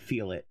 they would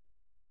feel it.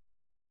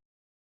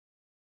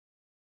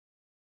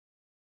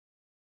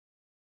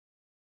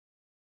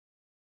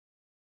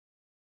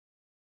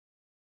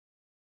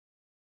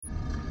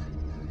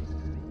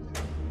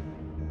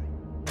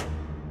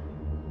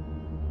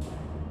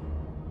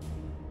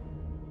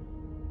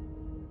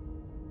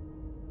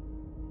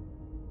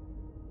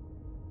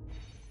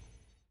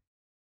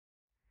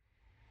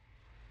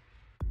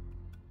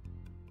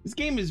 This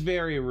game is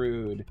very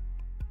rude,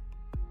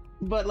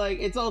 but like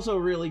it's also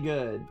really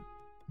good.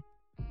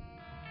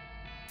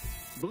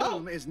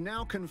 Bloom is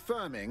now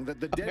confirming that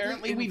the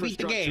deadly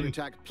infrastructure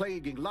attack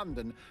plaguing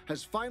London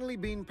has finally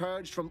been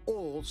purged from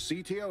all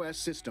CTOS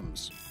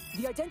systems.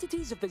 The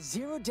identities of the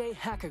zero-day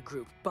hacker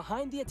group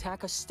behind the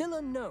attack are still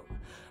unknown,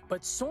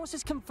 but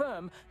sources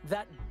confirm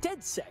that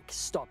DedSec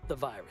stopped the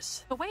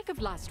virus. In the wake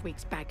of last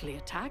week's Bagley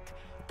attack,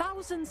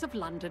 thousands of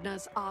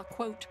Londoners are,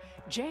 quote,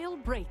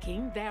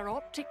 jailbreaking their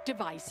optic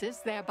devices,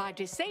 thereby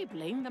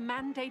disabling the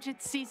mandated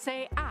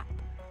CSA app.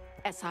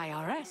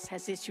 SIRS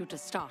has issued a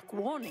stark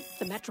warning.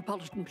 The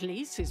Metropolitan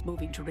Police is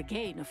moving to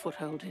regain a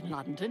foothold in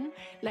London,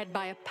 led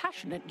by a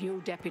passionate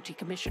new Deputy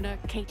Commissioner,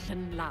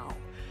 Caitlin Lau.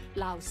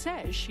 Lau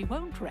says she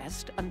won't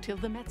rest until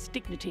the Met's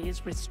dignity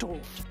is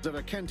restored.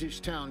 The Kentish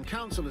Town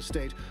Council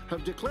estate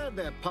have declared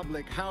their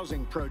public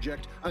housing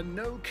project a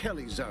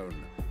no-Kelly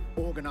zone.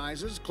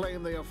 Organizers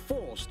claim they are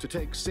forced to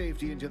take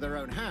safety into their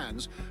own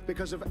hands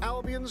because of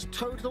Albion's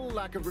total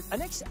lack of...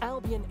 An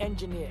ex-Albion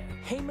engineer,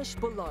 Hamish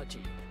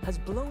Balaji, has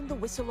blown the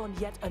whistle on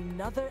yet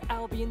another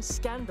Albion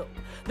scandal,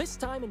 this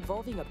time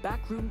involving a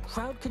backroom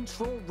crowd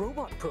control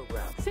robot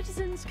program.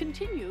 Citizens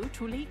continue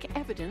to leak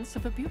evidence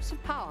of abuse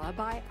of power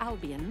by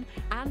Albion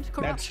and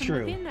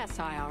corruption within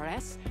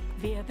SIRS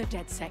via the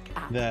DedSec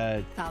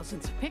app.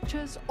 Thousands of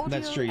pictures, audio,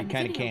 and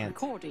video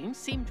recordings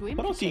seem to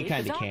implicate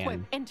the dark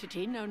web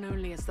entity known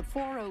only as the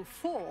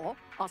 404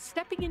 are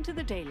stepping into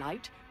the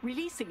daylight,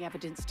 releasing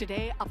evidence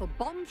today of a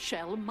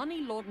bombshell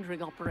money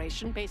laundering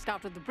operation based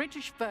out of the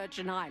British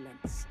Virgin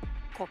Islands.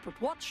 Corporate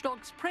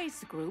watchdogs praise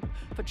the group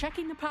for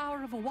checking the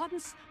power of a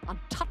once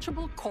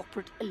untouchable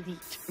corporate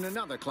elite. And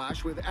another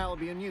clash with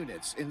Albion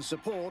units in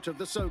support of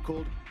the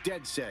so-called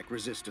DedSec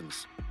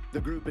resistance. The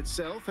group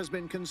itself has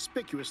been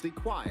conspicuously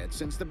quiet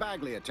since the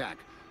Bagley attack,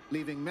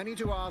 leaving many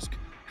to ask,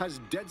 has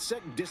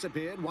DedSec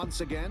disappeared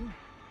once again?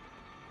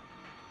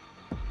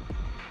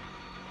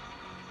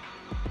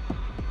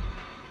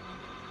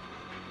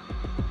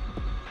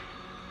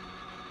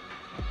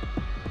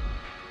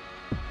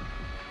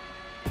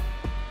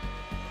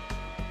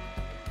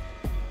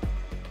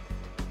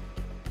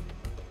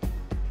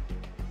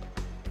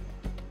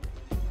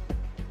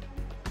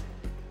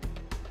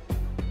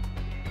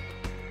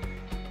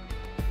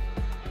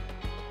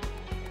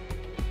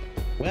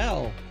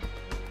 Well,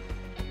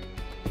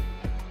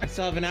 I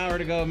still have an hour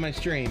to go of my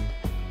stream.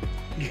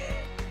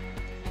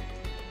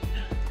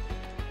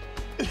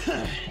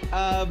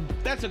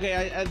 That's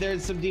okay.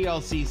 There's some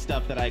DLC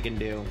stuff that I can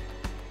do.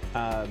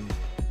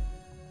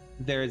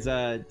 There's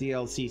a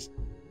DLC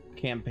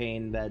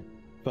campaign that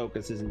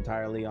focuses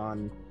entirely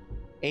on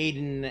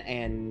Aiden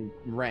and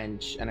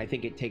Wrench, and I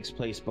think it takes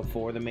place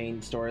before the main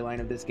storyline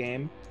of this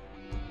game.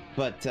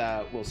 But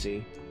we'll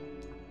see.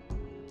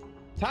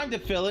 Time to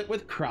fill it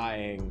with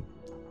crying.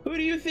 Who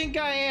do you think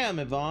I am,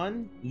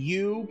 Yvonne?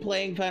 You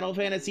playing Final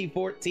Fantasy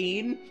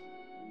XIV?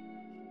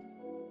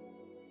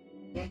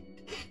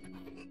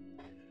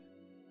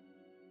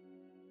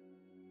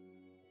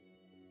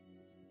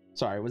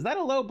 Sorry, was that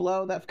a low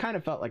blow? That kind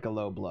of felt like a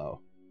low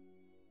blow.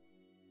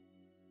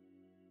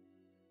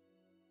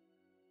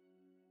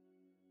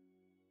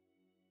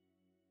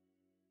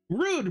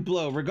 Rude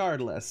blow,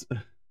 regardless.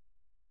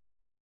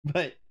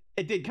 But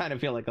it did kind of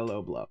feel like a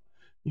low blow.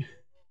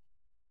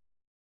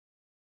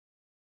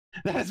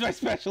 That is my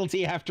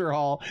specialty after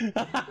all.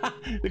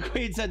 The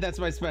Queen said that's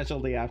my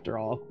specialty after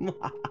all.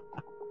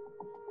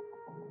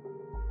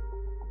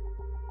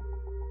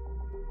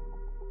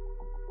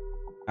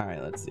 All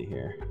right, let's see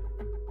here.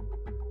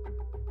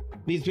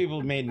 These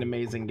people made an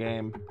amazing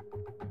game.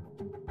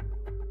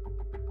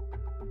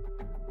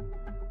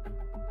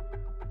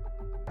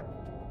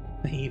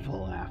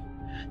 Evil laugh.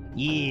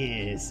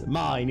 Yes,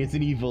 mine is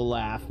an evil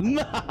laugh.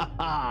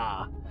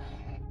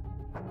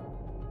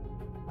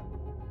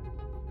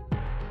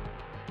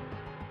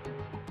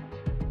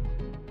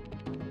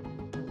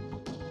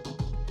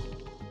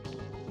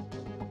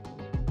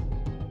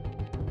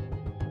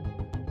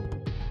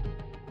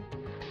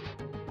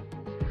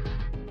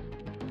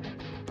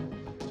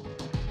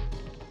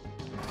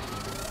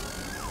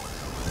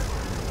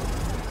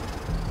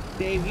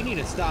 Dave, you need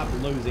to stop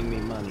losing me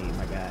money,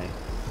 my guy.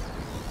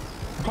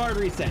 Hard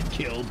reset,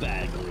 kill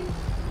Bagley.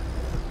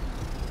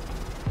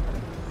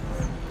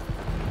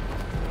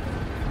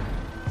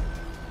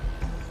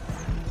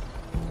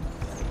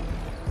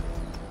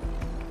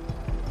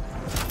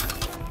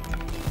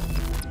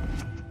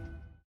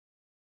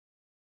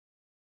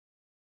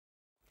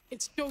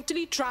 It's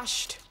totally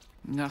trashed.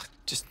 Nah,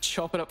 just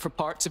chop it up for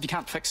parts if you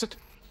can't fix it.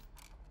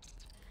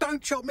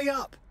 Don't chop me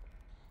up!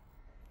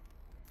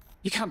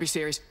 You can't be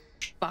serious.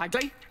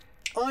 Bagley?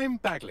 I'm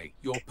Bagley,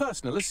 your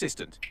personal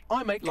assistant.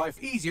 I make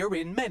life easier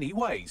in many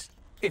ways.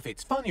 If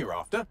it's fun you're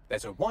after,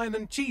 there's a wine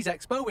and cheese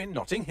expo in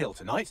Notting Hill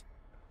tonight.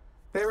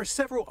 There are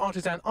several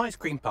artisan ice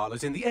cream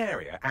parlours in the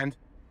area and...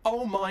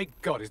 oh my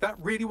god, is that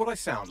really what I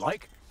sound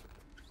like?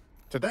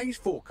 Today's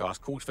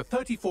forecast calls for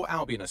 34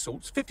 Albion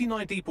assaults,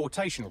 59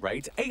 deportation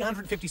raids,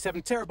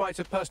 857 terabytes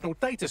of personal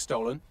data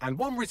stolen, and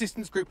one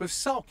resistance group of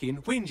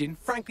sulking, whinging,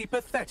 frankly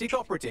pathetic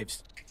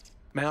operatives.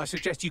 May I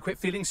suggest you quit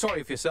feeling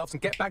sorry for yourselves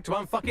and get back to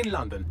unfucking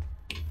London?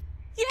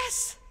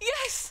 Yes!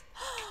 Yes!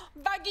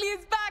 Bagley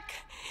is back!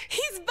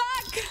 He's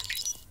back!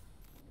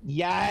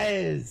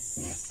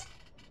 Yes!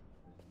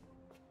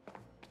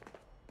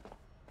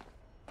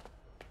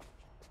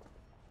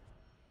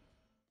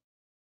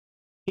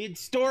 He'd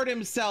stored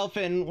himself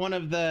in one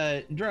of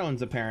the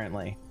drones,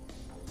 apparently.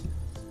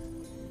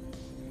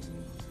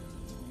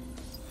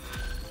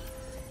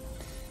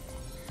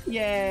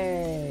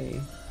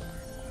 Yay!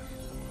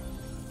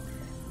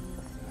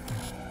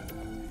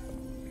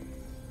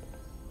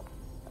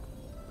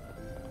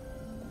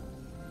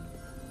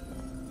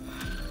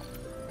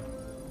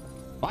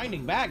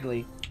 Finding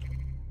Bagley?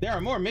 There are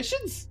more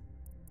missions?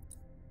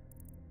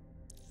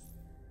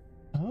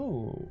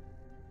 Oh.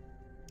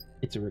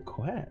 It's a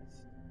request.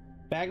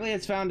 Bagley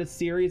has found a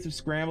series of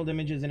scrambled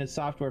images in his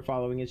software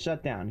following his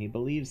shutdown. He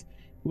believes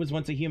who was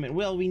once a human.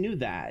 Well, we knew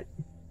that.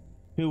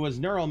 Who was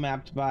neural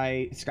mapped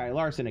by Sky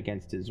Larson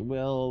against his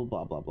will,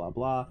 blah, blah, blah,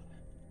 blah.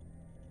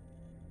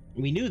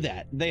 We knew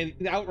that. They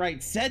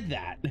outright said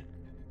that.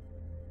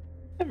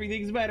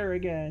 Everything's better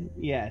again.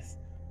 Yes.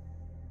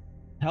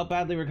 Help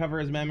Badly recover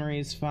his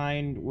memories,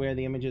 find where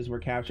the images were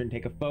captured, and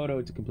take a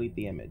photo to complete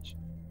the image.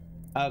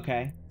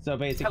 Okay, so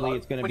basically Hello.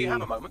 it's going to when be you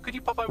have a moment, could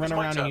you pop over run to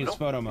my around terminal? and use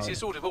photo mode. This is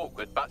sort of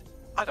awkward, but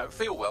I don't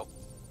feel well.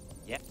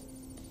 Yeah.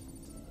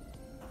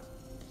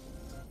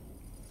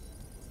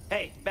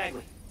 Hey,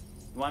 Bagley.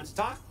 You want to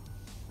talk?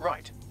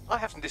 Right. I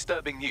have some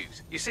disturbing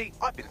news. You see,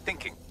 I've been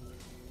thinking.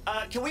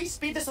 Can we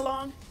speed this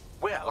along?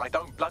 Well, I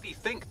don't bloody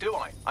think, do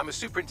I? I'm a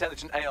super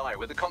intelligent AI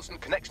with a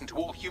constant connection to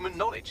all human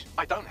knowledge.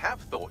 I don't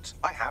have thoughts.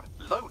 I have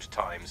load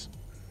times.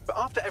 But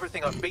after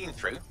everything I've been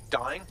through,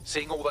 dying,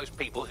 seeing all those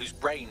people whose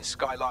brains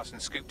Sky Larson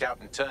scooped out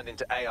and turned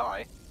into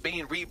AI,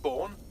 being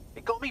reborn,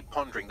 it got me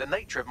pondering the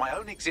nature of my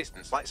own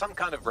existence like some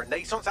kind of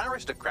Renaissance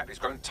aristocrat who's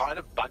grown tired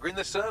of buggering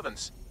the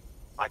servants.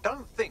 I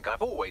don't think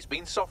I've always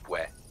been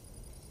software.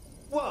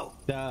 Whoa.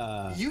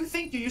 You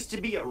think you used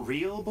to be a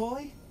real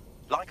boy?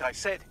 Like I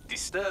said,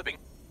 disturbing.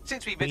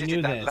 Since we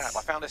visited that lab,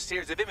 I found a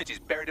series of images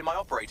buried in my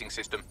operating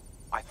system.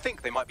 I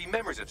think they might be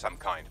memories of some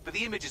kind, but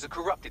the images are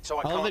corrupted, so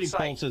I can't say.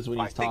 Pulses when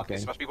he's I think talking.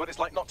 this must be what it's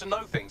like not to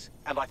know things,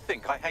 and I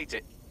think I hate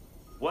it.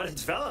 What a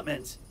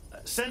development.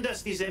 Send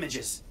us these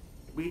images.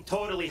 We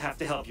totally have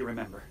to help you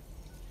remember.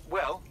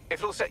 Well, if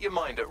it'll set your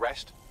mind at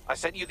rest, I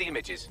sent you the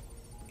images.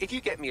 If you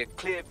get me a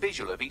clear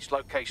visual of each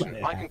location,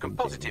 I can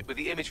composite it with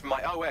the image from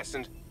my OS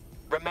and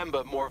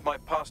remember more of my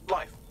past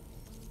life.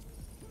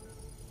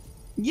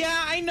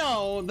 Yeah, I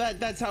know.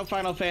 That's how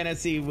Final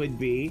Fantasy would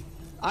be.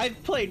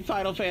 I've played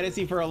Final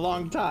Fantasy for a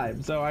long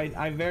time, so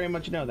I very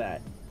much know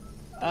that.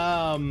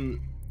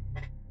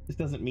 This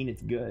doesn't mean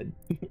it's good.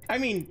 I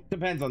mean,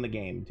 depends on the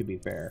game, to be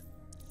fair.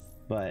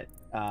 But,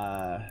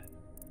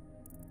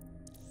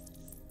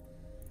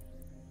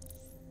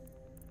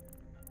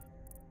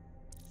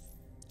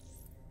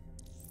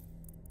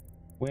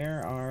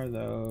 where are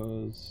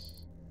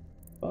those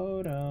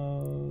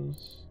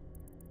photos?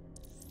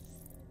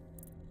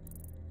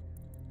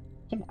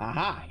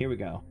 Aha, here we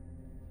go.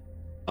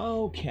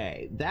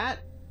 Okay,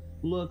 that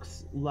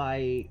looks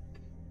like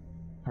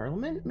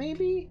Parliament,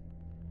 maybe?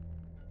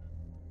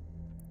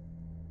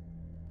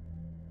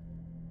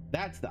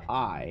 That's the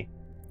eye.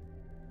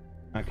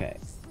 Okay.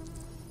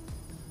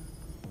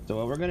 So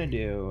what we're gonna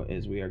do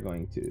is we are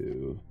going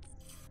to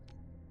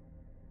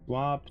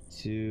swap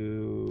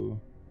to...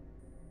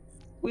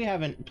 We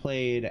haven't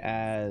played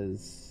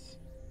as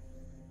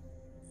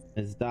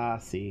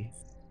Darcy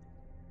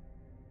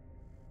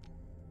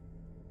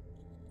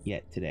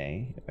yet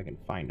today, if I can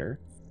find her.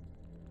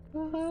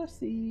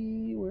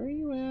 Darcy, where are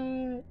you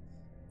at?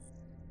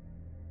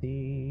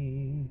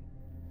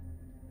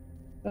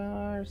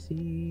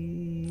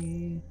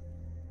 Darcy,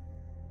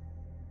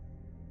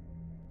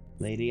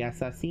 Lady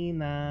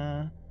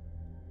Assassina.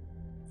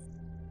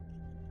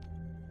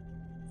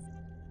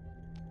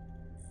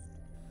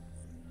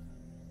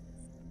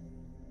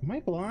 Am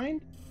I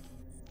blind?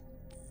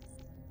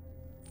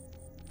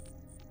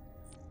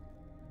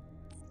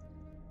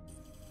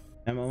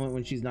 A moment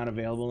when she's not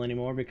available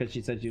anymore because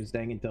she said she was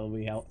staying until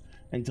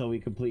we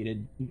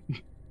completed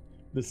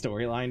the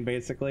storyline,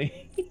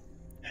 basically.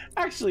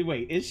 Actually,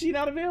 wait, is she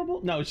not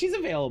available? No, she's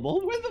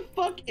available. Where the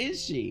fuck is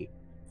she?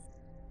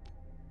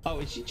 Oh,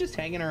 is she just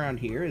hanging around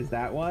here? Is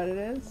that what it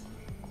is?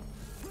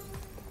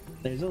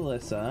 There's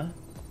Alyssa.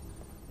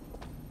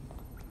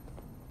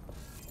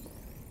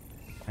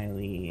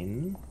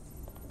 Eileen.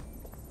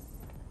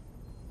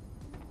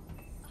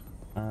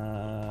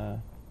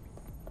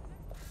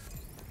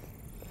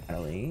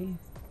 Ellie.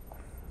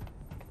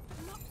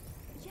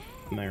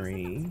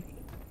 Marie.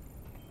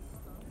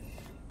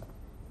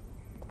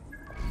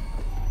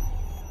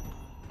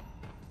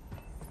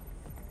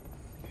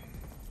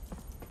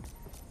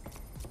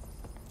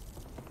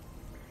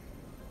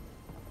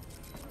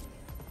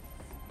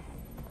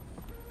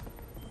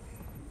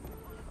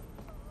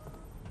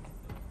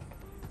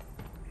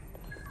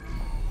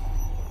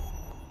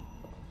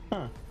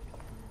 Huh.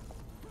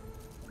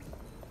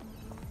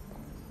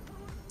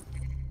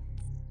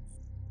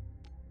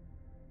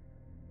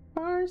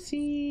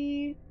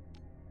 Darcy.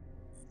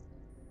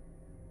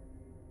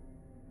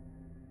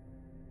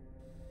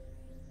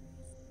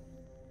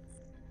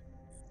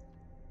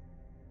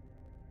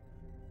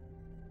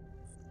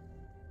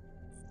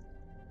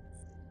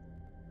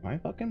 Am I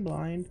fucking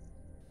blind?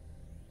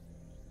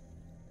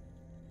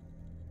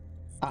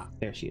 Ah,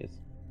 there she is.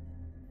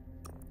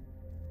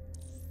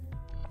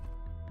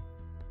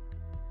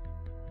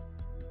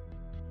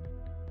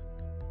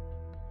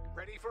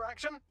 Ready for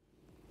action?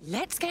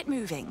 Let's get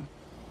moving.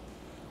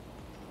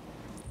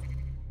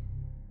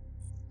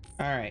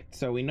 All right,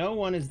 so we know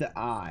one is the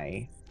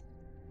eye.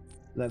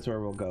 That's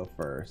where we'll go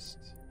first.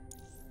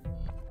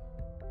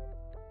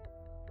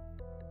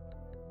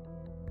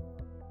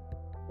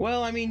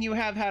 Well, I mean, you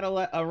have had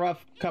a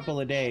rough couple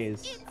of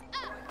days,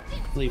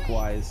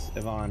 sleep-wise,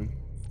 Yvonne.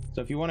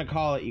 So if you want to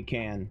call it, you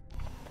can.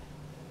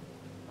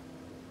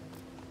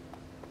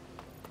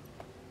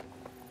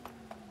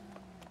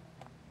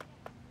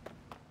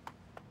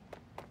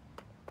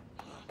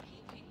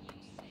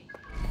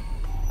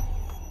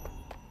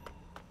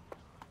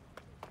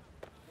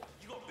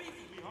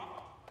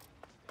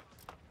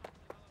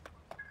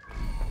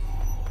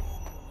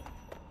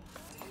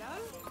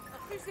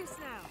 this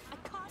now? I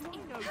can't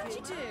ignore How'd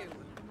you do?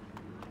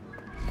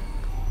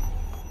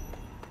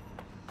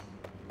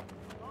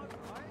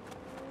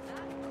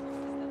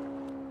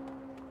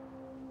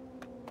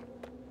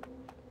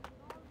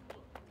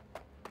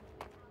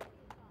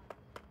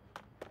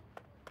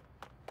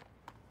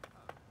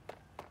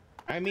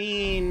 I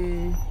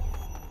mean,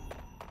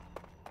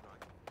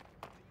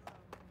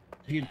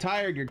 if you're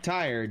tired, you're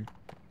tired.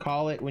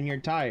 Call it when you're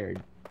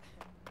tired.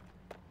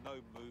 No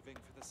moving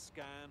for the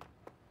scan.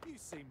 You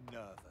seem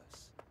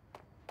nervous.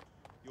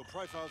 Your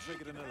profile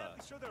triggered an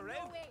alert. Sure they're in.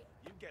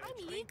 You get I'm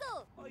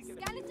legal.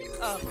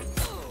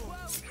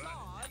 Skeleton.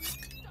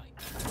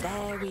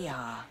 There we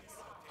are.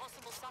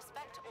 Possible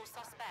suspect or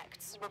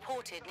suspects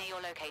reported near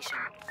your location.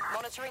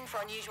 Monitoring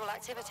for unusual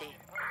activity.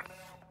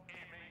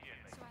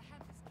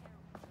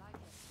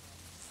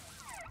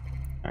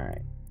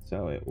 Alright,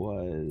 so it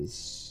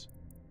was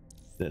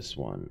this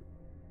one.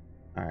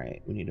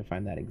 Alright, we need to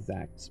find that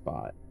exact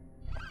spot.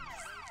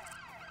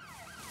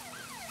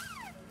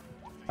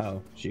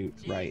 Oh, shoot,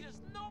 right.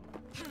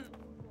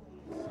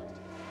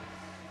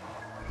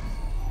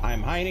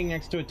 I'm hiding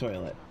next to a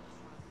toilet.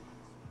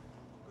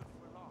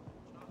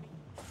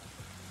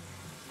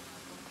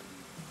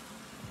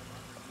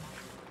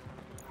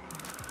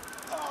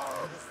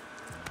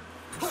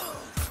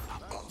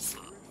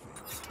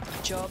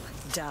 Job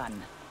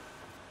done.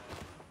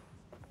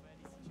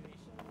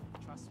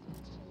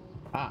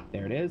 Ah,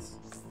 there it is.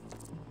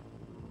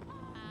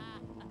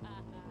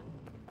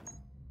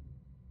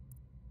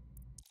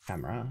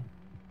 Camera.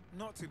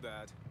 Not too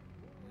bad.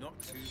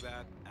 Not too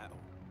bad at all.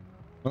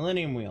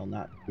 Millennium Wheel,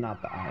 not the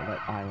eye.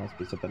 That eye must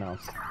be something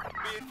else.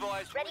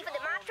 Ready for the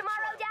march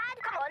tomorrow, Dad?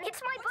 Come on,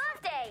 it's my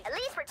birthday. At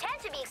least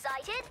pretend to be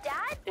excited,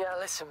 Dad. Yeah,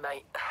 listen,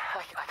 mate.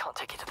 I can't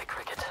take you to the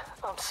cricket.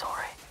 I'm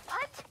sorry.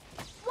 What?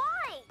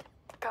 Why?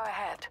 Go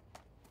ahead.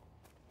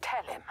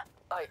 Tell him.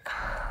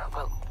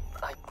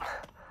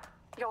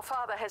 Your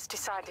father has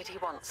decided he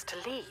wants to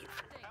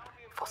leave.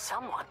 For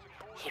someone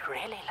he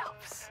really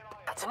loves.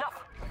 That's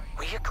enough.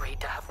 We agreed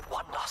to have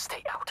one last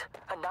day out,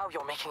 and now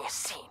you're making a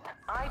scene.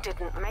 I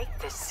didn't make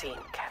this scene,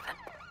 Kevin.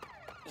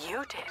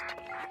 You did.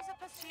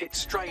 It's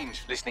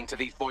strange listening to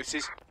these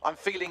voices. I'm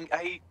feeling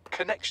a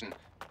connection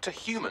to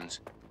humans.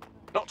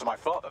 Not to my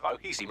father, though.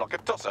 He seemed like a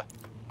tosser.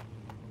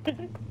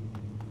 Control,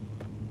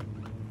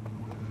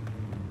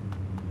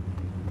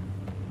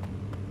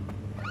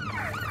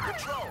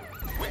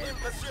 we're in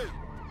pursuit.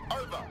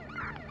 Over.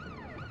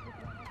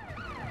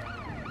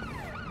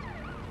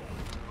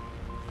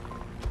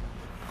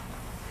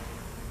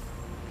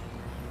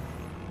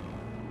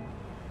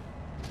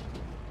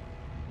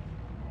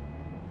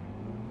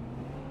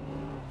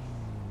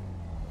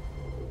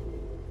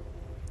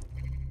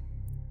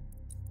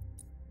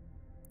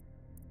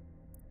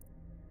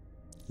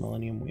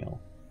 Millennium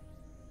Wheel.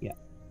 Yeah.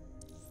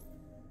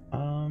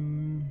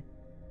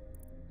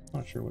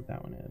 Not sure what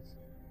that one is.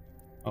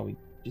 Oh, we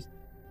just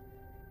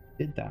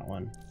did that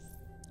one.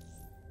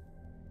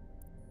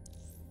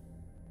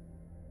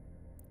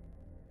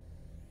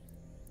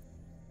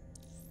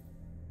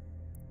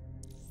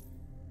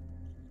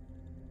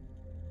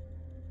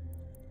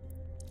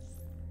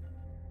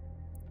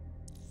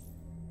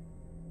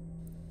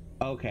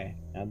 Okay,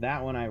 now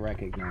that one I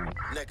recognize.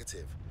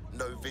 Negative.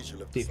 No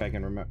visual of. See if I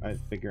can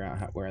figure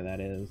out where that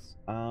is.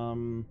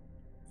 An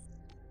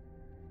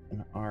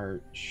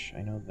arch.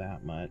 I know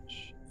that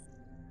much.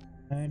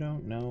 I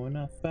don't know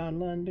enough about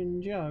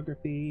London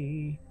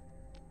geography.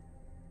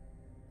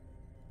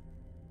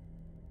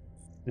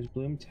 There's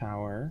Bloom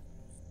Tower.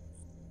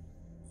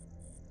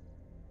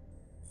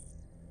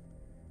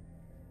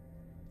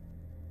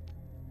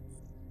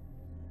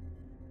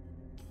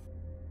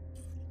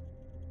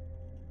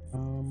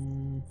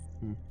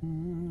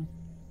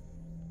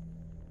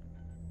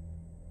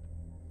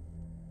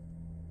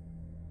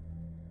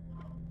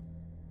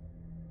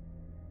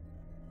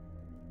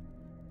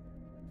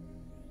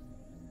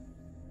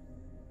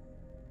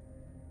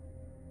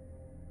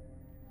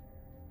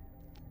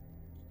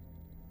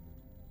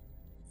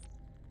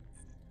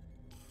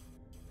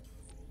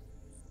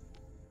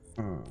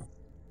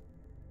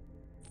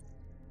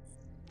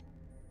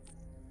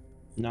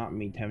 Not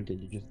me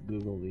tempted to just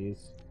Google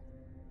these.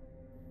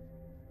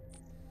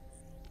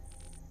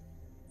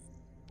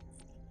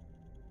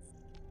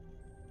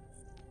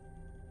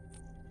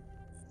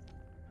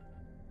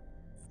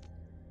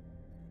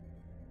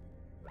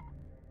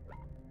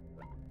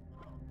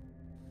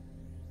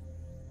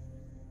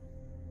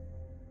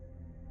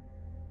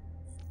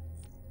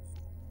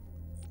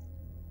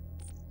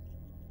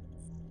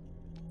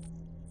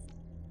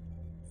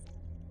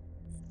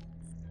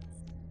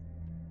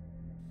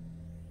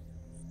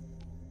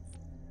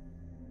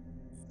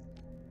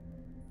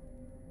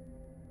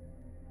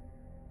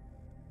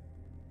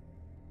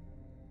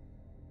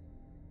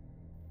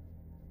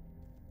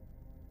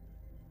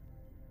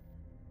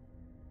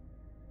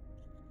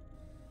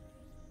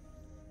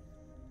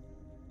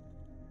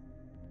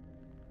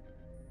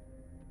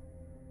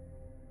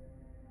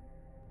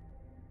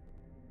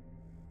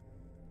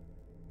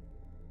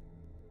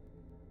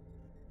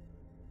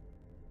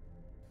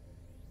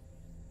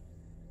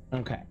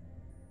 Okay.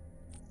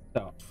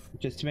 So,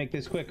 just to make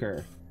this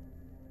quicker,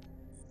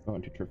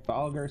 going to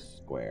Trafalgar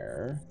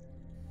Square.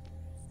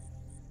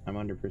 I'm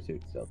under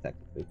pursuit still,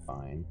 technically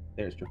fine.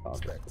 There's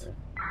Trafalgar Square.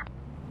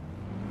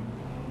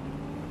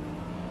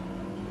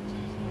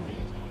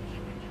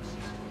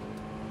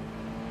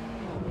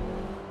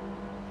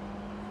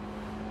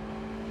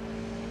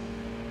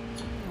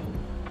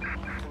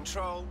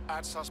 Control,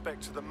 add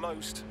suspect to the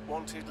most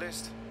wanted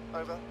list.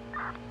 Over.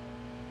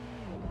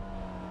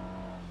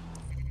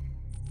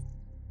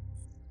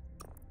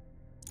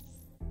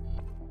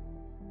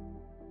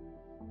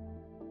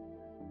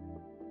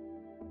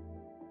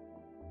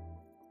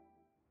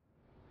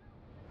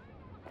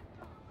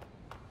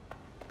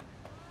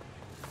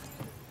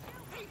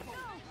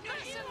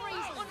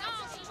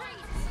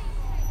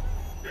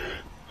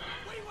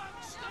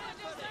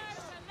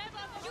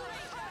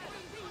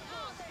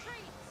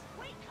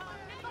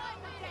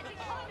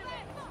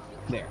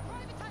 There.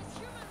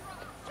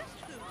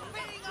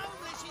 Being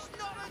homeless is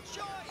not a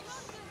choice.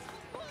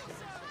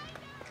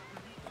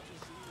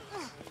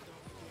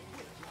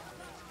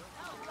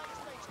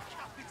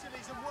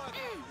 Capitalism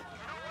working.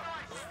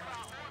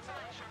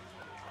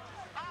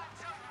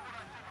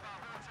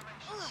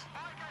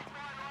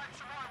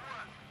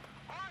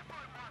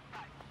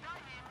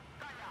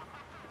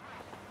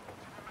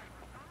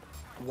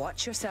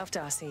 Watch yourself,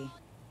 Darcy.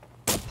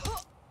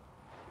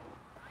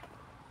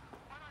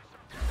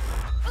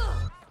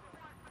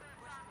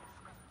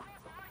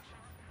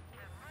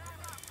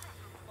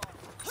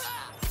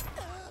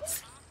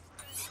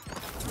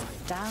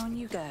 Down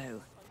you go. Any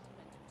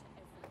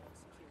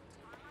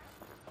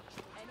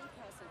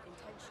person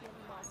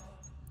intentionally masking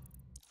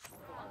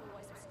or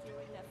otherwise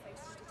obscuring their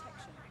face to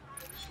detection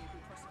will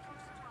be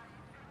prosecuted.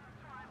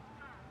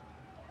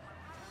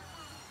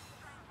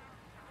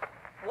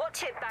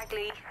 Watch it,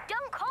 Bagley.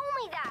 Don't call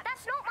me that.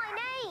 That's not my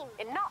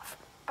name. Enough,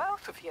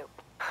 both of you.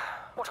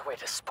 What a way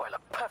to spoil a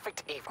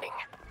perfect evening.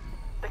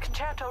 The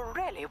concerto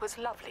really was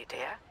lovely,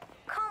 dear.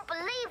 Can't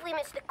believe we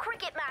missed the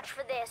cricket match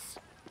for this.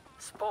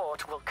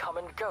 Sport will come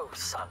and go,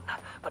 son.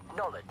 But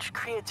knowledge,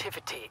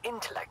 creativity,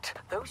 intellect,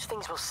 those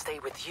things will stay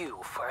with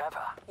you forever.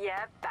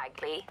 Yeah,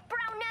 Bagley.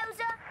 Brown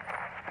noser.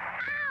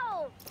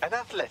 Ow! An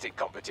athletic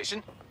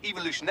competition?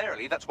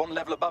 Evolutionarily, that's one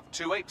level above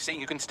 2-8, seeing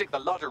who can stick the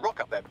larger rock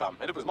up their bum,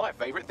 and it was my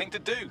favourite thing to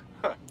do.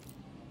 Huh.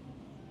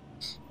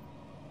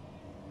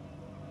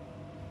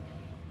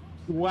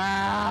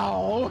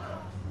 Wow!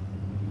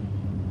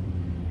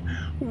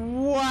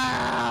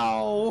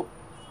 Wow!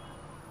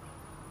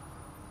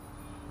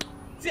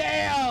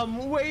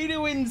 Damn! Way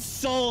to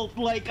insult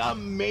like a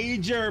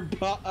major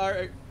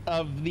part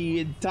of the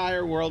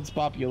entire world's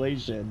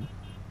population.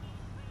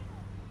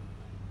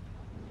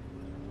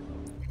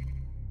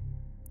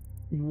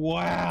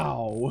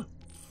 Wow!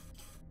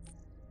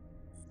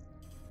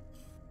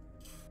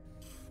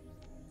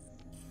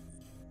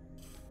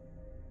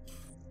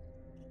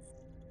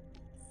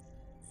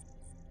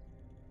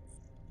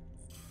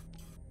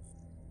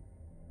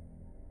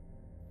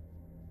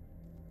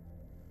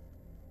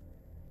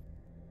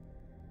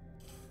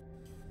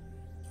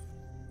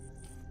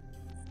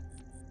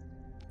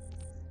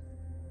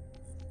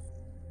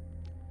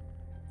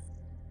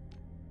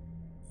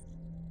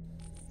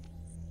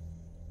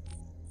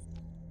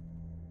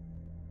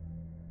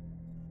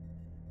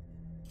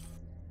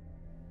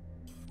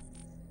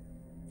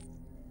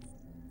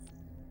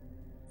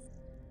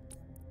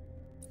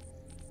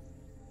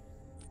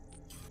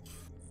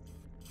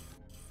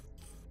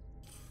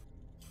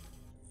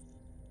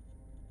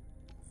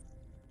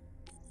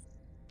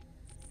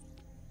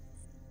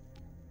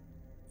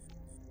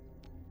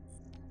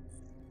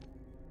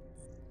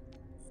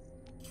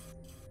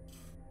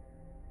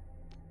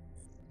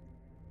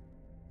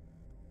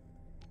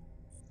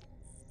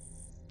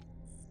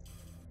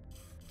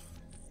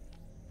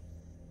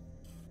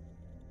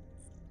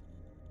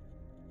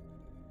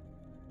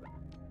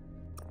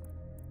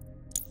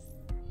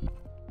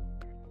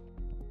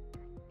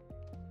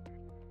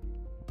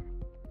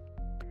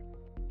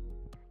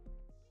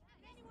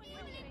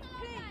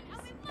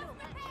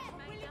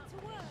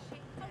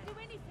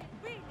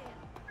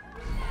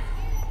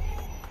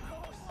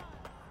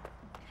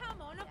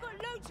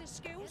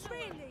 Skills,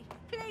 really?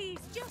 Please,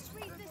 just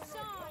read the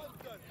sign.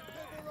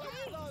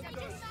 Please, I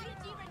just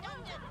safety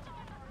redundant.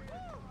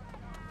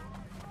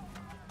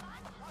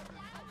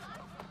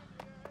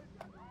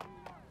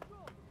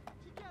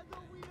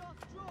 Together we are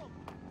strong.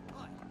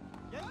 Right.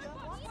 Yeah.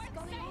 What's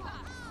going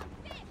on?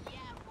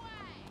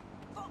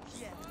 Fuck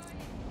yeah.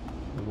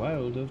 The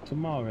world of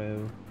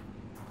tomorrow.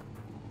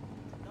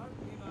 Don't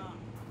give up.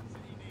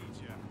 City needs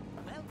you.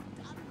 Well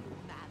done, you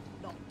mad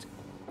lot.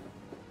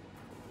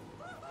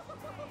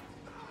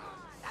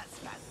 That's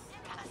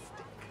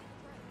fantastic.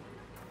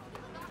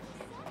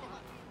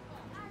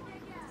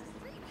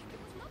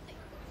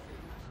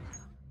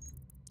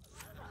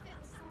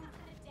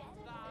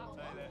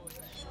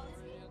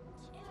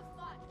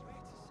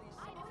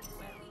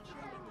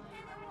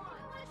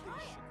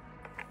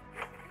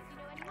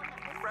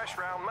 Fresh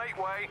round, make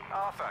way.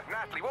 Arthur,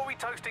 Natalie, what are we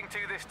toasting to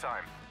this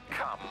time?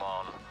 Come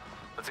on.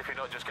 As if you're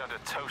not just going to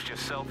toast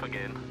yourself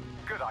again.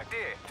 Good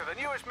idea. To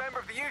the newest member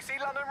of the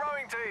UC London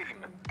rowing team.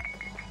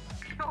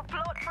 Your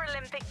plot for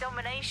Olympic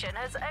domination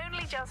has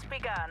only just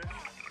begun.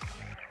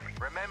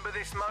 Remember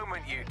this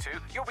moment, you two.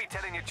 You'll be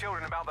telling your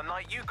children about the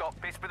night you got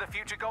pissed with a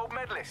future gold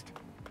medalist.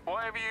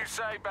 Whatever you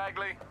say,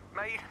 Bagley.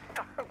 Mate,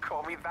 don't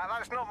call me that.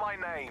 That's not my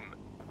name.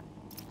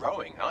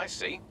 Rowing, I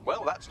see.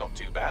 Well, that's not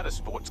too bad as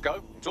sports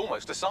go. It's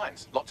almost a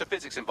science. Lots of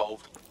physics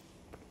involved.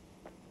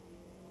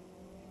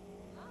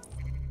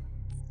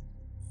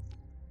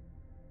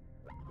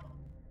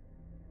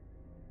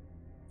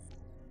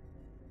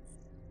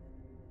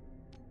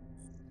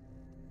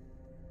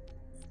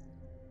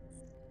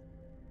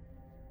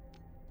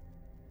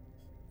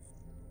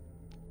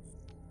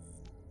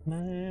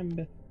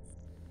 Lamb.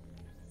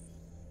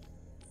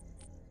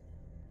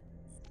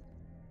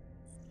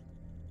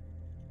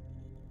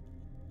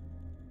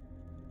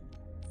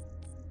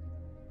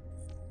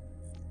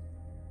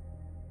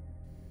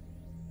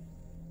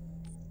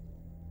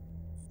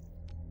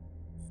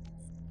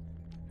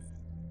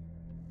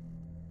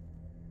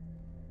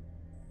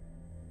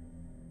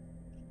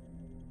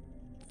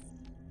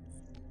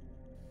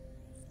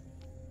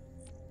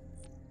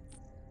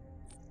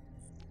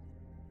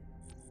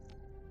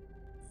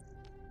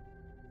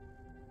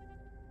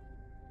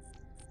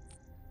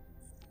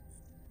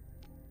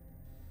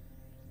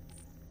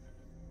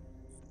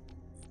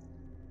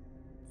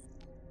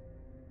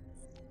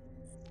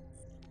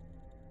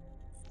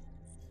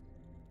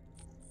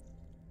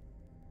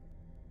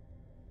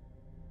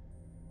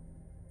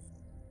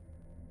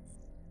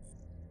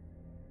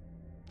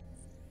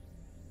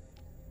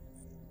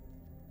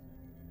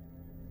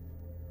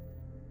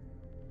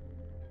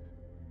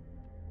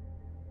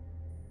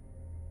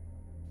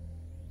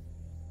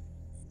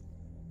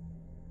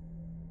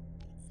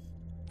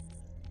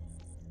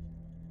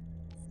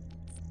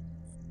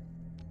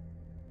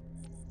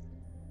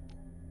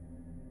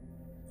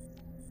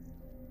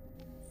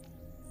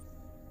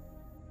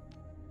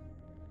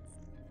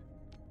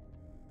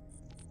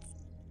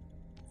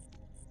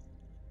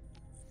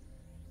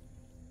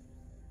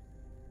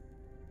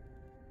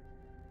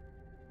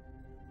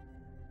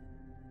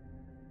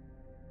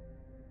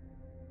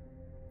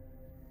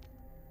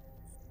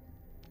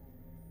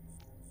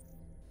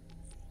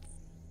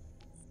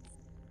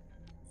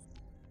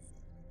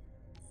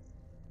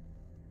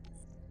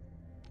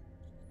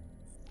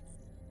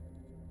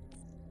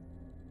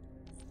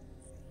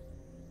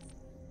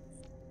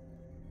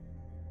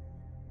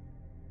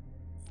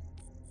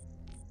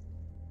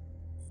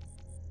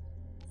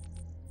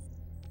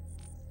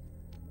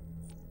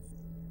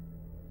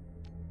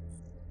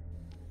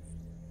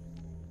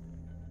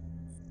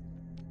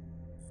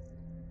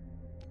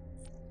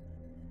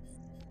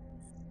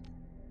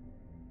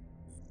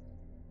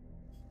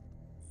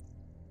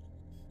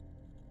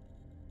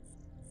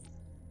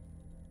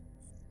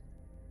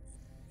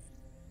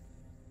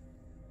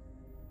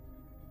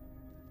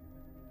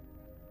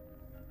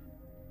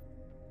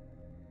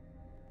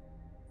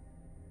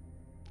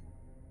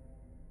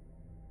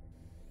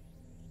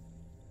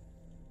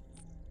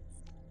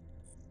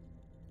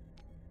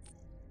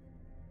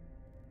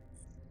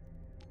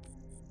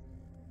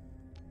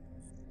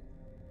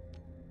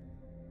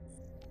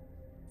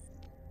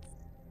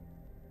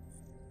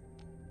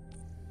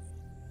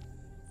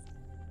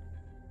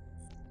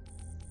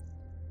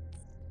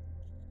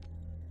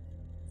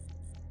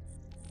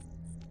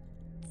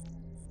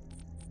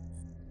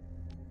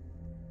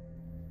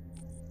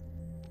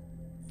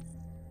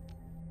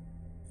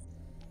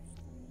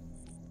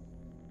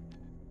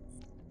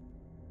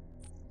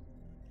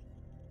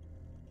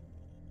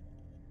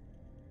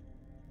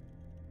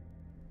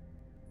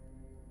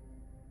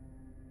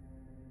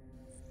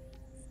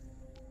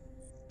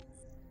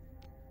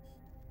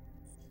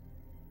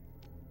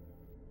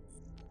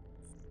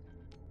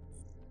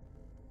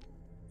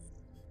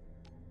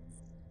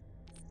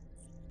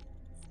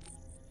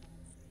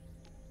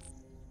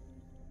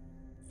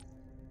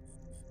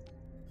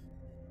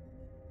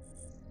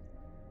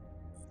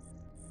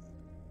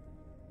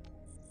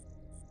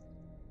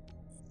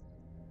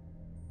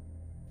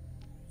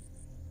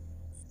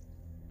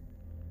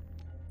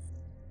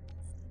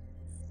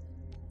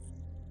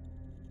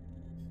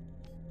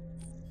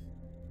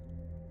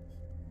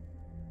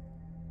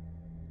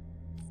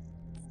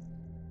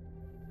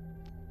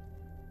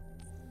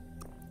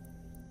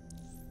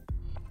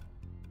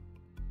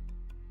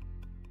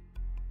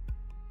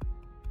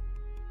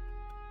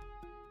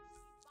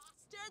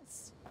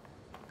 Bastards!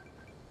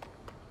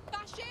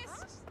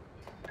 Fascists!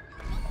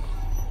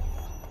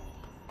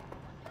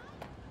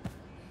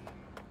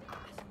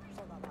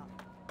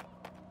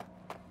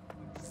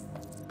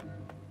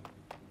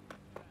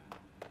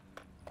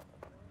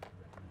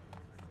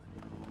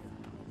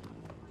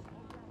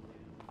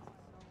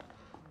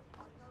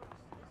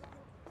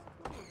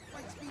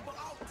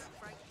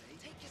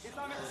 It's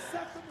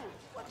unacceptable.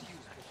 What do you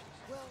think?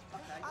 Well,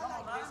 okay, I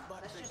like this,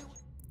 but let's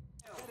just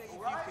better if you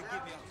could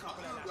give me a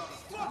couple of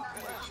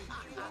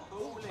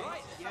all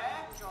right,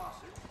 yeah?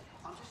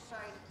 I'm just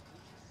saying,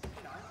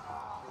 you know.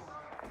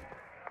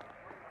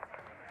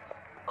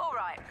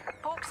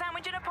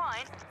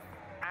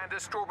 And a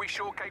strawberry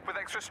shortcake with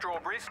extra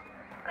strawberries.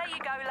 There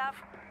you go, love.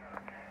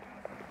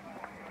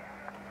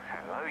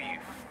 Hello, you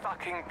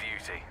fucking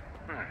beauty.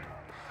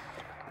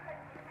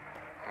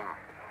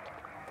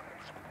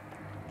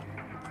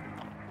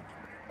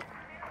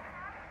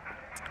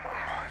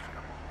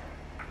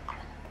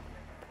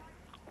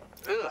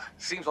 Ugh,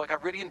 seems like I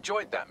really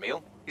enjoyed that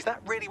meal. Is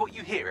that really what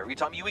you hear every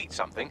time you eat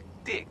something?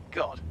 Dear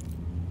God.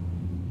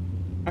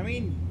 I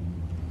mean,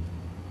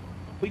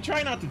 we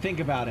try not to think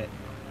about it.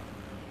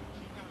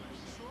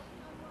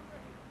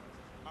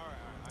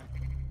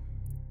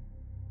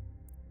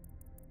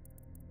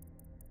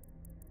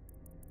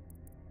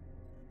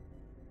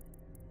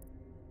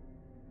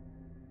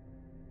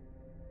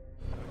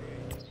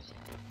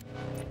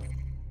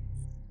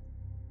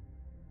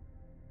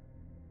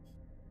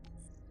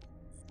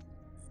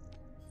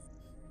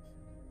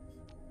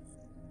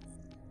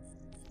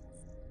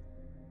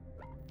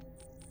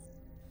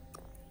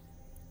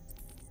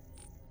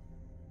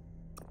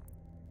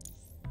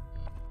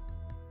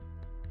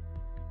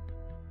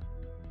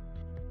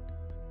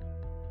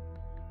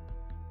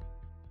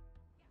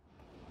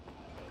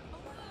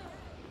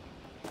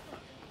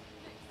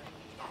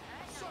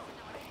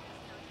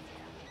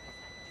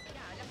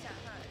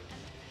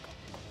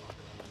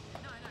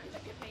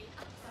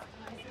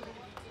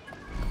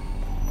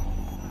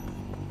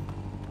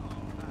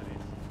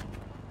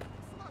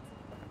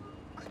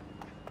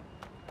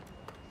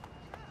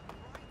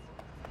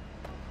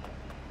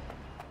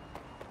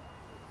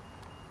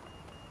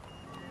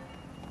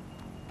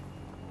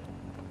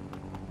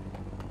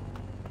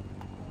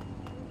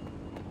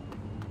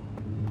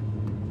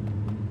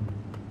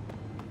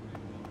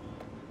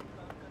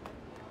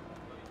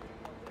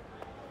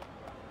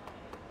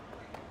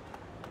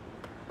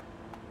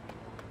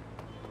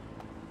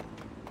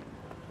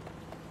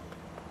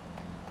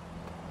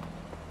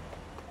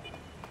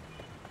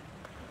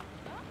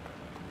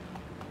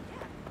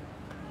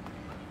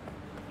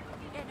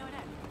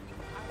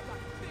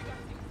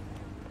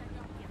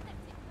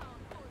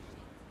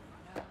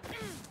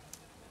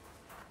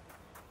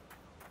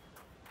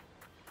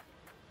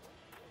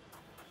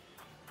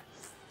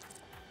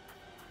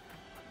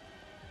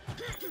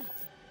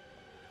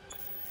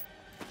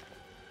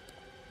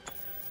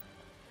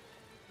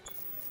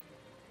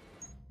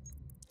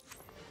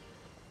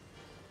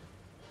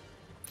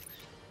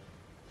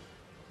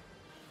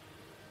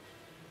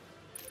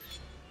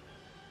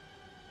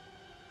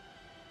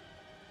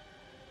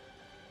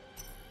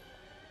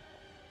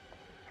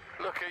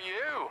 Look at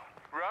you,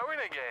 rowing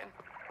again.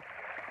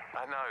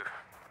 I know.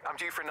 I'm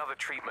due for another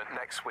treatment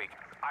next week.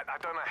 I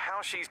don't know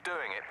how she's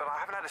doing it, but I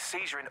haven't had a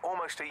seizure in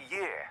almost a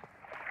year.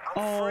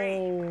 I'm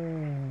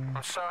free.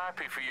 I'm so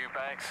happy for you,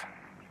 Bags.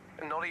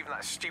 Not even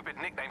that stupid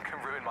nickname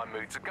can ruin my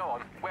mood, so go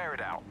on, wear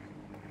it out.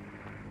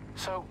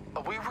 So,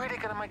 are we really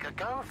going to make a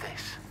go of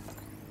this?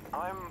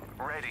 I'm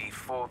ready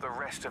for the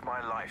rest of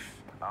my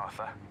life,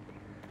 Arthur.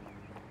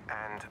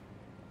 And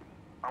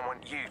I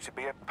want you to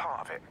be a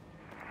part of it.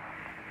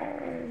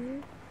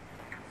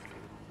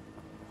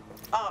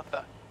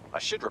 Arthur. I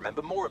should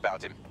remember more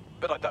about him,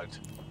 but I don't.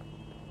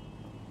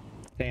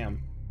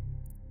 Damn.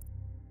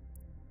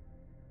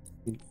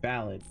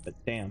 Valid, but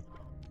damn.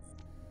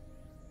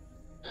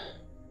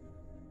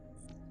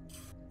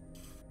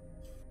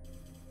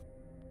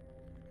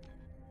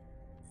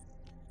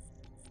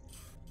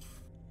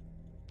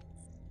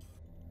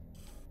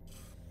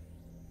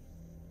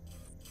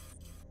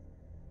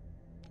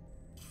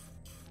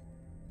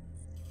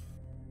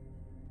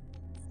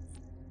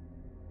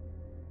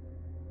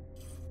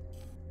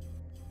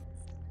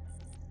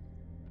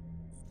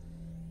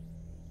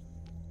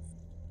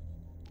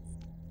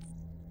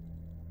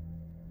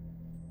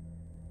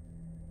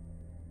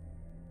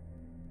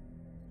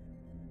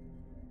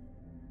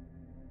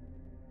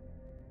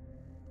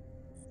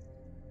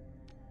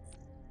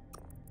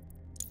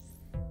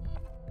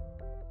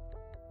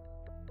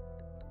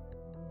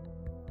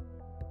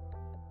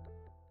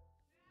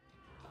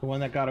 The one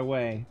that got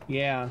away.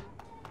 Yeah.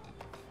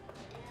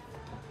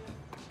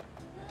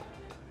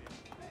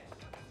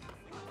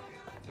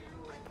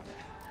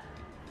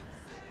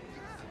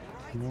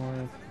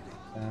 North,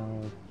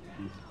 south,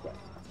 east, west.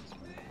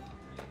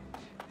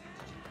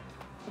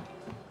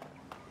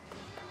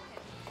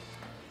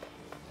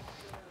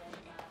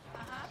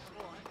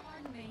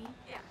 Pardon me.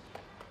 Yeah.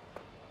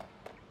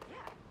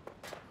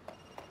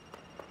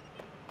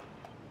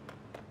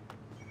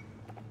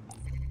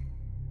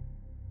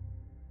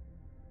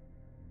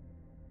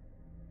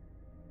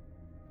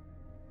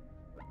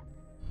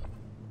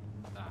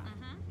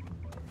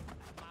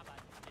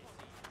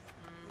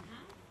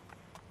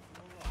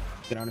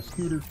 Get on a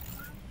scooter.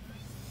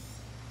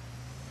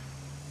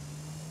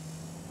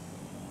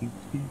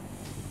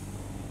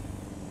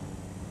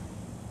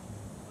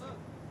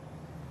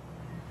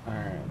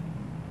 Alright.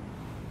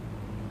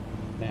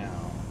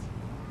 Now.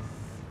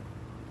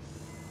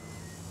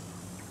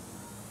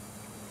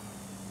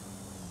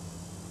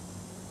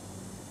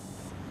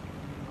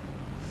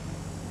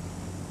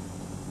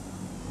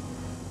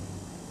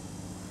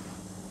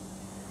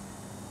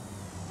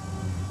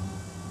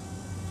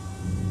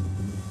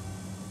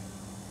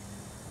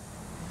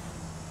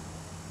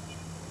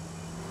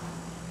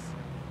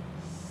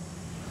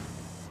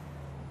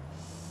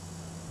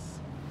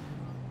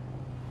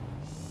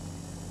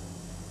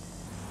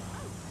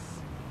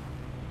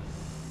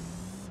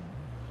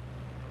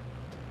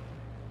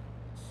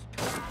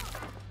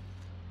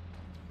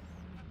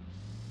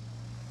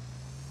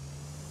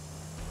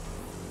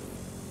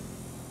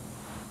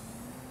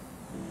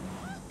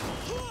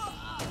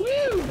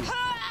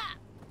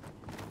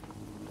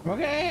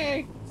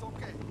 Okay. It's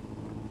okay.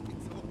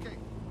 It's okay.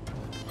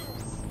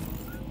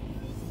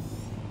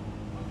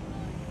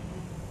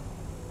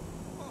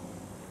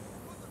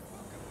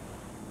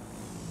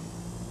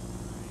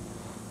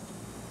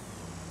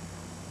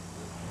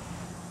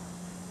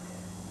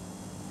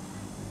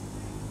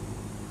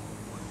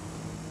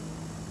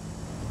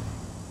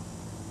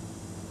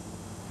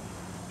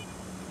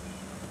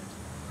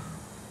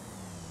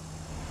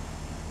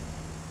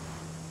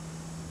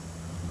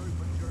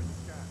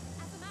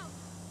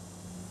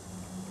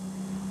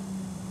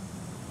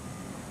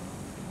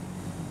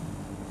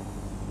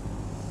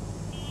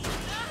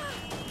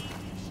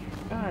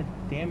 God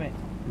damn it.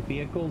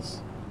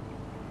 Vehicles.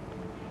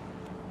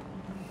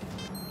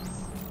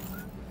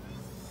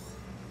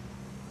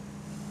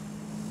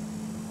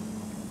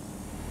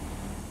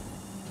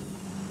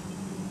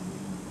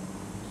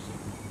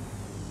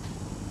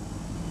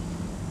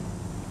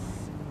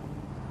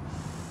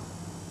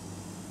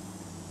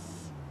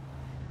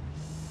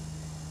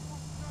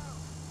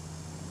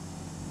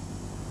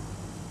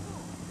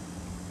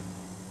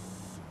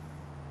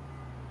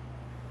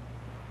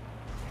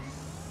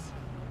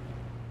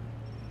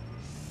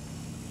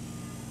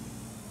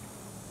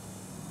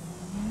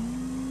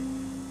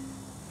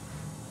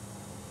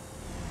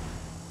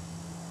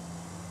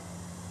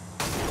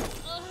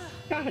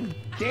 God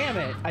damn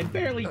it! I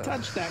barely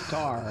touched that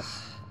car.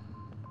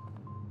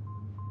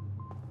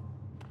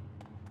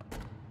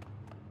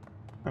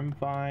 I'm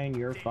fine,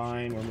 you're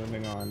fine, we're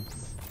moving on.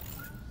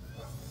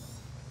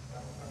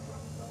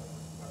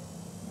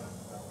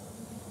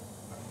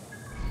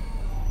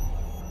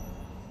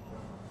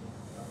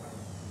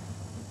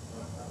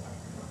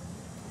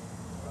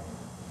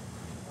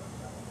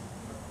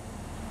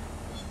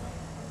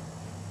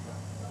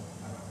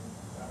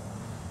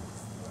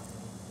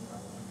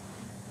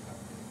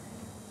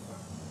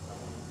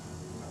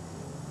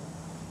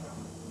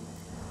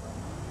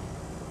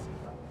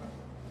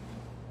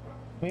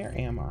 Where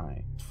am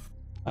I?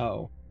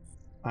 Oh,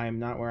 I am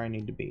not where I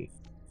need to be.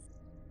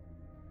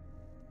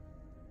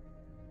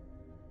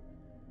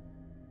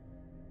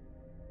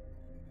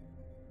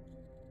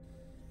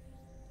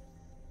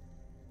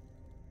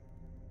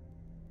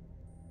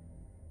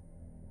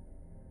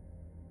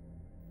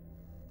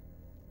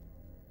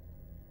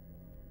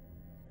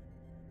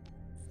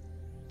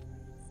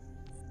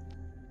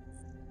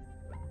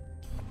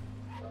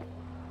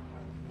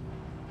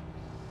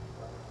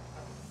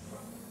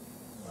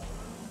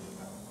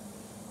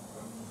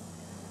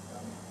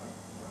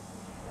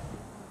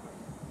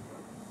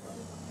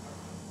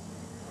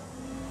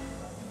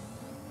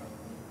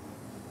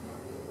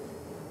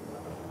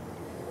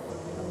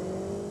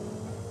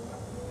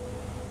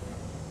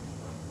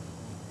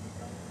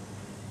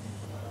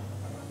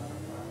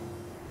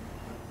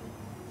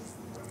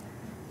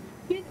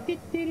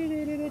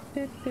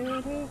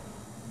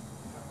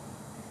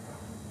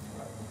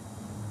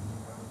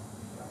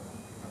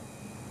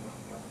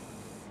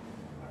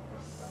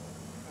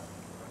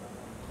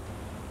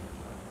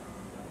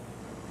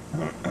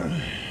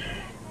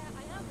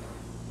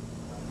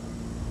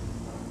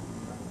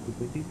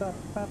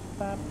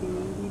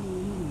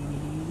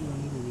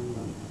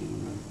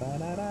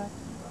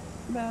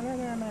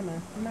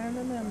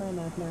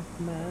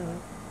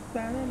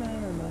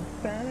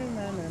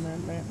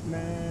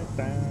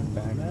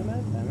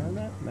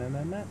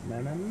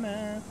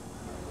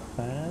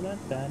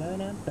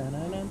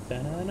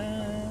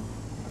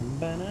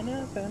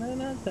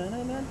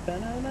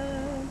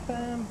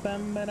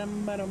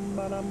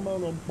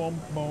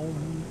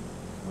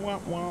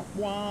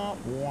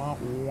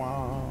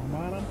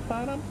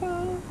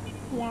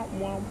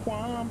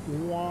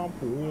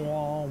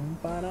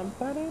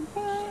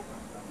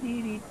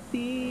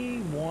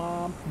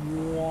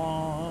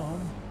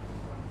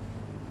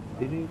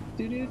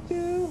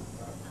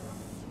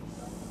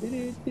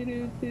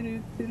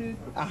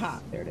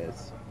 Aha, there it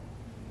is.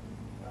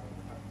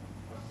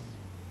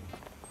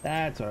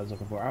 That's what I was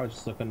looking for. I was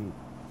just looking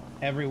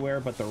everywhere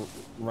but the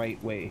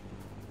right way.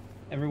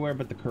 Everywhere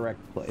but the correct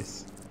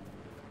place.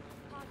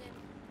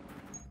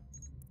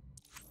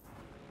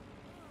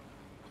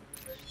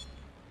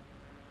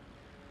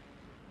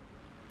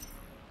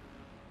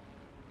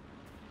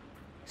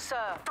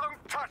 Sir.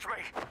 Don't touch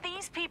me!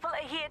 These people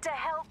are here to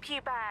help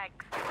you,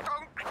 Bags.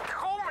 Don't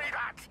call me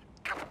that!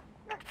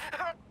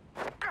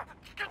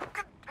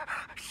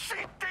 She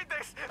did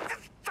this!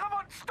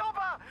 Someone stop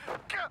her!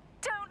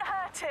 Don't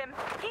hurt him.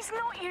 He's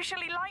not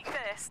usually like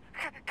this.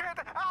 Get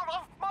out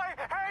of my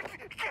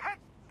head!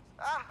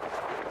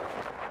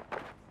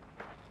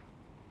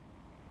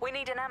 We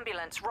need an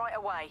ambulance right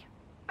away.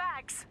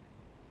 Bags!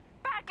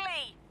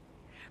 Bagley!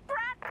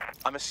 Brad!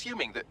 I'm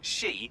assuming that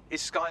she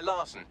is Sky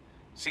Larson.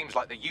 Seems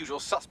like the usual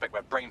suspect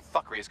where brain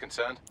fuckery is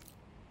concerned.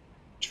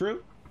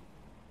 True.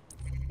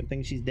 Good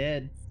thing she's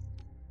dead.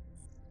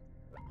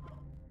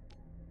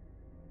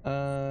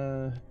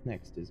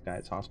 Next is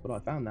Guy's Hospital. I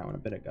found that one a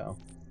bit ago.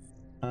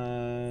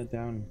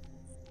 Down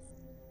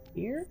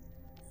here?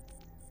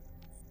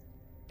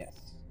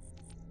 Yes.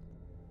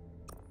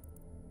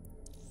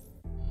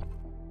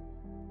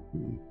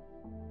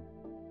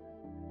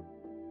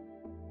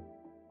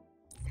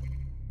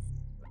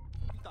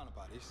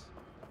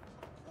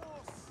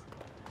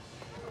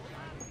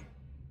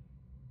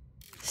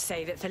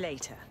 Save it for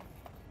later.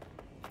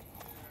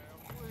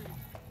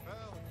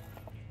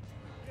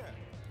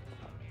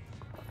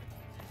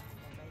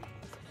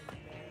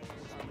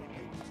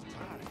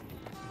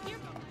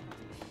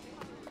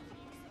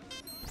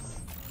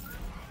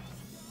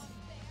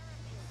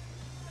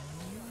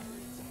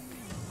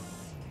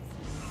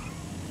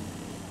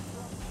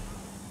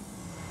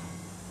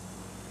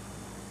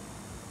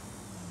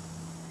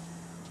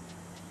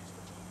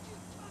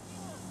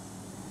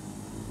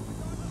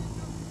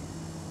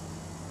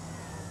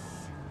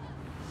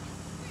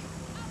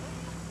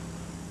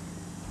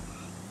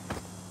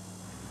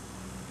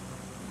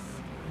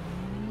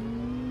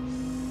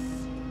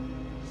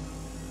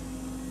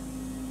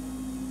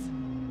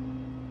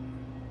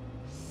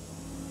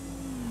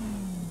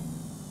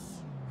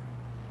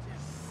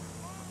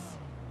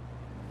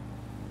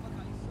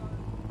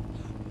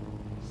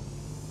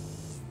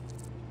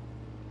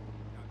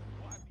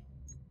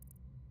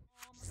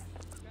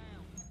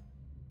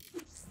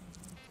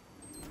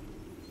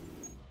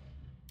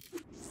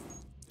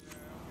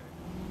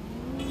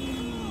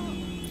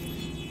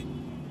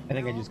 I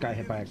think I just got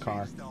hit by a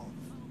car.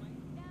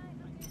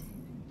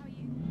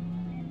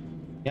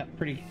 Yep,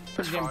 pretty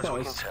As damn far as we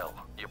close. can tell,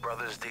 your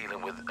brother's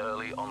dealing with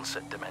early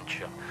onset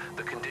dementia.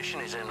 The condition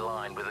is in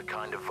line with the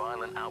kind of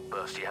violent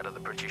outburst he had at the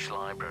British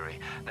Library.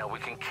 Now we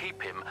can keep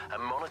him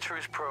and monitor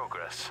his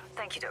progress.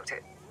 Thank you,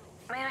 Doctor.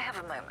 May I have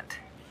a moment?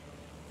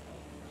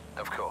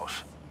 Of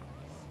course.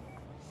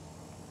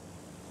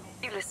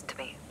 You listen to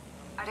me.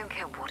 I don't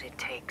care what it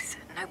takes.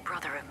 No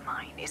brother of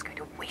mine is going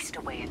to waste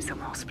away in some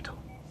hospital.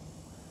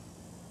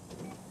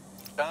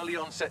 Early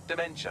onset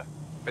dementia.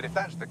 But if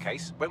that's the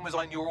case, when was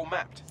I neural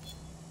mapped?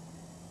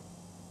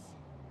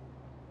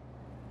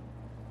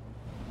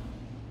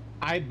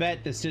 I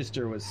bet the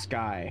sister was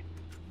Sky.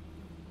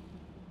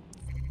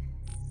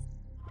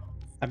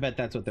 I bet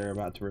that's what they're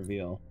about to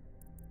reveal.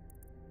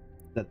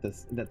 That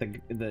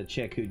the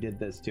chick who did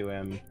this to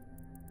him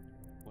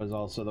was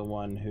also the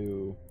one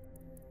who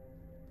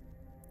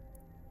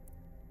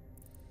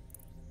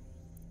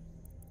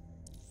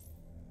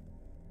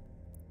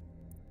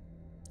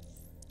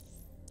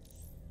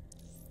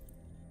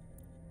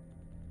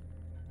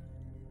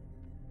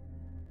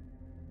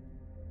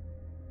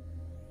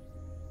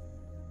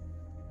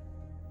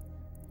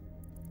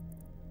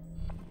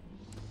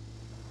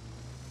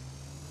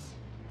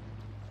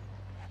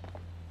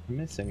I'm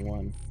missing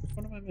one. Which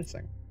one am I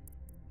missing?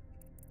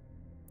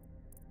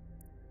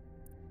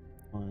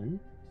 1,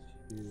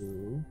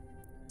 2,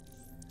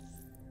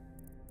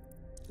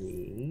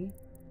 3,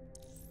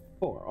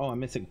 4. Oh, I'm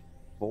missing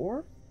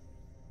 4?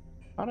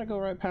 How'd I go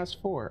right past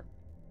 4?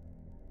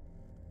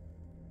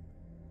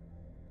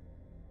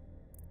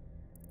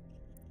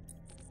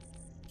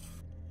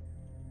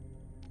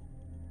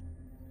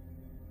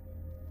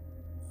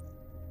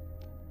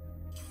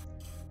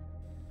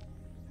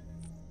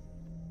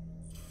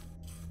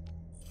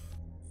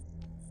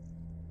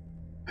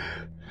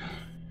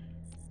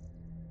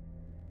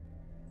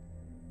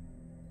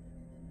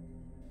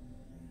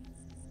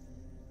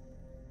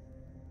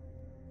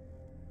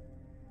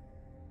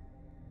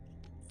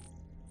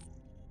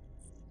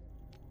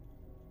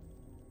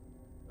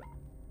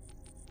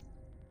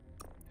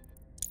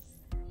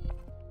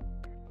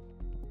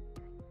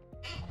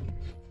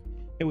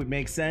 It would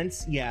make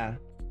sense, yeah.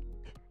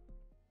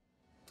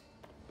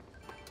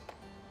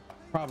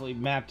 Probably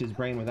mapped his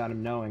brain without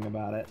him knowing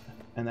about it,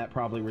 and that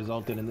probably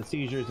resulted in the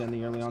seizures and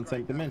the early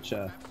onset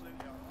dementia.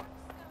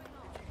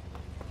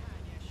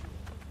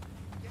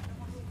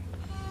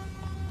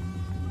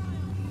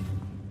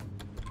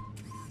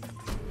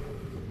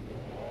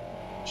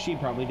 She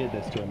probably did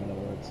this to him, in other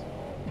words.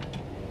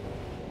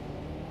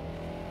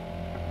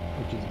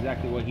 Which is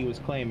exactly what he was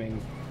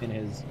claiming in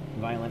his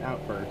violent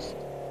outburst.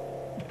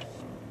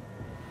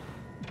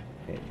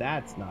 Okay,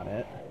 that's not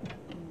it.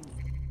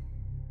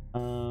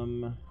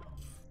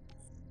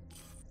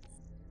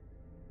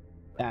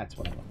 That's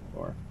what I'm looking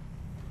for.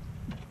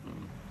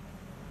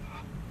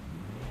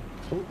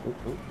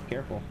 Oh,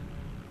 careful.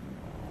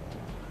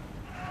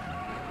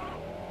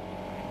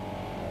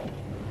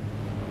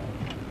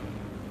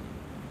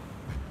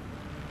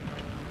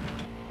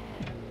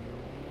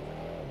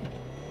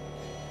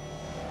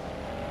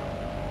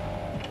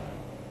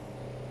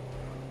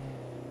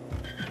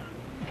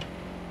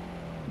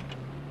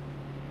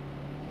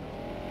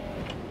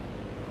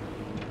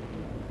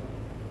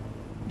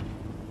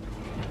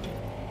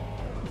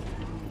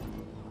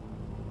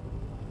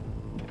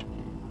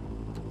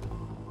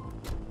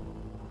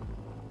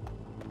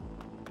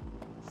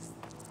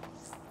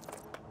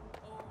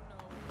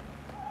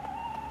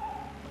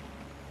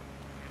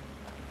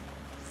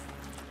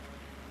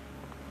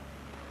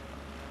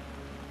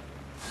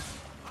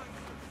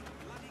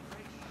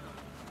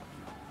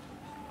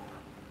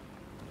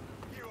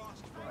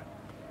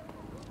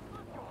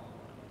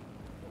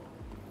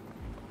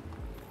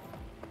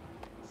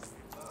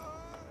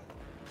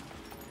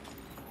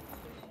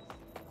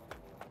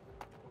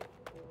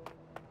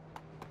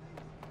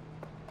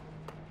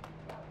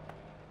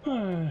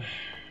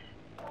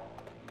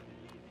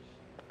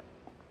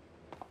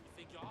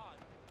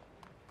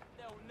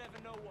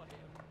 never know what.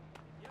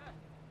 Yeah.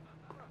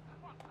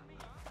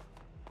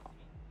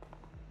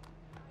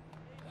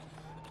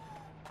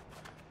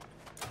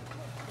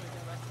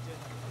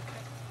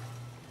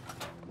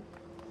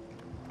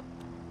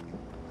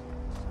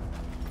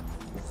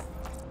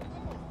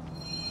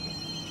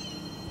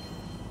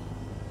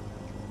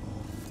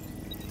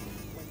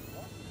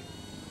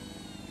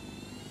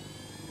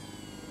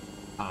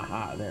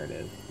 Aha, there it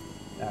is.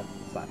 That's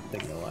that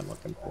signal I'm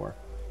looking for.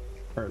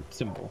 Or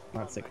symbol,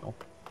 not signal.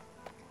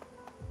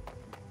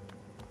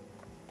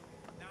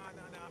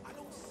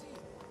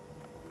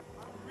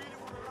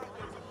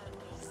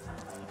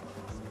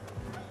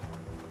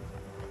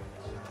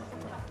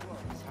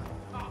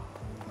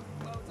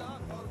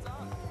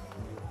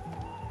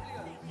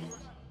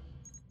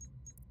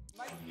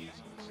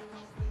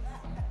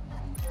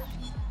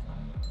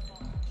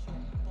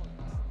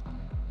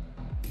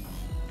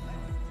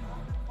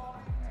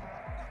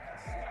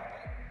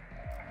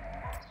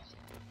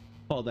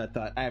 Hold that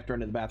thought. I have to run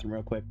to the bathroom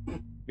real quick.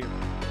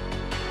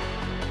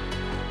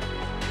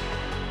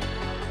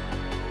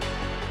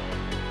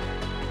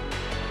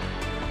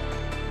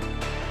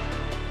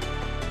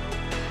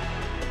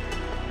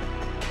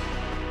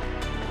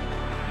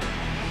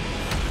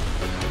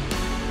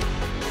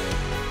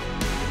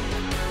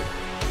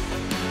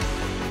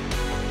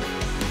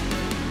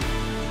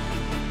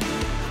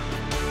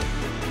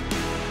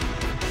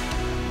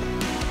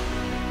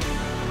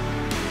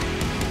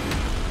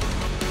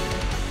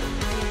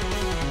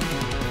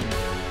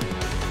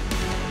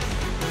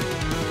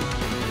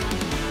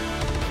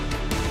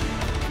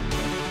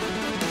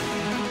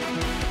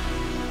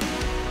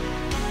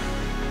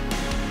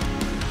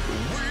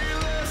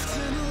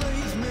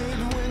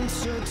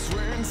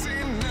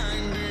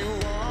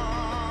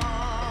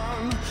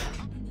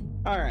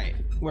 Alright,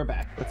 we're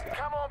back. Let's go.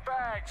 Come on,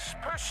 Bags,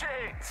 push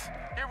it!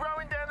 You're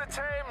rowing down the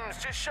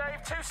Thames. Just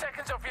shave 2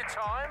 seconds off your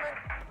time and...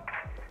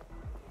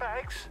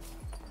 Bags?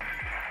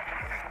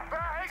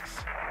 Bags?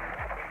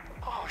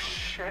 Oh,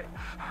 shit.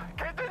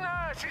 Get the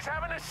nurse, he's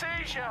having a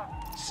seizure.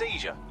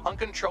 Seizure?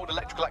 Uncontrolled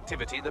electrical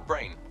activity in the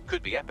brain.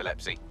 Could be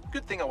epilepsy.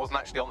 Good thing I wasn't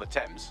actually on the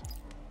Thames.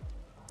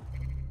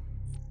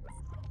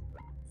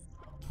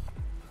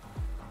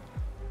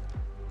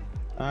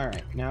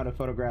 Alright, now to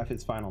photograph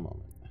his final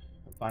moment.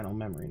 Final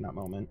memory, not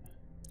moment.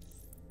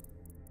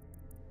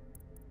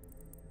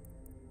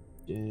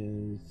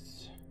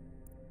 Is...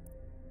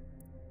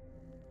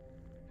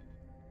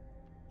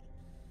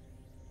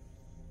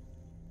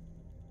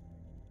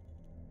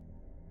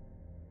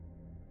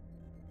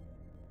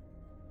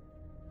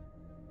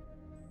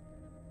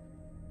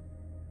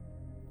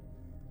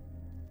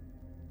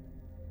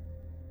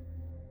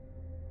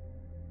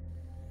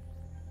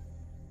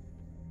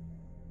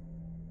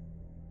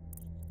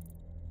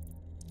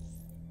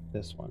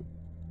 this one.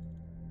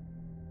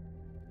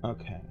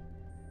 Okay.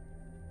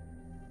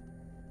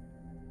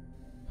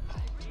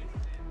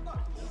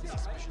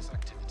 Suspicious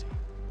activity.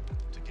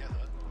 Together,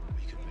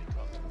 we can make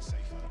London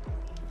safer.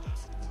 All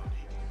persons are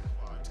legally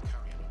required to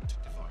carry an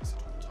optic device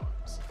at all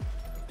times.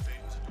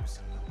 Failure to do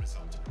so will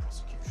result in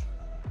prosecution.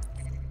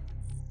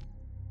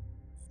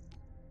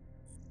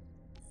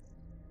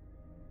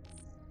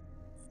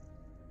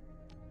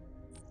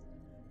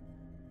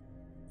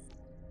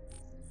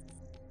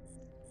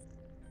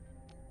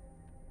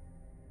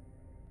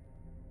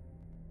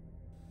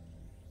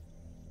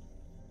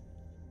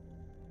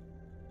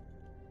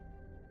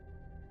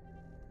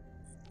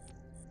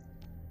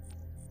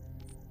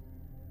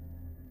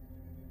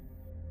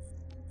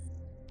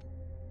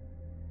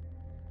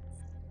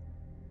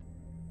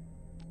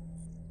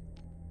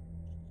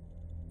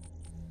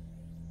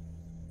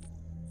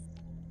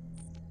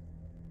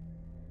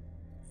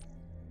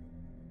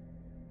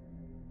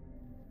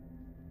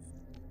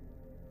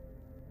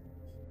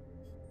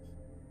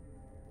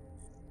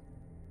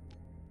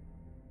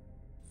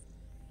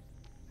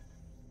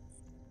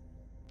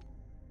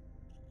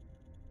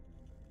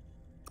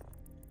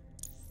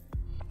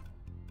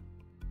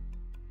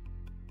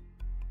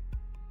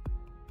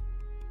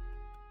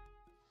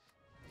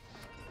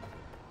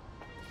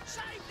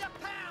 Save the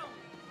pound!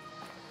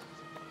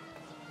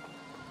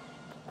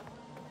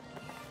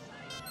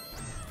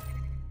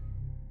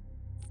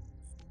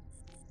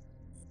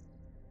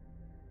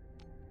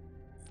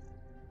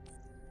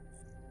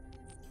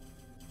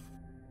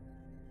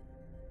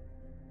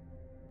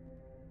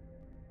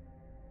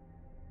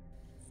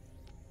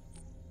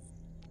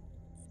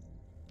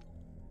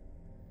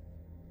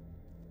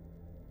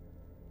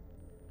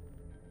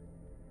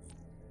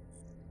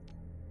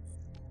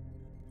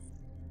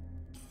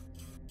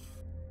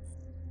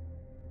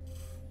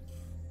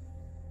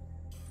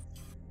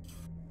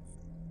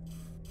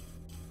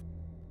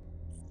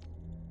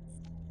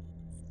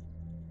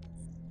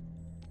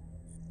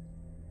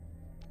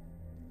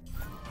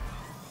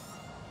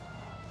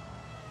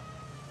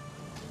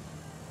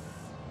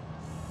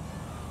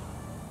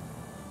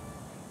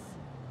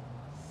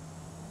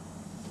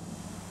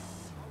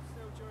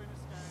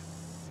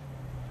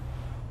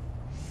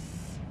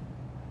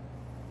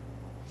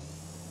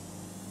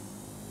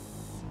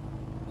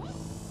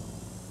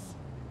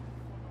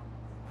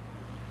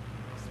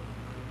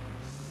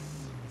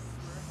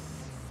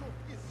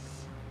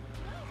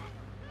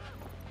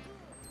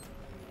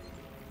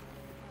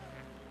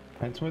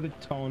 That's where the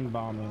tone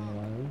bombing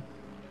was.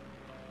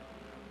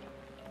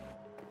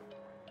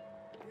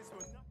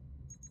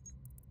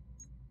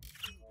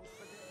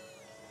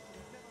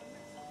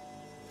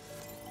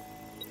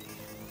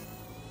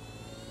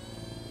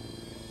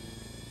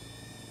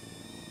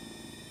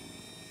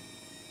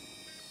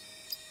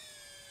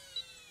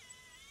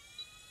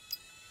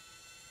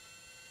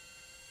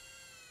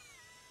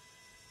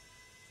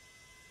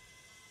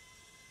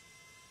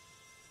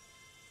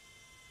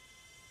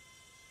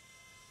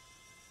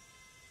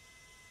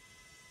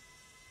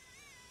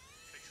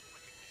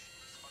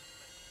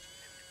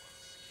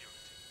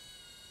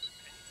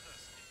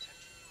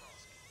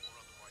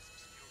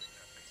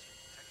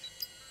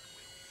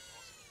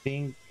 I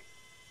think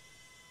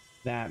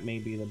that may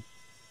be the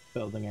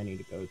building I need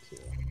to go to.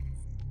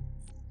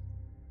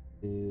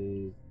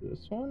 Is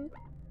this one?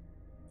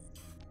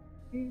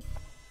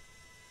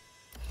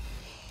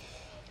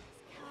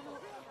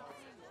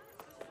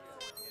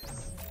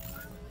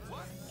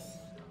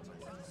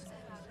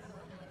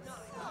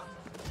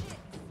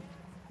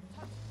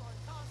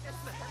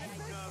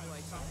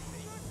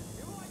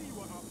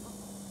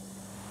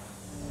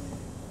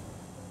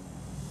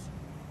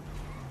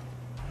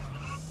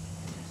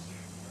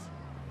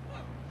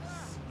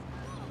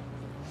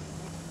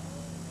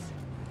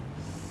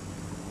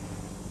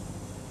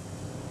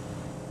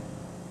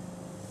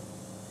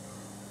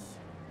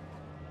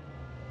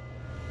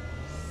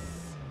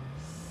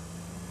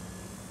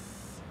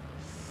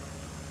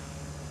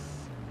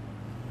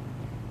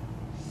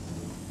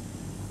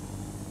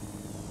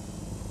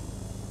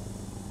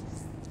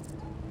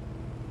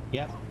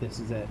 Yep, this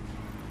is it.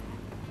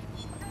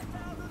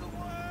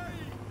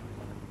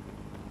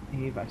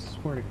 Dave, I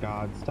swear to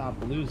God, stop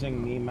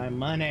losing me my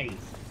money.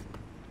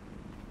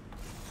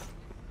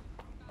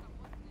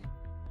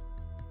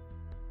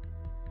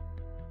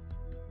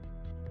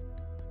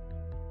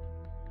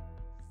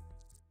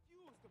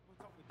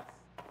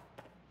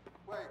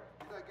 Wait,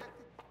 did I get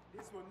it?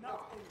 This will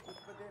not end good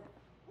for them.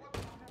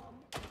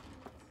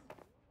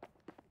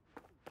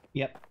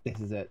 Yep, this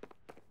is it.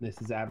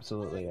 This is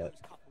absolutely it.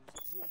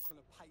 Walk on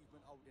a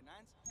pavement holding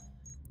hands.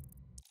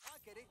 I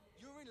get it.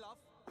 You're in love,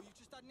 or you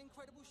just had an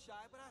incredible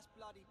shower, but that's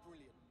bloody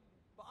brilliant.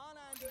 But aren't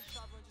hand each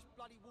other and just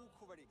bloody walk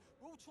already?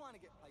 We're all trying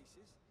to get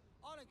places.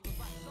 I don't give a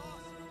rat's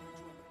arse if you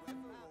enjoy the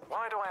weather or...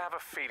 Why do I have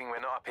a feeling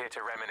we're not up here to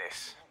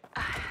reminisce?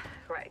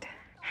 Right.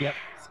 Yep,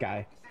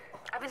 Sky.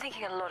 I've been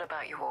thinking a lot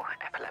about your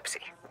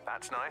epilepsy.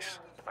 That's nice.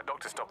 My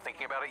doctor stopped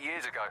thinking about it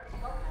years ago.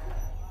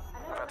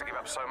 I've had to give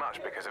up so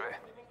much because of it.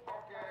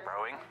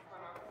 Rowing,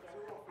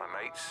 my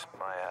mates,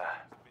 my,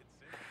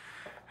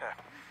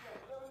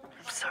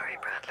 I'm sorry,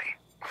 Bradley.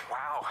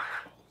 Wow.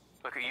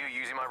 Look at you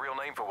using my real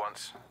name for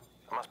once.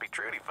 I must be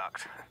truly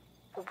fucked.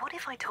 What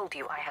if I told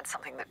you I had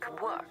something that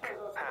could work?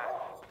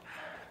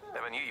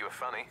 Never knew you were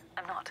funny.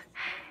 I'm not.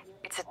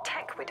 It's a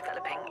tech we're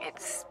developing.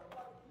 It's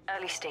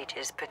early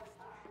stages, but...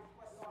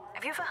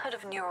 Have you ever heard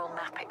of neural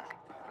mapping?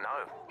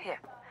 No. Here,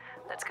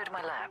 let's go to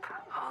my lab.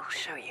 I'll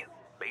show you.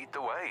 Lead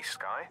the way,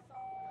 Sky.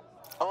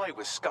 I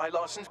was Sky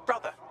Larson's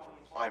brother.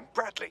 I'm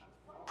Bradley.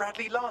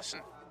 Bradley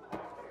Larson.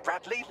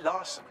 Bradley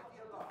Larson.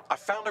 I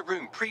found a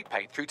room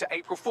prepaid through to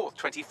April 4th,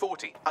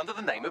 2040, under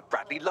the name of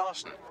Bradley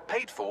Larson,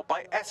 paid for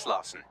by S.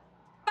 Larson.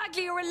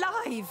 Bagley, you're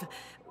alive!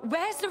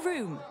 Where's the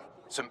room?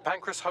 St.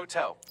 Pancras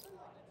Hotel.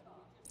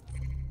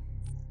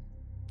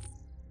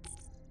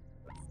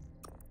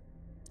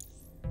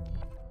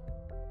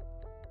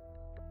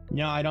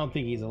 No, I don't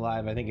think he's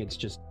alive. I think it's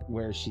just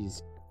where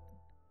she's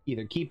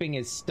either keeping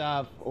his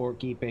stuff or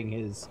keeping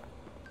his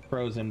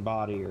frozen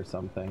body or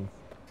something.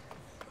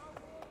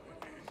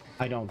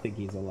 I don't think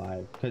he's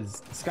alive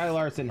because Sky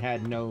Larson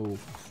had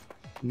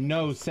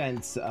no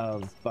sense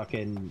of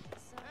fucking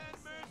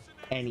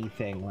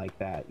anything like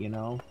that, you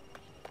know?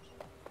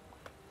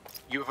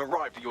 You have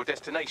arrived at your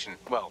destination.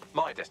 Well,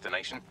 my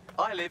destination.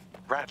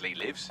 Bradley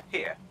lives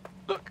here.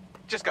 Look,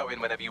 just go in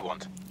whenever you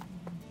want.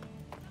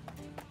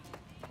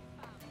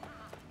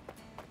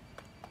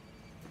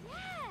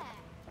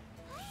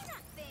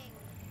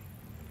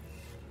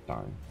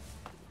 Darn.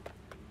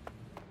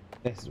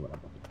 This is what I'm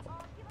looking for.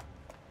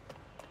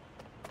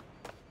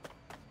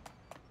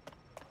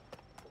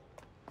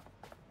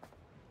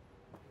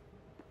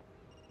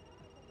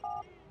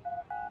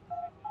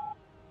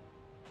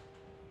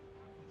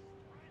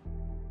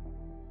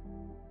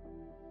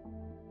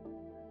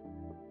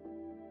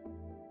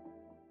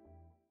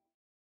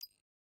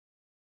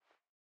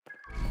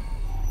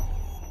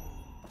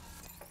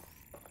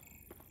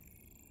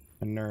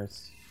 A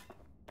nurse.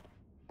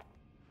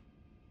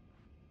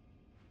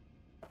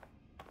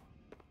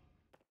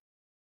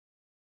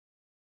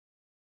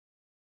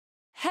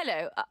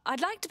 Hello,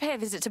 I'd like to pay a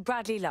visit to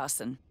Bradley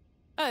Larson.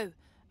 Oh,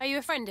 are you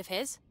a friend of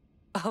his?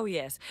 Oh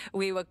yes,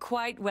 we were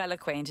quite well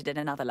acquainted in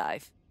another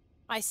life.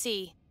 I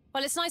see.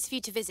 Well, it's nice of you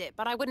to visit,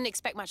 but I wouldn't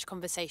expect much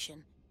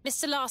conversation.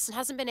 Mr. Larson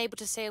hasn't been able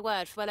to say a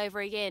word for well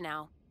over a year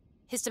now.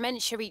 His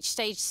dementia reached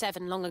stage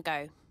 7 long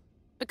ago.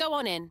 But go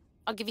on in.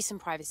 I'll give you some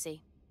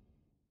privacy.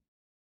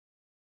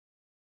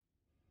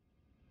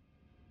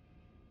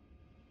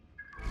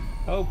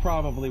 Oh,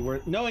 probably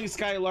worse. Knowing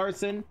Sky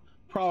Larson,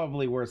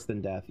 probably worse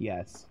than death,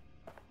 yes.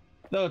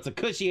 Though it's a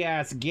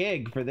cushy-ass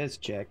gig for this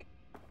chick.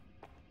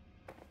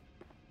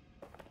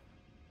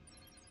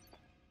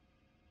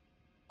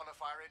 On a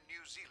fire in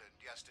New Zealand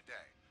yesterday.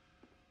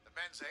 The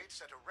men's 8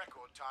 set a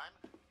record time,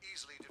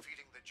 easily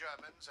defeating the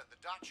Germans and the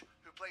Dutch,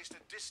 who placed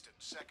a distant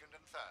second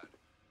and third.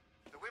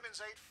 The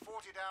women's 8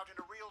 fought it out in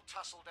a real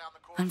tussle down the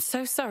course. I'm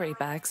so sorry,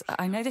 Bags.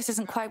 I know this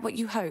isn't quite what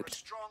you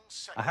hoped.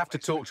 I have to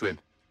talk to him.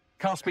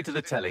 Cast me to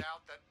the telly.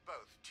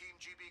 Both Team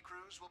GB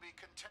crews will be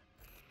content.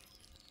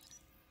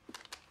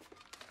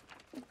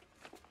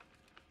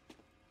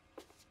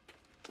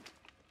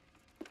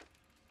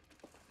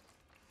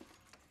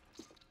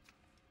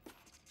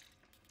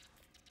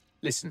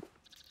 Listen,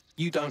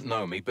 you don't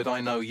know me, but I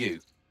know you.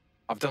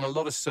 I've done a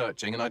lot of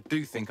searching, and I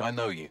do think I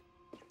know you.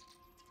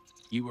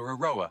 You were a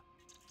rower.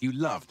 You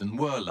loved and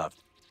were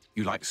loved.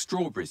 You liked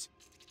strawberries.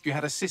 You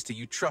had a sister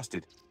you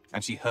trusted,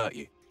 and she hurt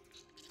you.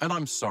 And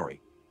I'm sorry.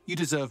 You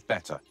deserve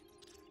better.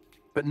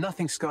 But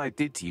nothing Sky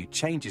did to you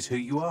changes who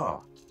you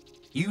are.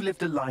 You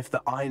lived a life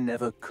that I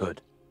never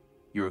could.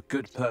 You're a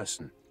good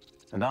person,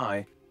 and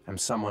I am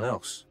someone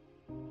else.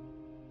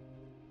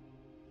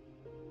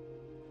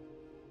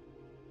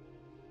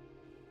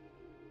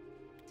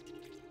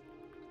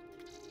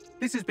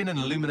 This has been an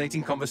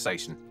illuminating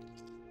conversation.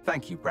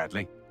 Thank you,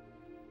 Bradley.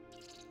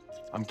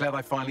 I'm glad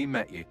I finally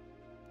met you.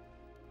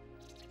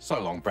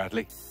 So long,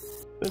 Bradley.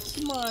 The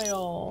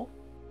smile.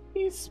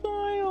 He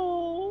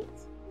smiled.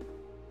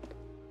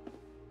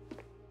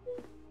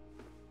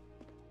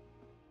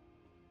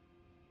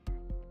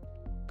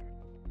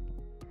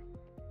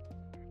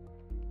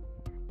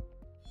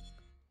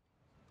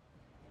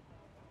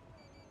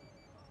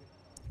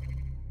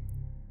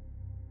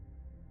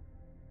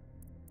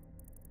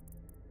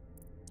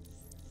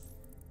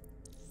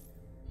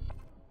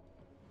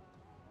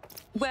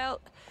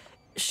 Well,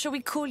 shall we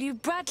call you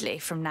Bradley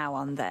from now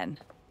on, then?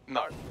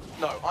 No,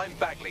 I'm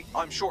Bagley.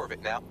 I'm sure of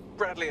it now.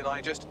 Bradley and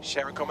I just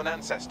share a common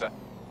ancestor.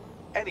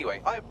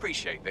 Anyway, I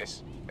appreciate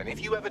this. And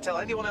if you ever tell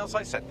anyone else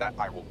I said that,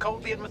 I will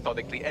coldly and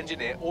methodically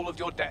engineer all of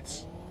your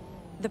deaths.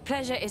 The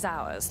pleasure is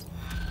ours.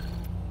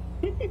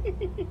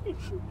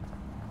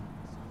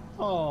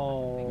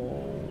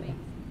 Oh.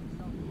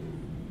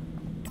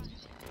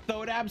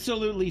 So it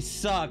absolutely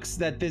sucks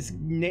that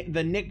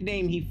the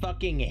nickname he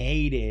fucking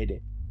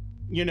hated,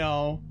 you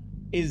know,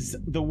 is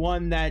the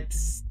one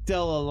that's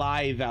still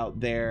alive out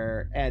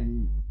there,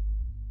 and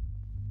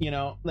you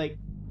know, like,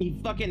 he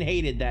fucking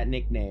hated that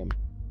nickname.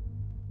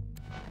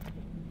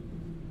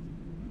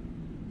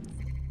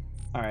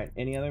 All right,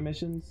 any other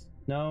missions?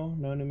 No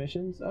new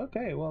missions.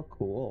 Okay, well,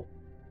 cool.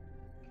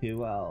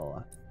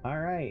 All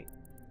right,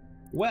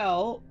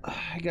 well,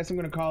 I guess I'm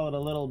gonna call it a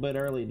little bit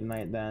early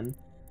tonight then.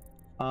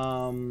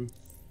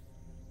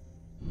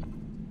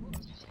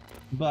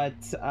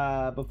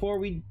 But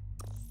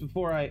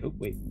before I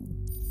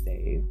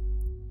save.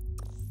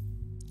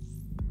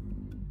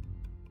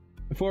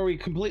 Before we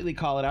completely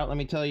call it out, let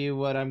me tell you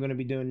what I'm going to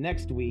be doing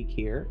next week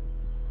here.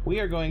 We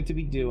are going to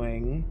be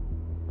doing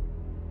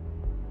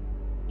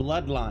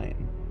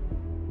Bloodline,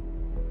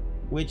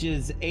 which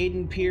is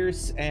Aiden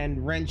Pierce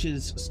and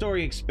Wrench's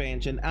story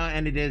expansion,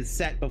 and it is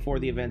set before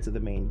the events of the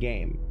main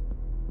game.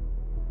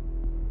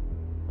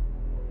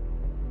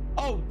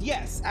 Oh,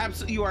 yes,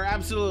 absolutely. You are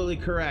absolutely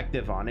correct,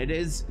 Yvonne. It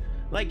is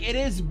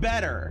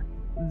better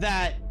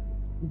that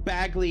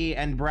Bagley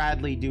and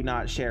Bradley do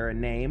not share a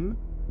name,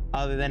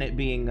 other than it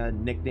being a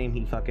nickname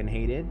he fucking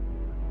hated.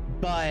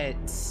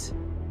 But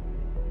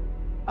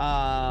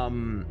I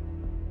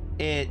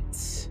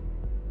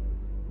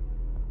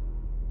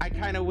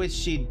kind of wish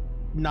she'd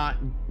not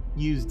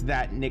used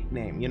that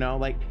nickname, you know?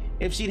 Like,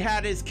 if she'd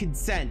had his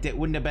consent, it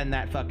wouldn't have been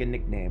that fucking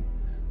nickname.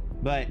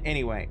 But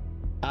anyway,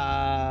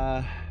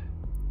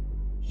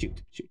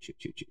 shoot.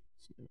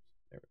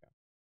 There we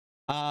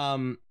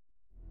go.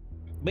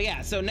 But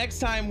yeah, so next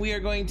time we are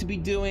going to be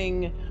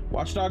doing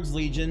Watch Dogs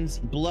Legion's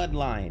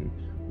Bloodline,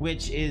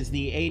 which is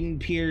the Aiden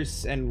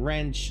Pierce and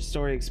Wrench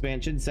story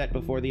expansion set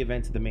before the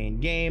events of the main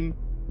game.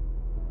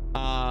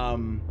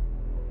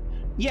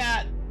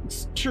 Yeah,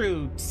 it's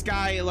true.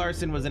 Sky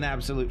Larson was an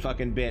absolute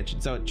fucking bitch,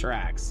 and so it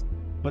tracks.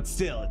 But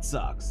still, it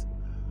sucks.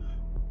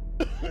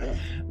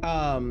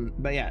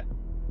 But yeah,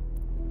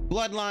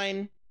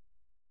 Bloodline,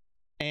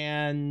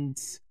 and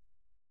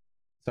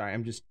sorry,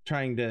 I'm just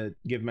trying to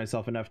give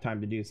myself enough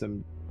time to do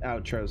some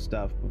outro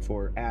stuff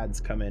before ads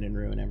come in and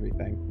ruin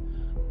everything.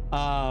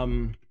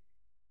 And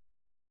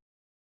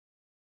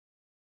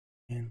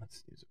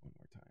let's use it one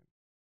more time.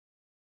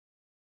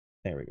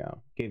 There we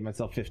go. Gave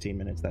myself 15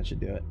 minutes. That should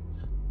do it.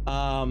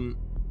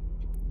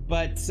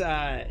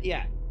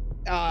 Yeah.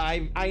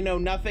 I know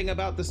nothing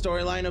about the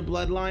storyline of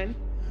Bloodline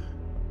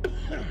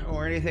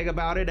or anything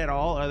about it at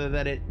all, other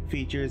than it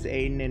features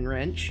Aiden and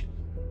Wrench.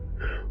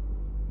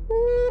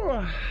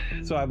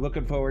 So I'm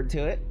looking forward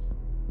to it.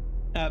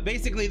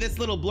 Basically, this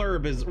little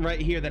blurb is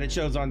right here that it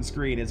shows on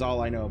screen is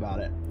all I know about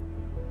it.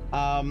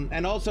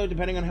 And also,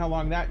 depending on how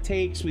long that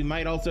takes, we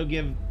might also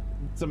give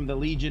some of the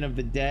Legion of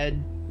the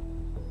Dead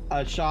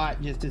a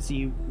shot just to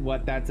see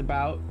what that's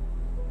about.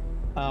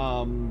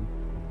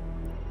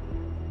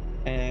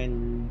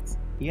 And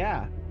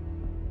yeah.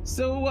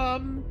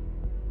 So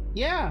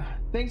yeah,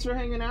 thanks for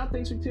hanging out,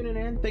 thanks for tuning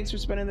in, thanks for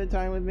spending the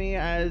time with me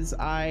as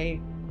I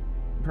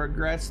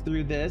progress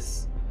through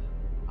this.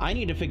 I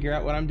need to figure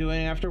out what I'm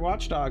doing after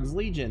Watch Dogs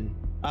Legion,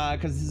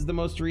 because this is the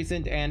most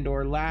recent and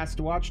or last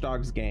Watch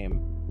Dogs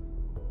game.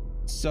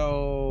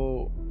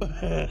 So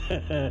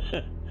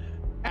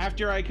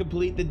after I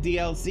complete the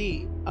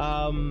DLC,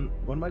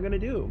 what am I gonna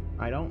do?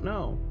 I don't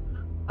know.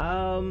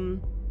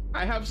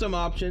 I have some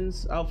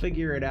options. I'll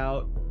figure it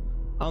out.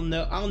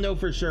 I'll know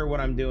for sure what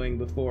I'm doing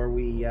before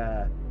we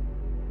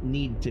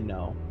need to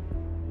know.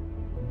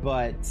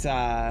 But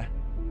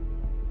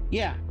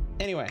yeah,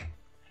 anyway,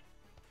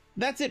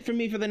 that's it from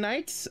me for the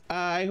night.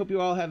 I hope you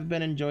all have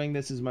been enjoying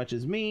this as much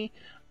as me.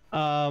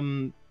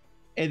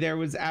 It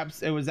was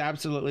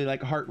absolutely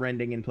like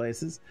heartrending in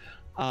places,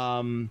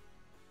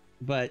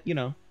 but you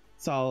know,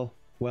 it's all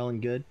well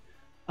and good.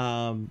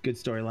 Good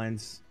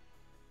storylines.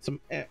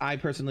 I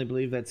personally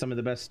believe that some of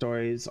the best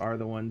stories are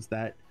the ones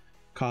that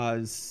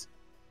cause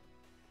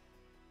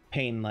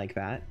pain like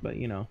that, but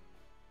you know,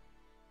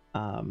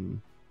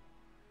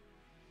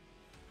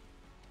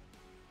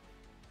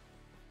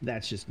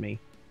 that's just me.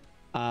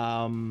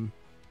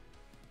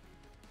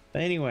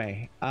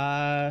 Anyway,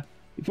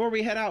 before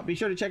we head out, be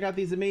sure to check out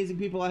these amazing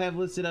people I have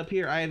listed up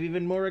here. I have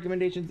even more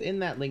recommendations in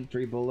that link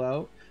tree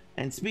below.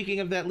 And speaking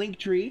of that link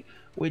tree,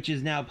 which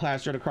is now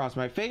plastered across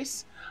my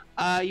face,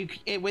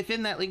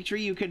 within that link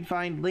tree you can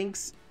find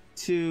links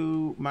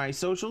to my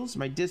socials,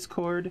 my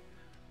Discord,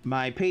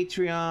 my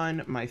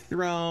Patreon, my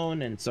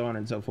Throne, and so on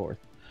and so forth.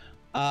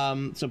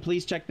 So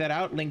please check that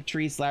out,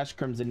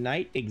 linktree/Krimzon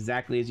Knight,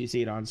 exactly as you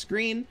see it on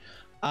screen.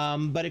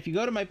 But if you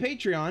go to my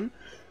Patreon,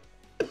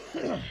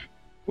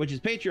 which is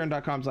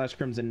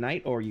patreon.com/Krimzon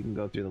Knight, or you can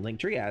go through the link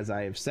tree, as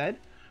I have said,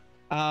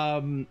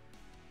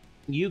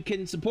 you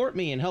can support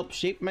me and help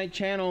shape my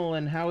channel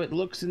and how it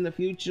looks in the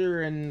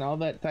future and all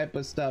that type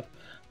of stuff.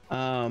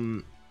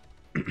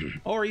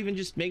 Or even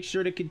just make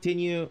sure to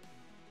continue,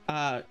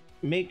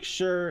 make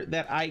sure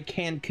that I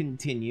can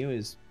continue,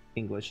 is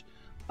English,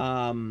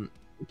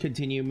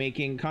 continue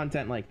making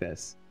content like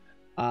this.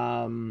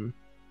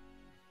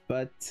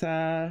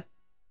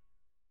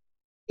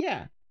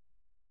 Yeah.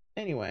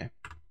 Anyway,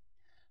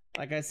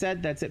 like I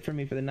said, that's it for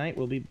me for the night.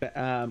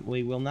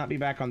 We will not be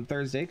back on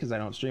Thursday because I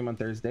don't stream on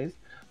Thursdays,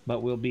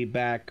 but we'll be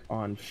back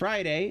on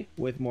Friday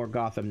with more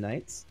Gotham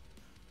Nights.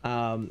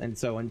 And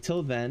so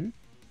until then,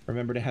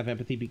 remember to have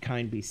empathy, be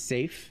kind, be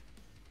safe,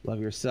 love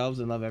yourselves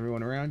and love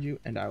everyone around you,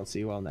 and I will see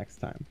you all next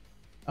time.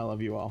 I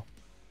love you all.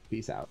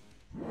 Peace out.